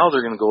now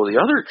they're going to go the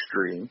other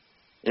extreme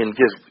and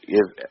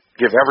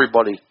give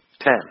everybody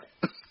 10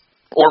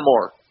 or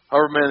more,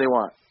 however many they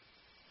want.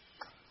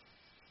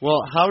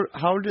 Well,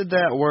 how did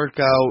that work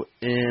out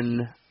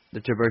in the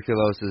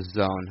tuberculosis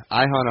zone?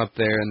 I hunt up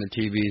there in the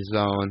TB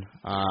zone.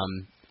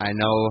 I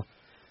know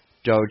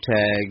doe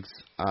tags,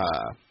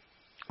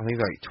 I think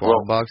like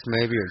 $12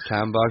 maybe, or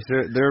 $10.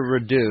 They're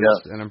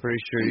reduced, and I'm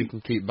pretty sure you can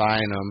keep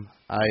buying them.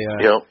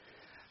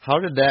 How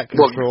did that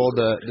control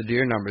the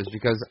deer numbers?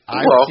 Because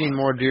I've seen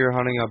more deer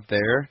hunting up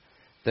there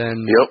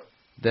than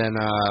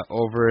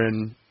over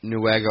in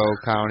Newaygo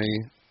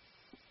County.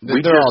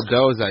 They're all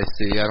does I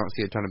see. I don't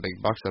see a ton of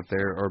big bucks up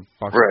there, or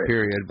bucks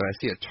period, but I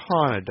see a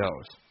ton of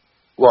does.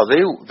 Well,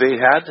 they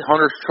had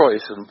hunter's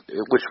choice,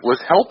 which was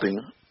helping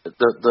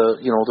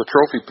the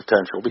trophy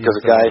potential, because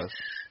a guy.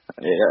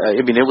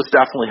 I mean, it was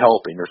definitely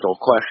helping. There's no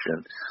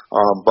question.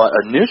 But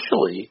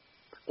initially,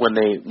 when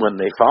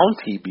they found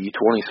TB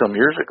 20-some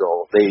years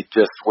ago, they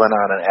just went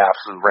on an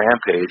absolute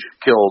rampage,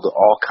 killed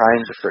all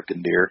kinds of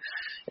frickin' deer,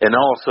 and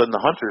all of a sudden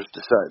the hunters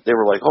decided, they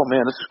were like, oh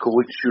man, this is cool,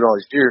 we can shoot all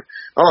these deer.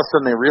 And all of a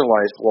sudden they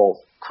realized,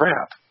 well,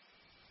 crap,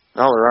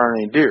 now there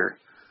aren't any deer.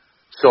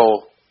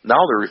 So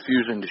now they're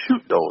refusing to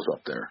shoot does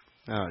up there.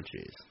 Oh,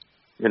 jeez.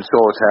 And so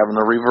it's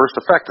having a reverse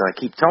effect. And I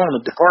keep telling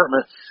the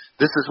department,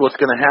 this is what's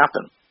going to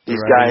happen.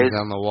 These guys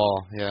on the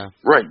wall,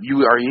 right.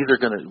 You are either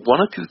going to,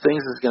 one of two things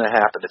is going to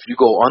happen. If you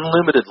go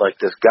unlimited like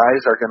this,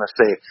 guys are going to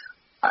say,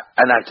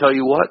 and I tell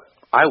you what,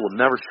 I will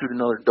never shoot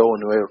another doe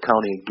in Newaygo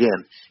County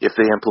again if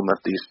they implement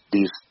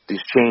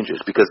these changes,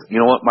 because you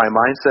know what my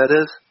mindset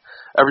is?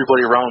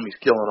 Everybody around me is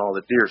killing all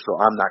the deer, so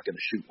I'm not going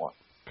to shoot one.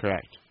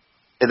 Correct.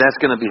 And that's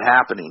going to be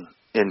happening,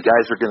 and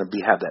guys are going to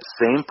have that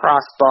same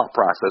thought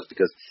process,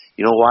 because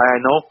you know why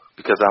I know?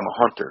 Because I'm a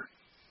hunter,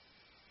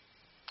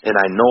 and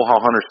I know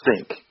how hunters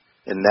think.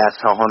 And that's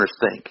how hunters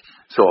think.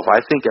 So if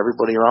I think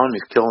everybody around me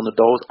is killing the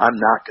does, I'm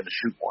not going to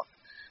shoot one.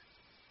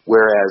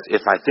 Whereas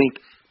if I think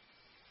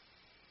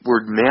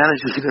we're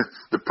managing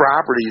the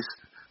properties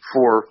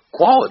for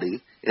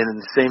quality and at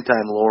the same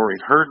time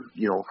lowering herd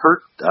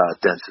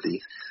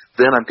density,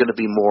 then I'm going to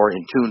be more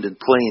in tuned and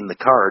playing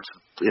the cards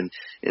in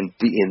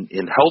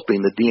helping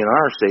the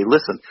DNR say,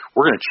 listen,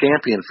 we're going to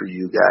champion for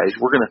you guys.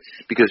 We're going to,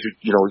 because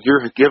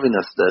you're giving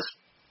us this.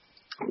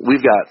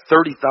 We've got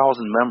 30,000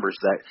 members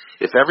that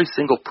if every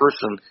single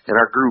person in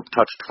our group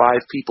touched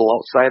 5 people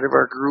outside of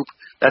our group,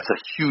 that's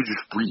a huge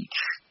reach.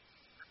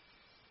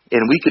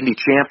 And we can be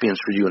champions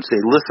for you and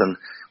say, listen,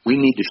 we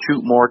need to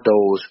shoot more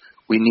does.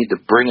 We need to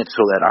bring it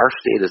so that our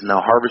state is now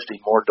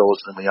harvesting more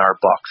does than we are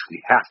bucks.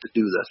 We have to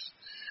do this.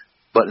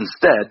 But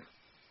instead,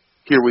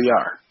 here we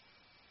are.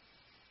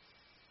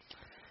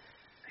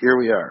 Here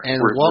we are.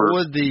 And what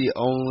would the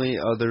only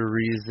other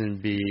reason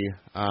be?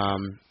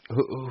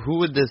 Who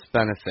would this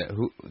benefit?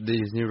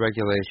 These new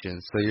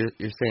regulations? So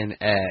you're saying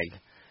ag.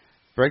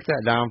 Break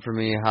that down for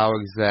me. How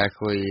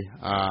exactly?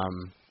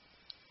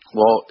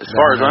 Well, as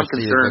far as I'm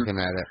concerned, looking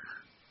at it.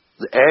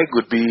 the ag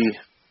would be,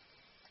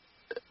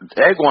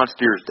 ag wants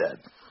deers dead.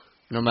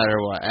 No matter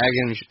what. Ag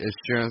and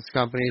insurance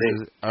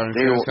companies, are they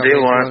insurance companies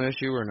want, still an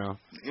issue or no?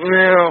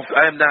 No,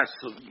 I'm not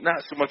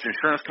so much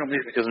insurance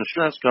companies, because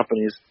insurance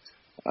companies,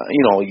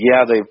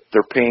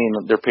 they're paying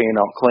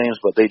out claims,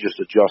 but they just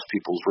adjust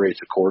people's rates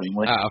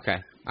accordingly.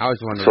 Okay. I was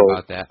wondering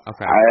about that.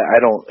 Okay. I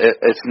don't.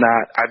 It's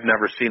not. I've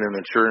never seen an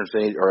insurance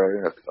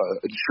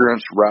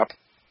insurance rep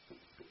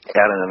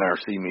at an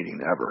NRC meeting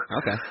ever.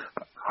 Okay.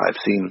 I've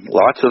seen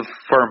lots of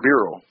Farm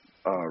Bureau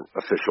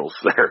officials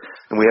there,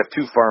 and we have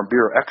 2 ex-Farm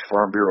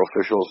Bureau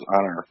officials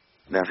on our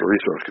Natural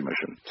Resource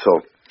Commission.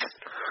 So,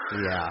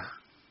 yeah.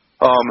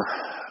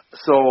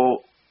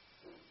 So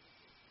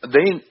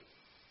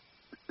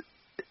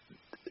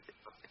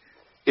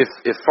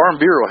if Farm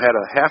Bureau had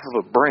a half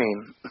of a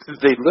brain,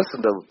 they'd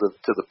listen to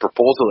the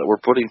proposal that we're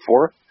putting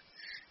forth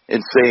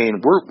and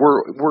saying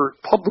we're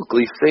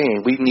publicly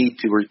saying we need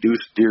to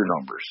reduce deer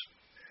numbers.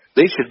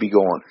 They should be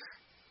going,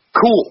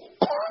 cool.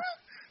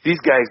 These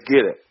guys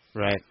get it.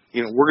 Right.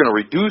 We're going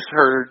to reduce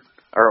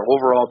our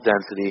overall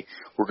density.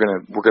 We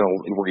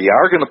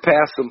are going to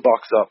pass some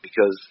bucks up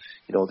because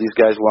these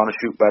guys want to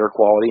shoot better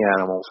quality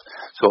animals.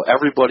 So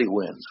everybody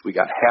wins. We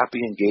got happy,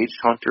 engaged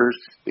hunters.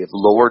 We have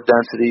lower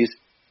densities.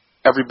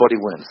 Everybody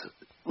wins.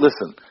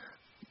 Listen,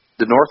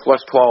 the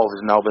Northwest 12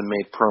 has now been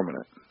made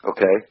permanent.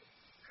 Okay,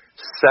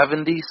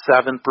 77%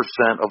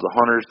 of the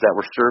hunters that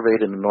were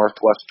surveyed in the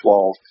Northwest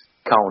 12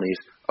 counties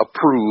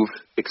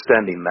approved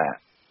extending that,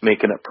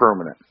 making it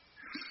permanent.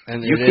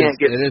 And it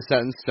is set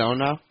in stone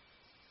now?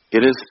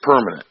 It is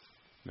permanent.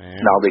 Man.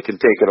 Now they can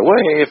take it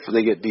away if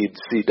they get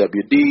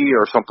CWD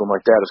or something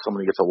like that if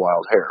somebody gets a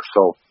wild hair.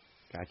 So,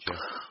 gotcha.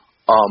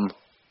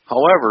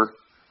 However,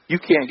 you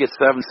can't get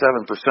 77%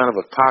 of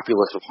a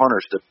populace of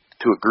hunters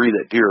to agree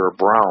that deer are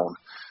brown,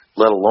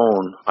 let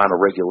alone on a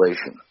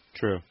regulation.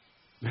 True.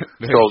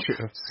 True.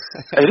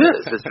 It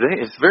is.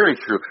 It's very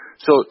true.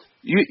 So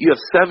you have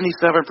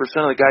 77% of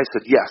the guys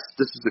said, yes,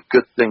 this is a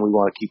good thing. We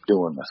want to keep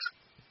doing this.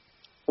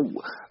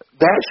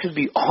 That should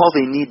be all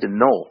they need to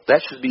know.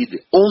 That should be the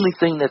only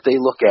thing that they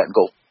look at and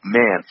go,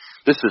 man,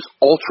 this is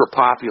ultra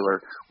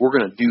popular. We're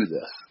going to do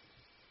this.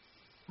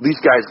 These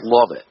guys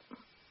love it.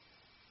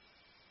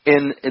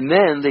 And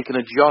then they can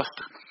adjust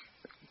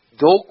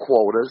doe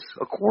quotas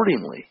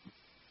accordingly.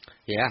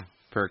 Yeah,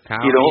 per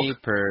county,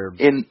 per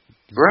zone,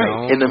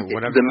 right. And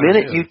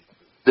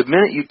the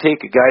minute you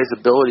take a guy's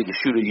ability to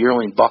shoot a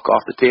yearling buck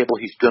off the table,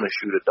 he's going to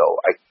shoot a doe.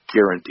 I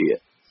guarantee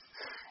it.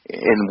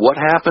 And what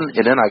happened,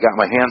 and then I got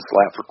my hand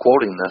slapped for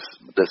quoting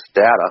this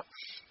data,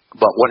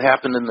 but what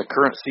happened in the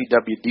current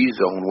CWD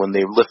zone when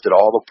they lifted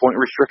all the point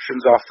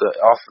restrictions off the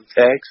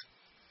tags,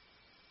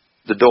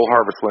 the doe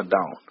harvest went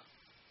down.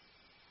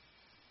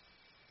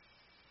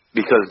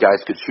 Because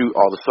guys could shoot,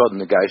 all of a sudden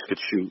the guys could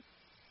shoot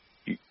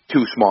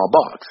 2 small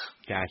bucks.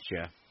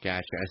 Gotcha.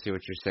 I see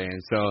what you're saying.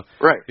 So,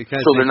 right.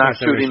 Because so they're not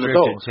shooting the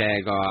does.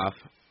 Tag off,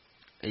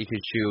 you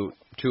could shoot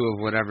 2 of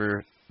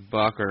whatever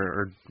buck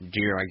or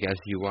deer, I guess,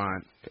 you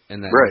want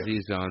in that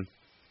disease zone.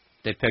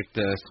 They picked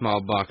the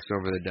small bucks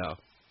over the doe.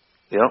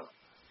 Yep.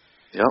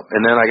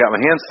 And then I got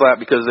my hand slapped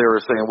because they were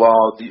saying,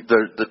 well,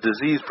 the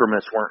disease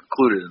permits weren't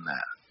included in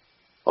that.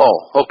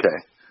 Oh, okay.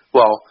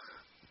 Well,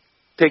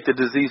 take the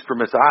disease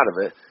permits out of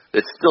it.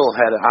 It still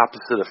had an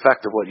opposite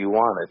effect of what you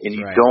wanted, and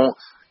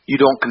you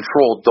don't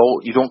control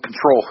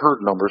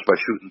herd numbers by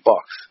shooting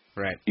bucks.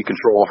 Right. You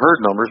control herd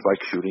numbers by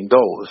shooting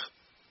does.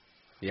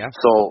 Yeah.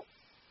 So,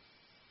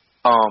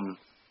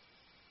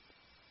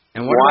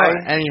 and what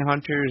about any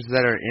hunters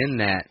that are in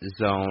that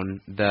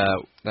zone, the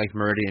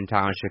Meridian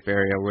Township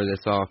area where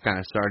this all kind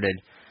of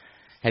started?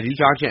 Have you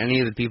talked to any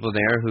of the people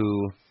there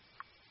who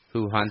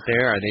hunt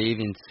there? Are they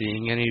even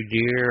seeing any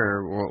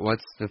deer, or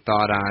what's the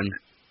thought on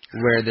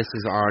where this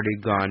has already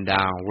gone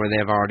down, where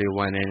they've already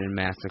went in and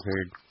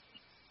massacred?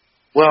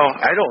 Well,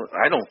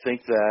 I don't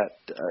think that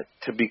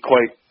to be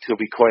quite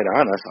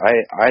honest,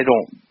 I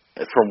don't,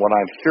 from what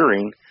I'm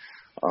hearing,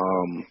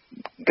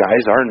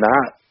 guys are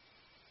not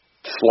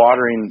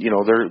slaughtering.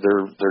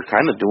 They're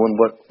kind of doing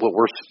what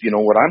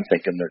what I'm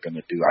thinking they're going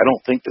to do. I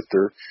don't think that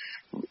they're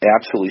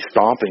absolutely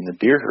stomping the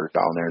deer herd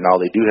down there. Now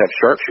they do have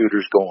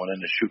sharpshooters going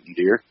in and shooting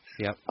deer.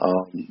 Yep.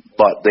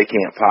 But they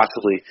can't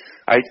possibly.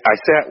 I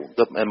sat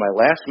in my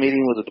last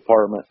meeting with the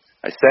department.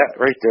 I sat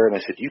right there and I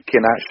said, "You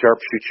cannot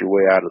sharpshoot your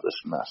way out of this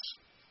mess.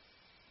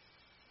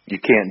 You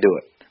can't do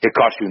it. It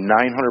costs you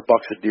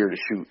 $900 a deer to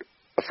shoot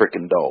a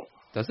freaking doe."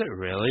 Does it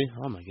really?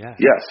 Oh my God.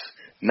 Yes,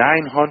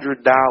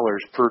 $900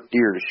 per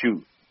deer to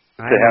shoot.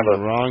 I have the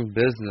wrong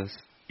business.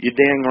 You're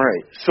dang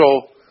right.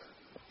 So,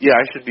 yeah,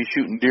 I should be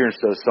shooting deer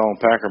instead of selling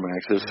Packer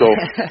Maxes. So,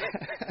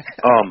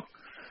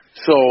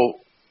 so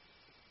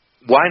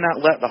why not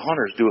let the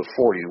hunters do it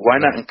for you? Why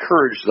not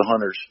encourage the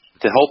hunters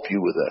to help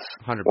you with this?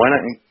 100%.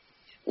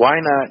 Why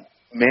not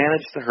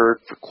manage the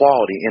herd for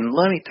quality? And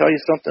let me tell you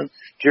something,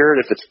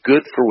 Jared, if it's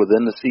good for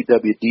within the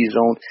CWD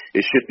zone,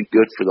 it should be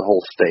good for the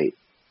whole state.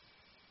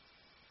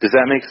 Does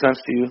that make sense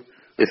to you?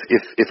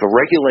 If a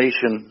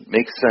regulation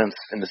makes sense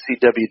in the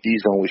CWD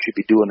zone, we should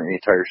be doing it in the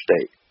entire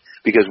state.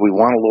 because we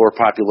want to lower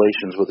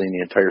populations within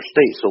the entire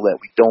state so that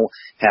we don't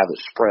have it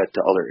spread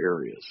to other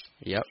areas.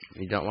 Yep,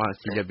 you don't want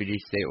CWD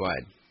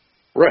statewide.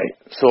 Right.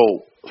 So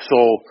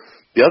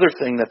the other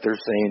thing that they're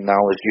saying now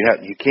is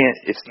you can't.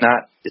 It's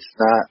not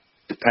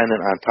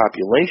dependent on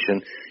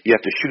population. You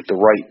have to shoot the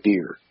right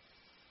deer.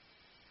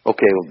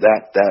 Okay, well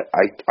that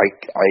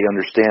I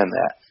understand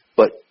that,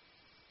 but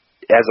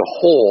as a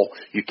whole,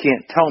 you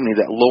can't tell me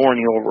that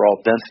lowering the overall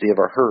density of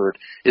our herd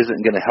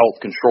isn't going to help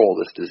control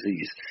this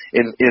disease.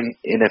 And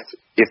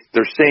if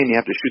they're saying you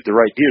have to shoot the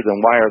right deer, then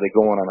why are they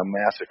going on a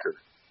massacre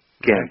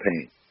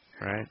campaign?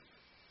 Right.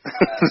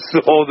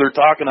 So they're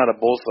talking out of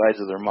both sides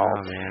of their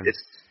mouth. Oh, man.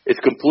 It's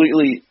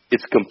completely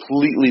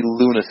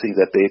lunacy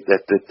that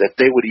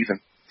they would even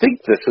think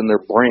this in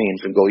their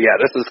brains and go, yeah,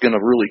 this is going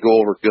to really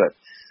go over good.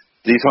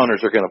 These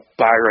hunters are going to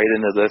buy right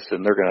into this,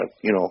 and they're going to,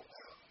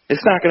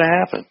 it's not going to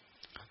happen.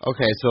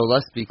 Okay, so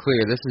let's be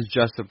clear. This is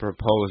just a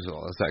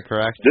proposal. Is that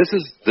correct? This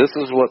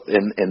is what,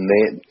 and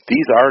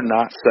these are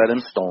not set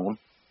in stone.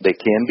 They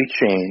can be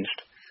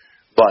changed.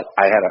 But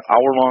I had an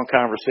hour-long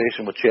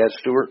conversation with Chad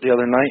Stewart the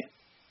other night,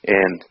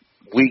 and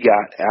we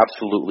got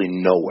absolutely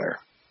nowhere.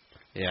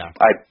 Yeah.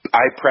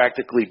 I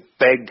practically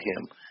begged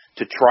him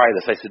to try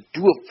this. I said,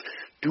 do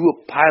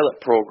a pilot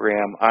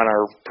program on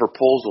our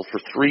proposal for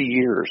 3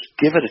 years.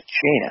 Give it a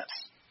chance.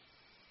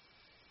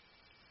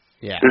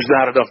 Yeah. There's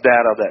not enough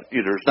data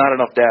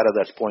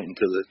that's pointing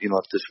to the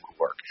if this would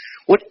work.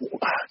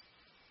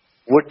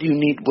 What do you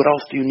need? What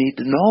else do you need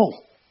to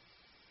know?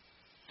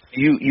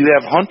 You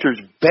have hunters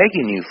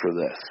begging you for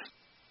this,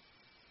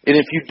 and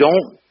if you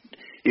don't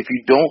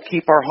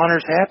keep our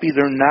hunters happy,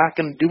 they're not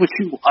going to do what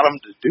you want them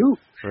to do.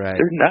 Right.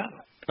 They're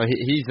not. Well,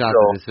 he's not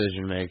the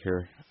decision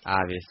maker,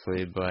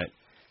 obviously, but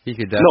he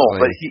could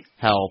definitely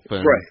help.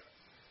 And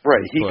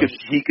right.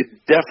 He could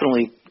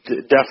definitely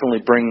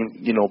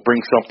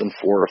bring something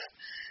forth,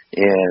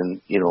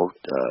 and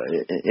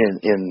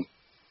and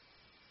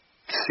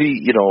see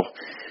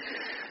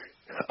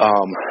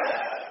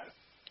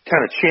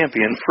kind of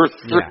champion for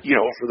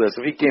this.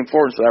 If he came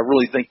forward and said, I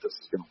really think this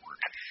is going to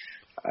work,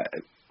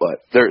 but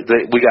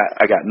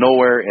I got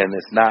nowhere, and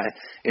it's not.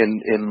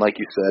 And like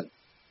you said,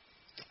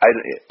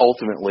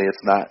 ultimately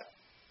it's not.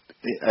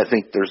 I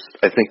think there's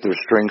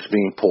strings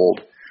being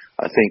pulled.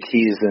 I think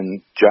he's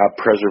in job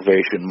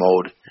preservation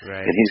mode,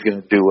 right. And he's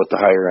going to do what the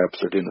higher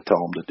ups are going to tell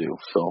him to do.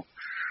 So,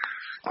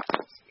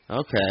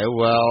 okay,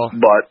 well,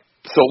 but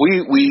so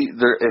we're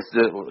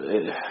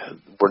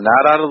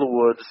not out of the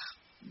woods.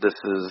 This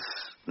is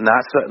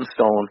not set in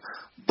stone,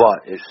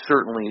 but it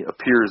certainly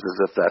appears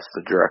as if that's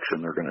the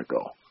direction they're going to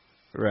go.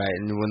 Right,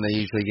 and when they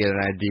usually get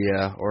an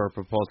idea or a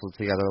proposal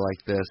together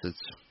like this,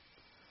 it's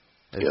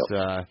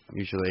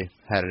usually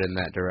headed in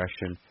that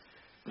direction.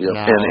 Yep.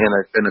 Now,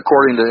 and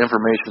according to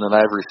information that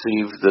I've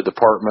received, the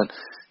department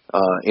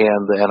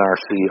and the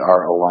NRC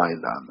are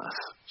aligned on this.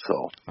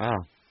 So.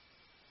 Wow.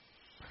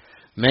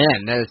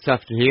 Man, that is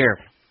tough to hear.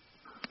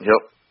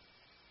 Yep.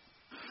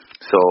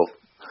 So,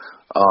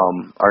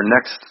 our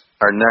next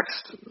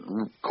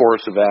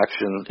course of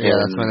action. Yeah,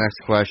 that's my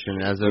next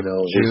question. As of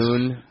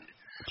June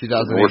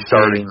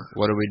 2018,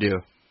 what do we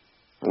do?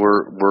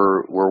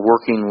 We're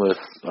working with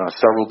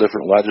several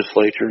different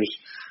legislatures.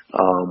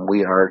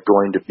 We are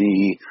going to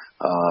be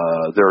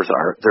there's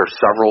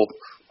several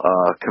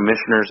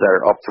commissioners that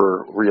are up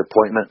for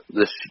reappointment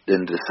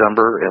in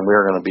December, and we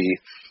are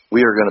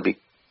going to be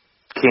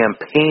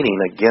campaigning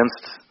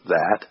against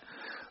that.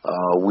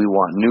 We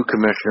want new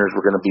commissioners.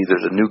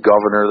 There's a new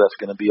governor that's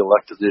going to be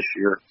elected this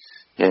year,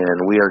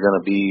 and we are going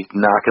to be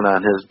knocking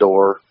on his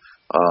door,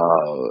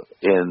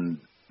 and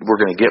we're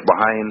going to get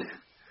behind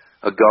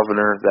a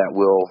governor that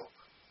will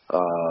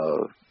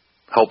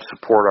help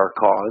support our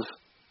cause.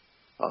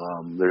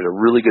 There's a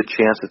really good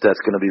chance that that's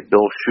going to be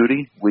Bill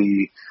Schuette.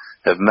 We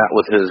have met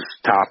with his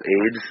top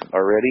aides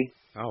already.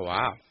 Oh,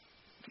 wow.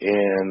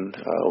 And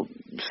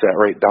sat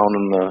right down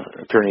in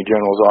the Attorney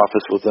General's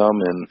office with them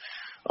and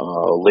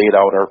laid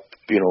out our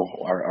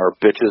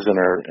bitches and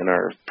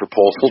our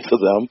proposal to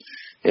them.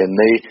 And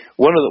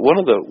one of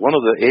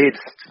the aides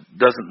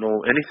doesn't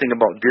know anything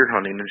about deer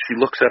hunting, and she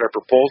looks at our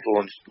proposal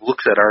and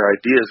looks at our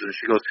ideas, and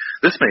she goes,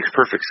 "This makes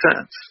perfect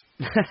sense."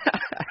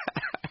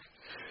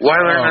 Why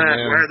are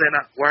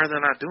they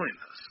not doing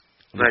this?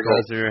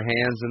 Because their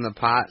hands in the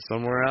pot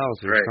somewhere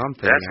else or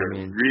something. That's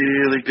a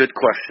really good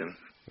question.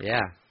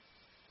 Yeah.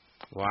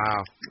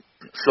 Wow.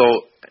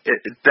 So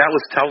that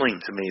was telling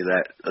to me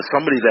that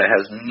somebody that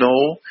has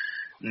no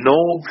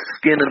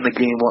skin in the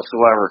game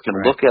whatsoever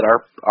can look at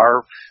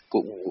our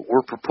what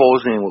we're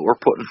proposing, what we're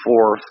putting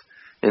forth,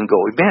 and go,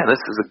 man, this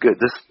is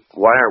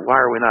why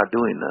are we not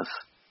doing this?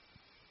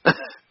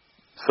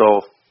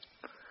 So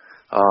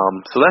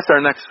that's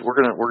our next. We're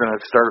gonna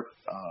start.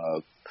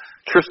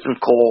 Tristan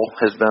Cole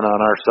has been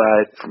on our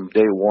side from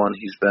day one.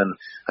 He's been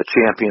a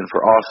champion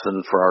for us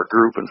and for our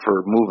group and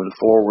for moving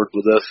forward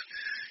with this.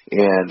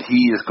 And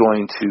he is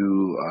going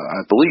to.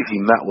 I believe he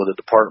met with the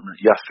department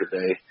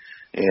yesterday,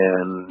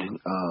 and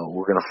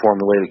we're going to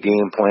formulate a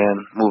game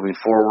plan moving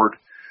forward.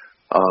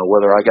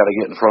 whether I got to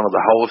get in front of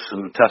the House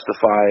and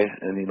testify,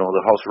 and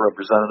the House of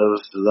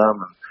Representatives to them,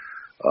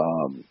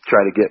 and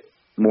try to get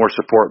more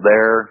support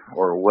there,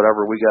 or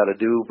whatever we got to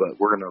do. But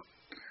we're gonna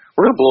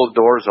blow the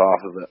doors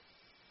off of it.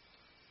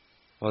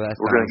 Well, that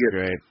sounds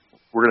great.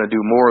 We're gonna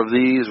do more of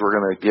these. We're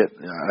gonna get.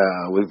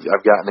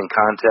 I've gotten in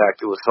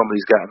contact with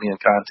somebody's gotten me in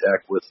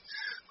contact with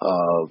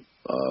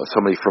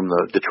somebody from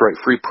the Detroit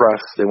Free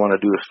Press. They want to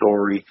do a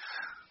story.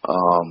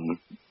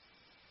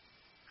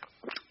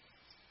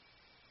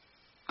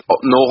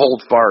 No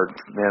holds barred,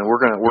 man. We're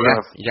gonna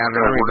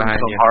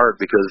come hard,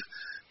 because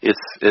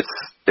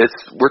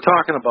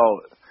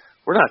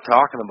we're not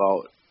talking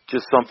about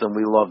just something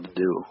we love to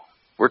do.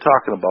 We're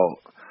talking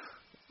about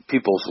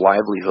people's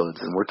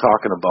livelihoods, and we're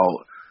talking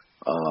about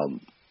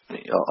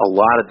a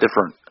lot of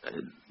different.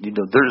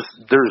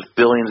 There's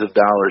billions of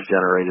dollars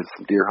generated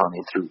from deer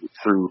hunting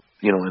through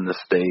in the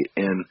state,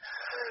 and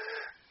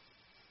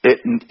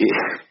it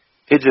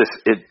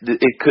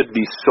could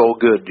be so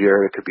good,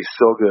 Jared. It could be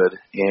so good,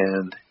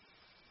 and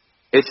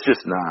it's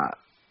just not.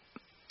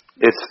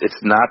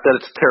 It's not that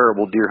it's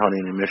terrible deer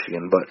hunting in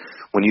Michigan, but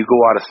when you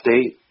go out of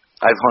state,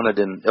 I've hunted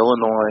in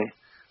Illinois.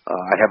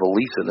 I have a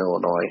lease in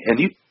Illinois, and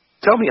you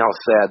tell me how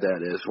sad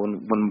that is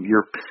when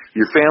your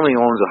family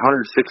owns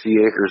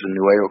 160 acres in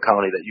Nuevo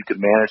County that you can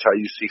manage how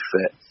you see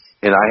fit,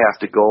 and I have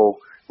to go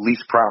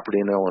lease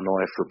property in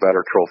Illinois for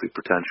better trophy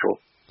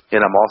potential,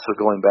 and I'm also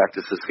going back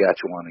to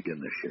Saskatchewan again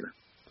this year.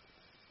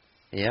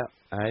 Yeah,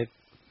 I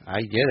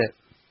get it.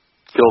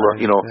 Killed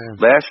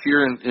last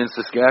year in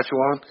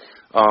Saskatchewan.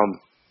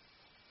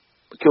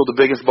 Killed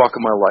the biggest buck of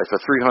my life, a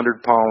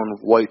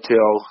 300-pound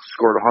whitetail,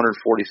 scored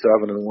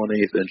 147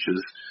 1/8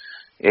 inches,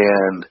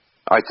 and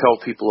I tell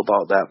people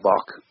about that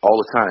buck all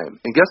the time.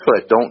 And guess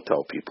what I don't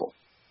tell people?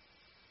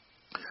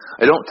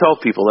 I don't tell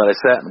people that I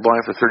sat in the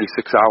blind for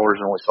 36 hours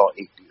and only saw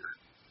 8 deer.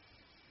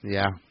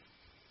 Yeah.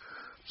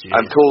 Jeez.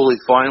 I'm totally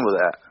fine with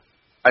that.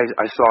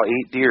 I saw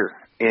 8 deer,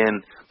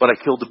 but I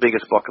killed the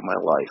biggest buck of my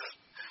life.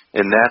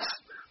 And that's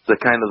the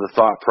kind of the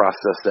thought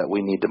process that we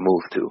need to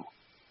move to.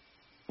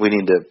 We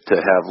need to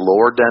have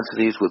lower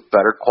densities with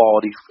better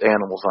quality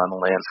animals on the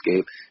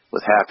landscape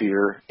with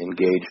happier,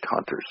 engaged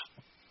hunters.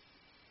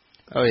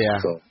 Oh, yeah.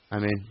 So, I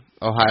mean,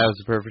 Ohio's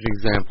a perfect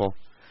example.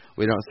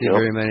 We don't see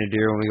very many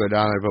deer when we go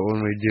down there, but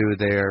when we do,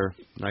 they are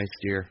nice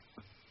deer.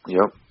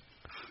 Yep.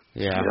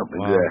 Yeah. Yep,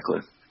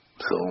 exactly.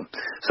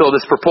 So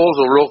this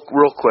proposal,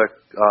 real quick,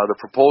 the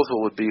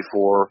proposal would be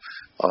for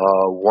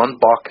one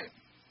buck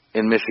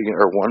in Michigan,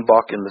 or one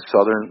buck in the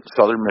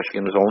southern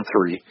Michigan, Zone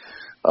 3.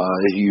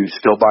 You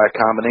still buy a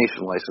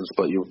combination license,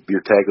 but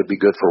your tag would be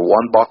good for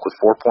one buck with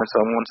 4 points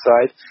on one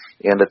side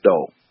and a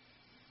doe.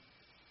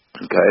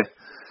 Okay?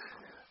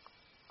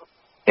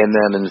 And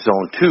then in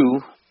Zone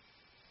 2,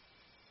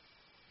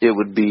 it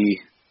would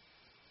be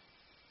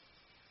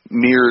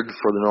mirrored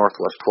for the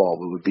Northwest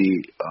 12. It would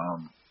be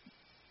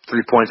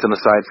 3 points on the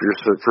side for your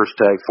first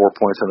tag, 4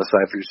 points on the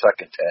side for your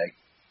second tag.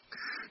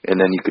 And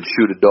then you could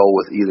shoot a doe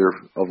with either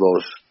of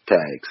those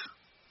tags.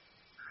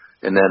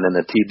 And then in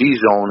the TD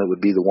zone, it would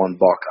be the one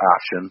buck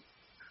option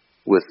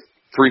with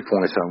 3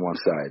 points on one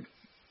side.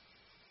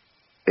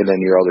 And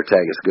then your other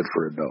tag is good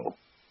for a doe.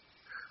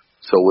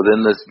 So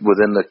within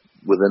the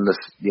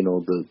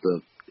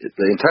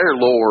entire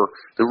lower,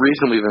 the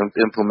reason we've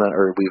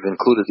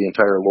included the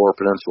entire lower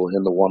peninsula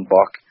in the one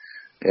buck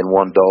and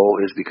one doe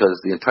is because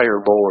the entire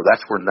lower,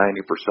 that's where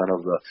 90%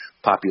 of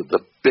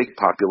the big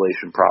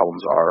population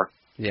problems are.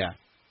 Yeah.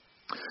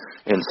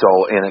 And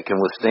it can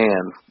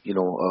withstand,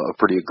 a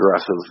pretty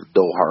aggressive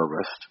doe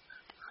harvest.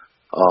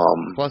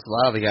 Plus, a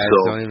lot of the guys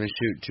don't even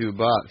shoot 2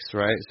 bucks,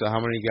 right? So how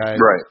many guys?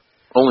 Right.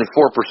 Only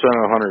 4%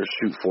 of hunters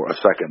shoot for a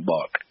second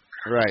buck.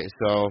 Right.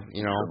 So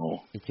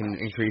you can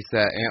increase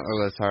that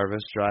antlerless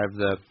harvest, drive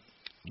the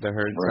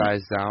herd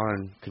size down,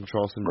 and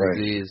control some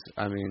disease.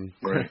 I mean,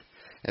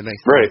 it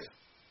makes sense.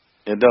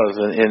 It does,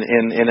 and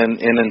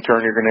in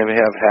turn, you're going to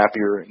have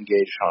happier,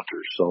 engaged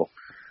hunters. So.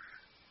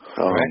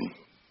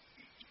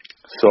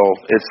 So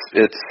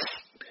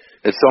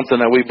it's something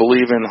that we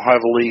believe in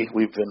heavily.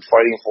 We've been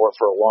fighting for it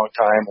for a long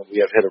time, and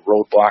we have hit a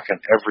roadblock on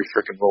every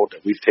freaking road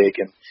that we've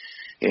taken.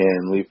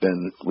 And we've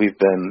been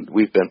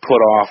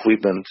put off.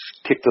 We've been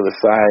kicked to the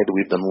side.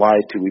 We've been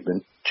lied to. We've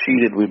been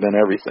cheated. We've been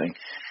everything.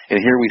 And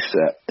here we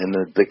sit, and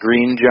the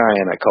green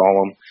giant, I call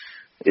him,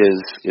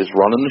 is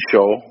running the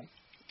show.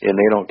 And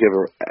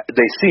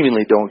they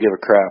seemingly don't give a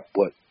crap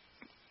what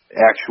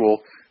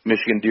actual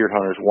Michigan deer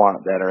hunters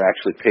want that are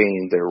actually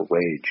paying their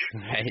wage.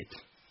 Right.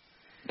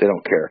 They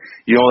don't care.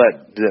 You know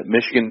that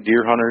Michigan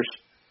deer hunters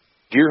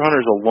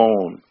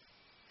alone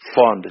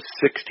fund 60%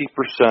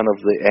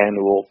 of the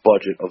annual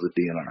budget of the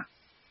DNR.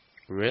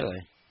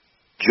 Really?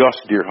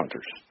 Just deer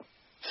hunters.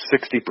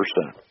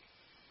 60%.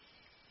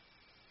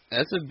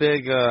 That's a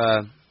big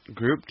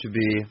group to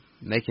be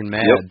making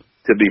mad. Yep.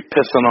 To be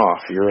pissing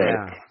off. You're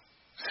right.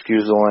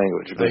 Excuse the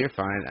language. No, you're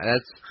fine.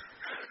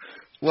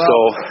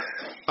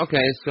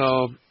 Okay,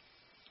 so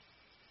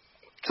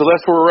So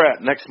that's where we're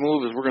at. Next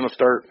move is we're going to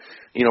start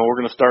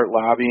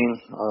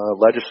lobbying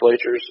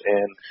legislatures,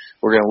 and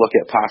we're going to look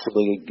at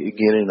possibly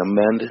getting an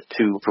amend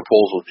to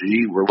Proposal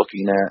G. We're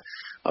looking at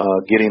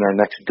getting our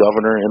next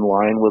governor in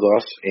line with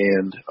us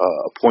and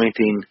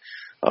appointing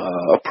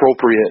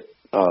appropriate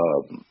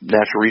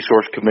natural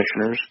resource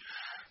commissioners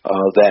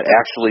that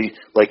actually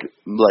like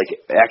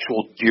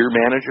actual deer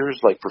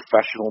managers, like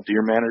professional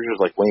deer managers,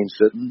 like Wayne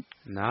Sitton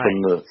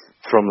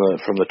from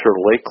the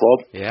Turtle Lake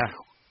Club. Yeah.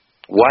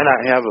 Why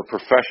not have a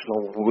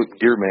professional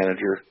deer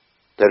manager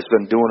that's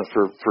been doing it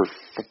for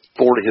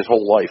his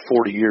whole life,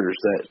 40 years,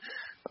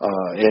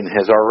 and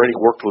has already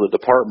worked with the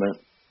department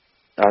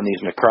on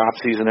these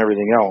necropsies and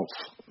everything else?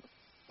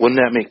 Wouldn't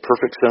that make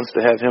perfect sense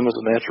to have him as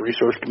a natural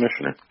resource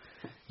commissioner?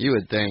 You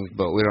would think,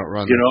 but we don't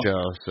run the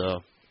show,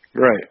 so.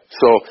 Right.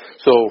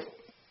 So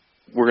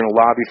we're going to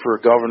lobby for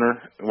a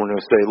governor, and we're going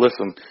to say,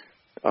 listen,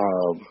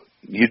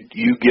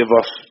 you give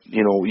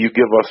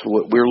us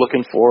what we're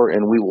looking for,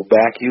 and we will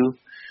back you.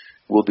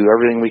 We'll do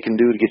everything we can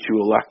do to get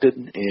you elected,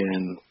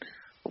 and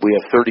we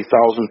have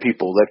 30,000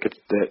 people that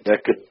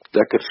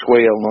could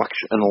sway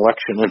an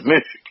election in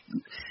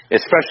Michigan,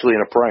 especially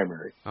in a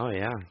primary. Oh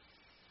yeah.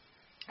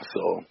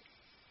 So.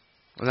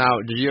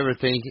 Now, did you ever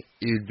think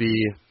you'd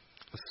be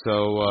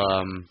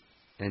so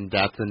in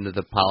depth into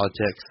the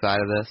politics side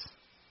of this?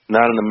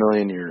 Not in a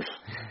million years.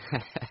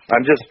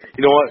 I'm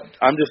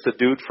just a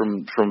dude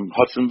from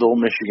Hudsonville,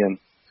 Michigan.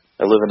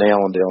 I live in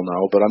Allendale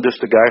now, but I'm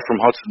just a guy from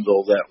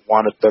Hudsonville that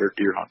wanted better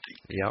deer hunting.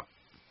 Yep.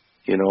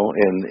 And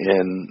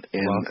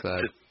well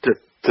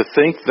to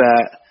think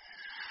that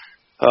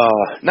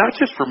not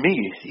just for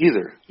me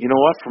either. You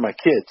know what? For my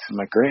kids and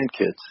my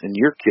grandkids and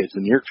your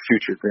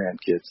future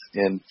grandkids.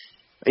 And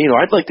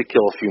I'd like to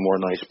kill a few more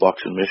nice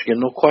bucks in Michigan,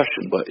 no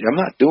question. But I'm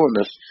not doing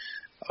this,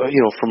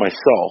 for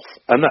myself.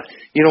 I'm not.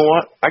 You know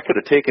what? I could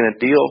have taken a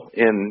deal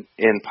and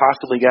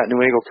possibly got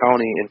Newaygo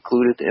County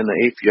included in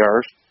the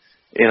APRs.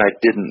 And I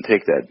didn't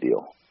take that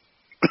deal.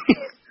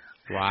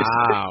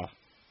 Wow.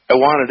 I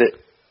wanted it.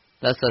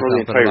 That's for the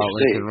something entire about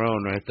state. Lincoln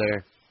Road right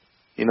there.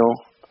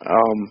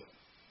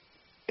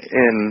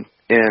 And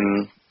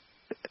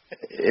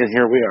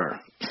here we are.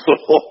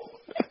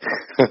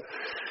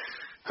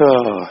 So,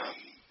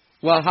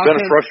 well, how it's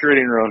been a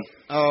frustrating run.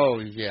 Oh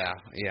yeah.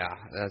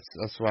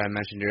 That's why I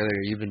mentioned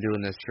earlier. You've been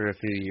doing this for a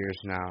few years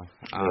now.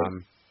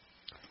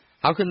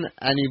 How can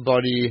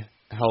anybody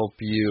help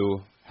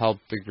you? Help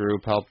the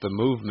group, help the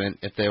movement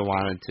if they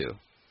wanted to?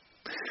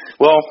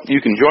 Well, you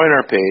can join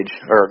our page,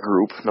 or our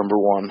group, number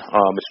one.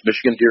 It's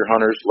Michigan Deer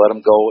Hunters, Let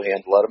Them Go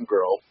and Let Them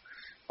Grow.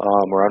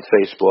 We're on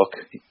Facebook.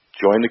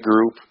 Join the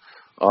group.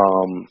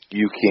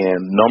 You can,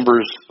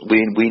 numbers,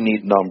 we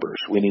need numbers.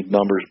 We need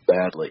numbers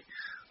badly.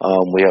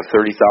 We have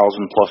 30,000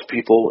 plus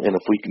people, and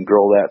if we can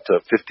grow that to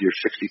 50 or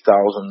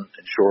 60,000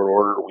 in short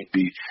order, we'd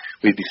be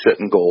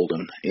sitting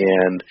golden.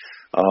 And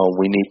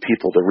we need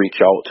people to reach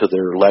out to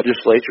their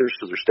legislatures,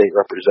 to their state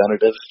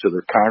representatives, to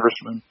their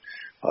congressmen,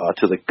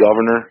 to the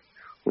governor.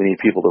 We need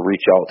people to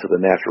reach out to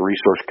the natural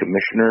resource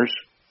commissioners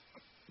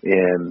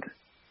and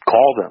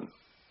call them.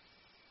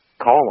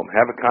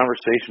 Have a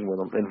conversation with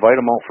them. Invite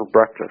them out for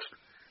breakfast.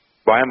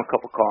 Buy them a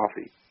cup of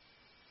coffee.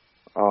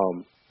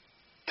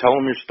 Tell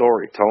them your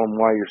story. Tell them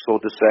why you're so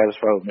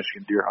dissatisfied with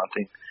Michigan deer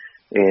hunting.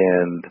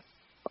 And,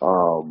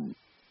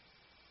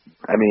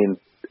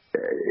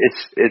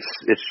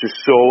 it's just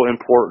so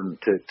important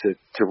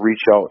to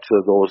reach out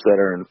to those that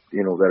are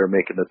that are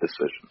making the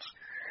decisions.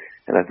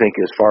 And I think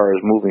as far as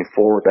moving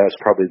forward, that's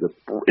probably the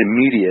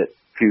immediate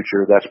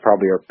future. That's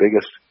probably our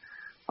biggest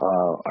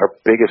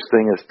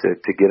thing is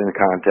to get in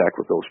contact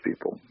with those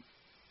people.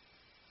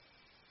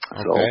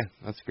 Okay,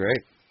 that's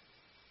great.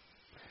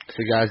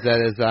 So guys,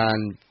 that is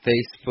on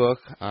Facebook,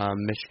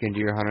 Michigan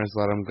Deer Hunters,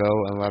 Let Them Go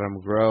and Let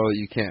Them Grow.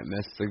 You can't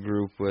miss the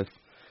group with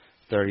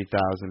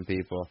 30,000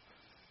 people.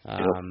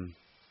 And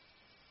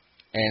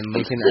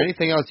Lincoln,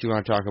 anything else you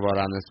want to talk about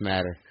on this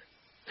matter?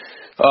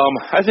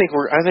 I think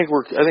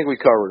we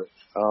covered it.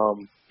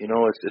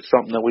 It's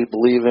something that we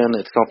believe in.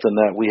 It's something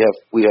that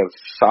we have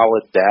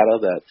solid data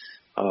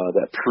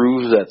that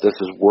proves that this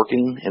is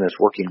working and it's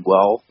working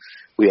well.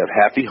 We have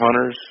happy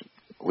hunters.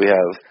 We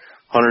have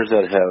hunters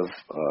that have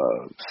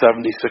 76%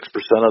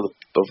 of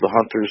the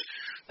hunters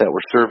that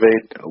were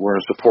surveyed were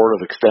in support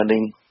of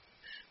extending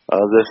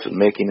this and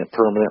making it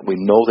permanent. We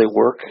know they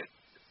work.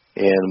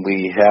 And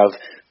we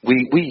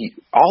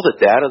all the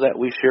data that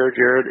we share,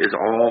 Jared,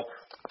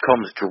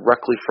 comes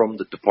directly from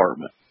the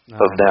Department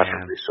of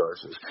Natural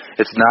Resources.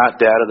 It's not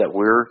data that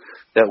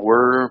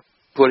we're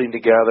putting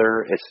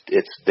together.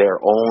 It's their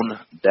own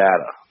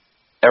data.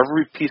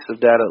 Every piece of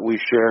data that we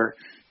share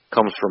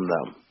comes from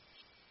them,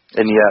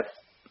 and yet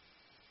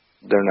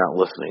they're not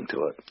listening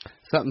to it.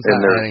 Something's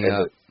not adding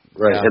up,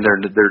 right? Yeah. And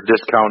they're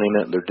discounting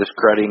it. They're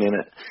discrediting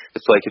it.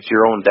 It's like it's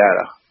your own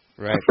data,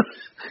 right?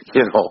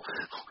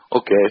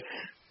 Okay.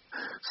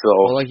 So,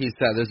 well, like you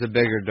said, there's a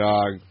bigger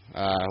dog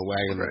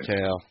wagging the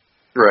tail.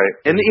 Right,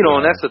 and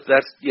and that's the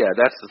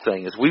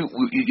thing is we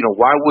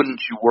why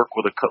wouldn't you work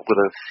with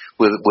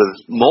with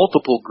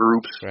multiple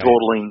groups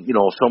totaling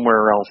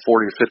somewhere around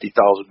 40 or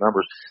 50,000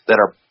 members that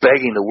are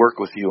begging to work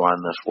with you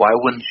on this? Why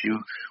wouldn't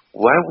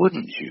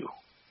you?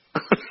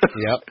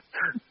 Yep.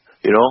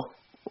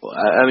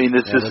 I mean,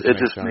 it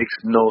just makes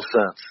no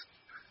sense.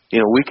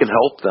 We can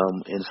help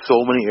them in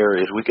so many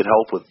areas. We could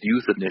help with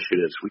youth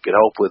initiatives. We could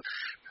help with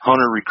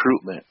hunter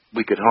recruitment.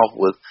 We could help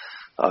with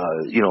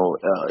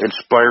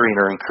inspiring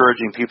or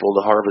encouraging people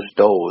to harvest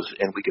does,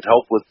 and we could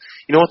help with,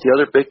 what the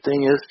other big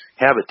thing is?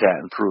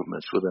 Habitat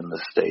improvements within the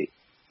state.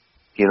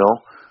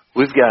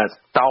 We've got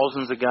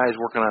thousands of guys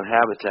working on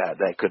habitat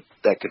that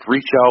could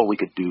reach out. We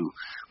could do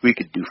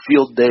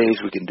field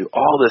days. We can do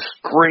all this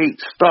great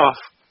stuff,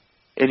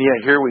 and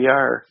yet here we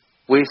are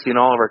wasting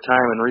all of our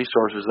time and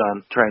resources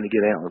on trying to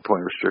get antler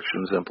point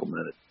restrictions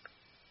implemented.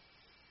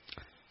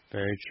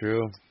 Very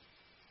true.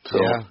 So,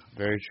 yeah,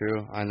 very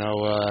true. I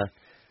know.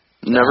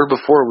 Never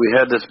before we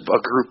had a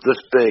group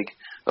this big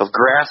of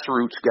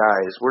grassroots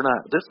guys. We're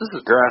not. This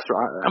is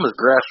grassroots. I'm as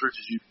grassroots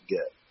as you can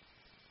get,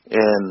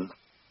 and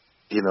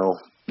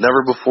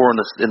never before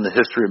in the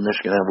history of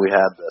Michigan have we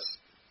had this,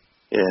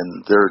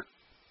 and they're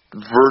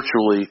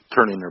virtually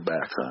turning their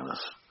backs on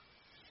us.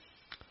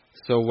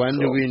 So when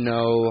do we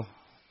know?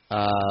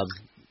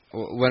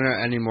 When are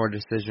any more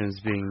decisions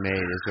being made?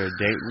 Is there a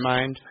date in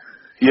mind?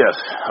 Yes,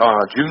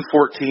 June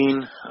 14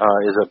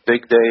 is a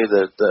big day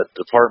that the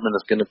department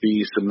is going to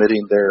be submitting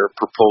their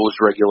proposed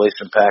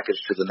regulation package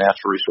to the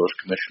Natural Resource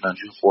Commission on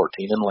June 14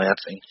 in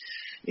Lansing,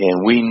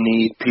 and we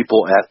need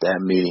people at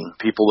that meeting,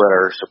 people that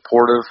are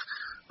supportive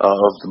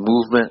of the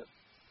movement.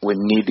 We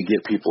need to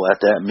get people at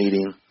that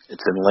meeting.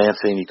 It's in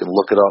Lansing. You can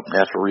look it up,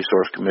 Natural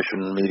Resource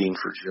Commission meeting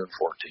for June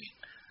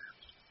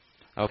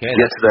 14. Okay,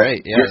 that's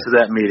great. Yeah. Get to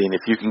that meeting.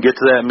 If you can get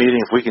to that meeting,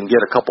 if we can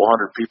get a couple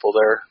hundred people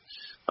there,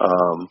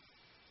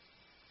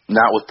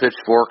 not with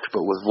pitchforks,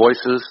 but with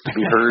voices to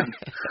be heard.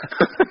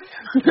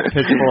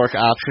 Pitchfork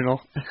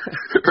optional.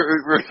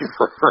 Right.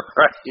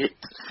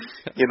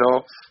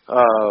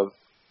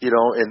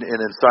 And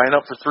then sign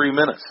up for 3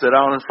 minutes. Sit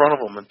down in front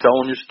of them and tell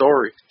them your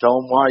story. Tell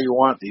them why you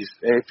want these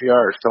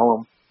APRs. Tell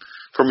them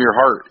from your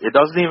heart. It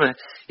doesn't even,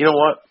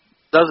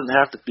 doesn't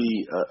have to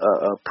be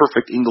a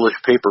perfect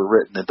English paper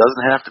written. It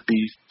doesn't have to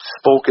be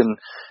spoken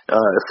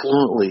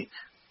fluently.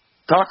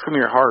 Talk from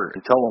your heart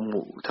and tell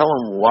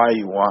them why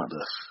you want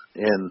this.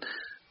 And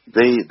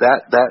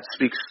that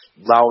speaks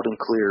loud and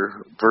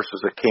clear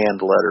versus a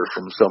canned letter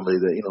from somebody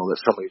that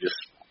somebody just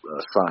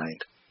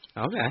signed.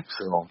 Okay.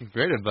 So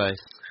great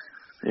advice.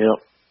 Yep.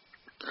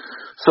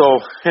 So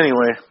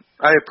anyway,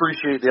 I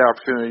appreciate the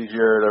opportunity,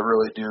 Jared. I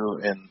really do,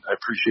 and I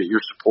appreciate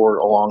your support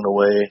along the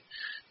way.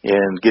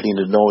 And getting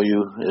to know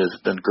you has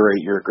been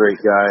great. You're a great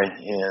guy,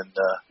 and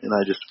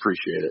I just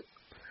appreciate it.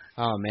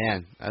 Oh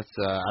man, that's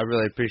I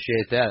really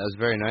appreciate that. That was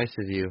very nice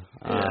of you.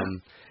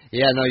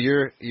 Yeah. No,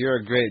 you're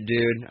a great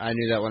dude. I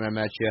knew that when I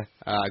met you.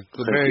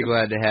 Very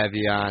glad to have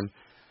you on.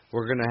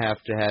 We're gonna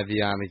have to have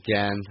you on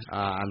again,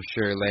 I'm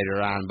sure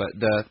later on. But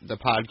the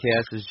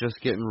podcast is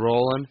just getting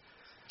rolling.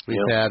 We've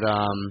had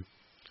a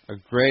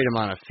great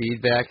amount of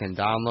feedback and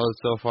downloads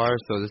so far,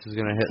 so this is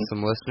gonna hit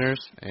some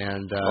listeners.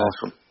 And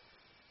awesome.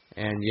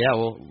 And yeah,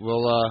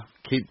 we'll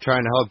keep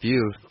trying to help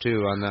you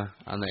too on the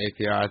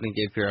APR. I think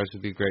APRs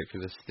would be great for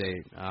the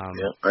state. I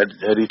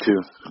do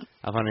too.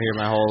 I've hunted here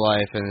my whole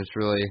life, and it's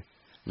really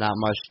not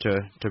much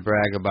to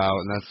brag about,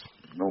 and that's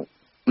no.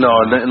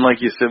 And like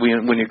you said,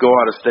 when you go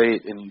out of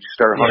state and you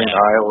start hunting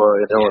Iowa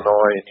and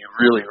Illinois, and you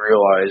really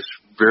realize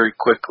very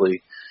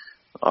quickly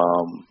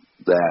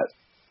that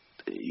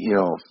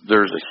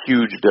there's a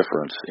huge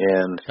difference,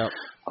 and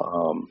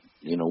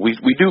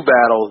we do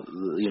battle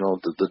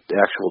the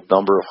actual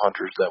number of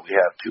hunters that we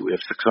have too. We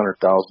have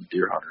 600,000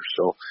 deer hunters,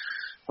 so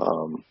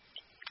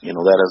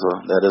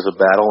that is a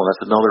battle, and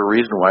that's another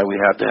reason why we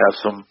have to have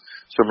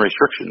some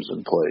restrictions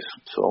in place.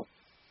 So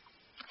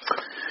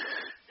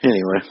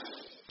anyway.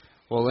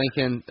 Well,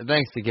 Lincoln,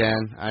 thanks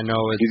again. I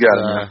know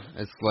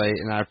it's late,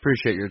 and I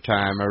appreciate your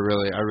time. I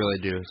really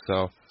do.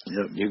 So.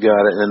 Yep, you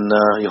got it, and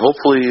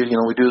hopefully,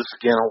 we do this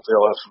again. Hopefully,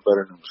 I'll have some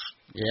better news.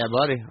 Yeah,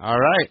 buddy. All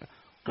right.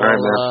 All right,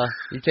 man.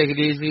 You take it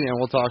easy, and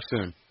we'll talk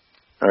soon.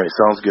 All right,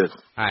 sounds good.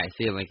 All right,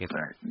 see you, Lincoln.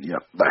 All right,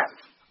 yep, bye.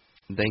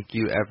 Thank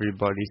you,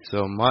 everybody,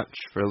 so much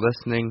for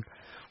listening.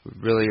 We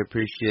really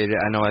appreciate it.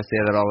 I know I say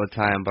that all the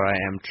time, but I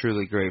am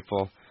truly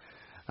grateful.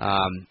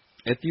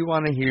 If you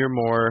want to hear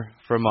more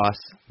from us,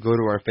 go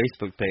to our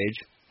Facebook page,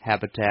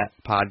 Habitat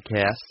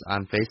Podcast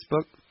on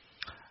Facebook.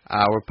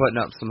 We're putting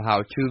up some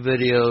how-to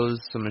videos,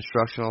 some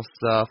instructional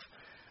stuff,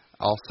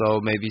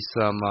 also maybe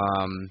some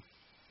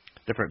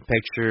different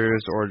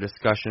pictures or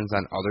discussions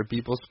on other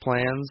people's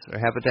plans or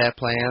habitat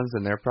plans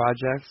and their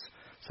projects.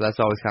 So that's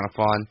always kind of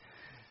fun.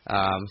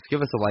 So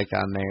give us a like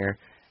on there.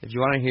 If you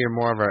want to hear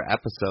more of our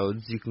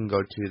episodes, you can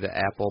go to the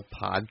Apple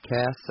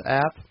Podcasts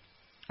app.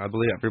 I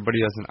believe everybody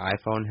who has an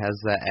iPhone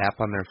has that app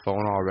on their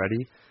phone already.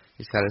 You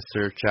just got to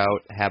search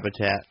out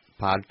Habitat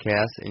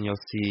Podcast, and you'll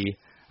see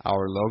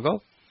our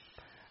logo.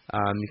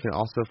 You can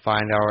also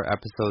find our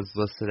episodes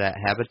listed at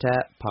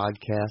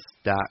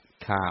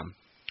habitatpodcast.com.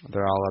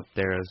 They're all up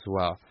there as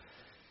well.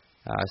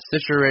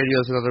 Stitcher Radio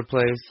is another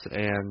place,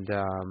 and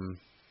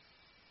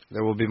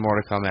there will be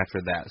more to come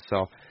after that.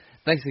 So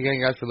thanks again,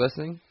 guys, for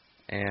listening,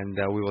 and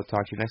we will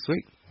talk to you next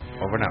week.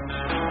 Over now.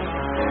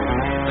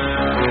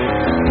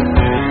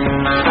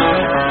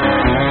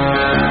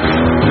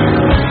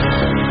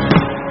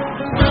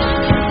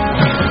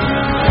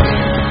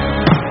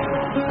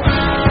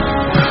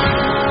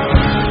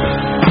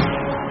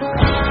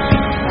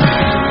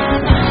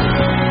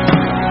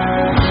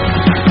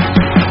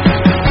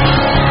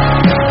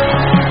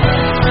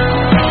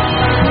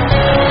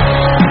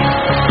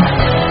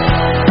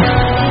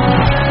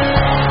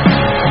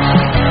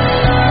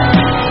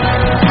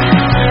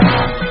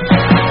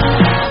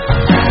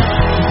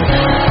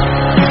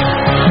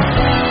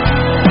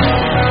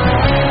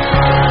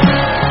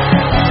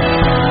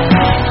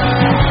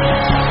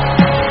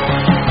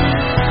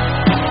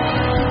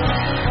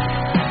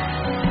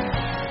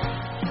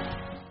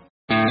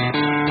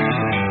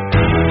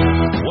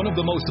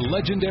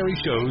 Legendary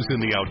shows in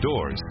the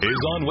outdoors is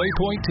on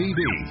Waypoint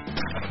TV.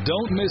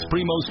 Don't miss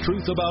Primo's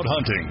Truth About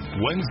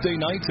Hunting, Wednesday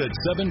nights at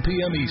 7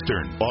 p.m.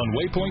 Eastern on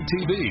Waypoint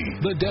TV,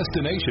 the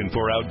destination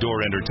for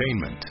outdoor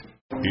entertainment.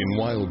 In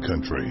Wild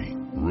Country,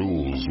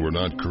 rules were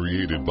not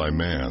created by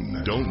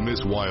man. Don't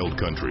miss Wild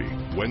Country,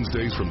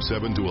 Wednesdays from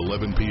 7 to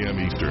 11 p.m.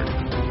 Eastern.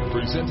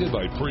 Presented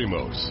by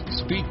Primos.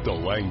 Speak the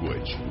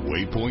language.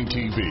 Waypoint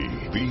TV,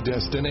 the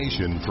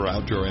destination for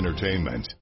outdoor entertainment.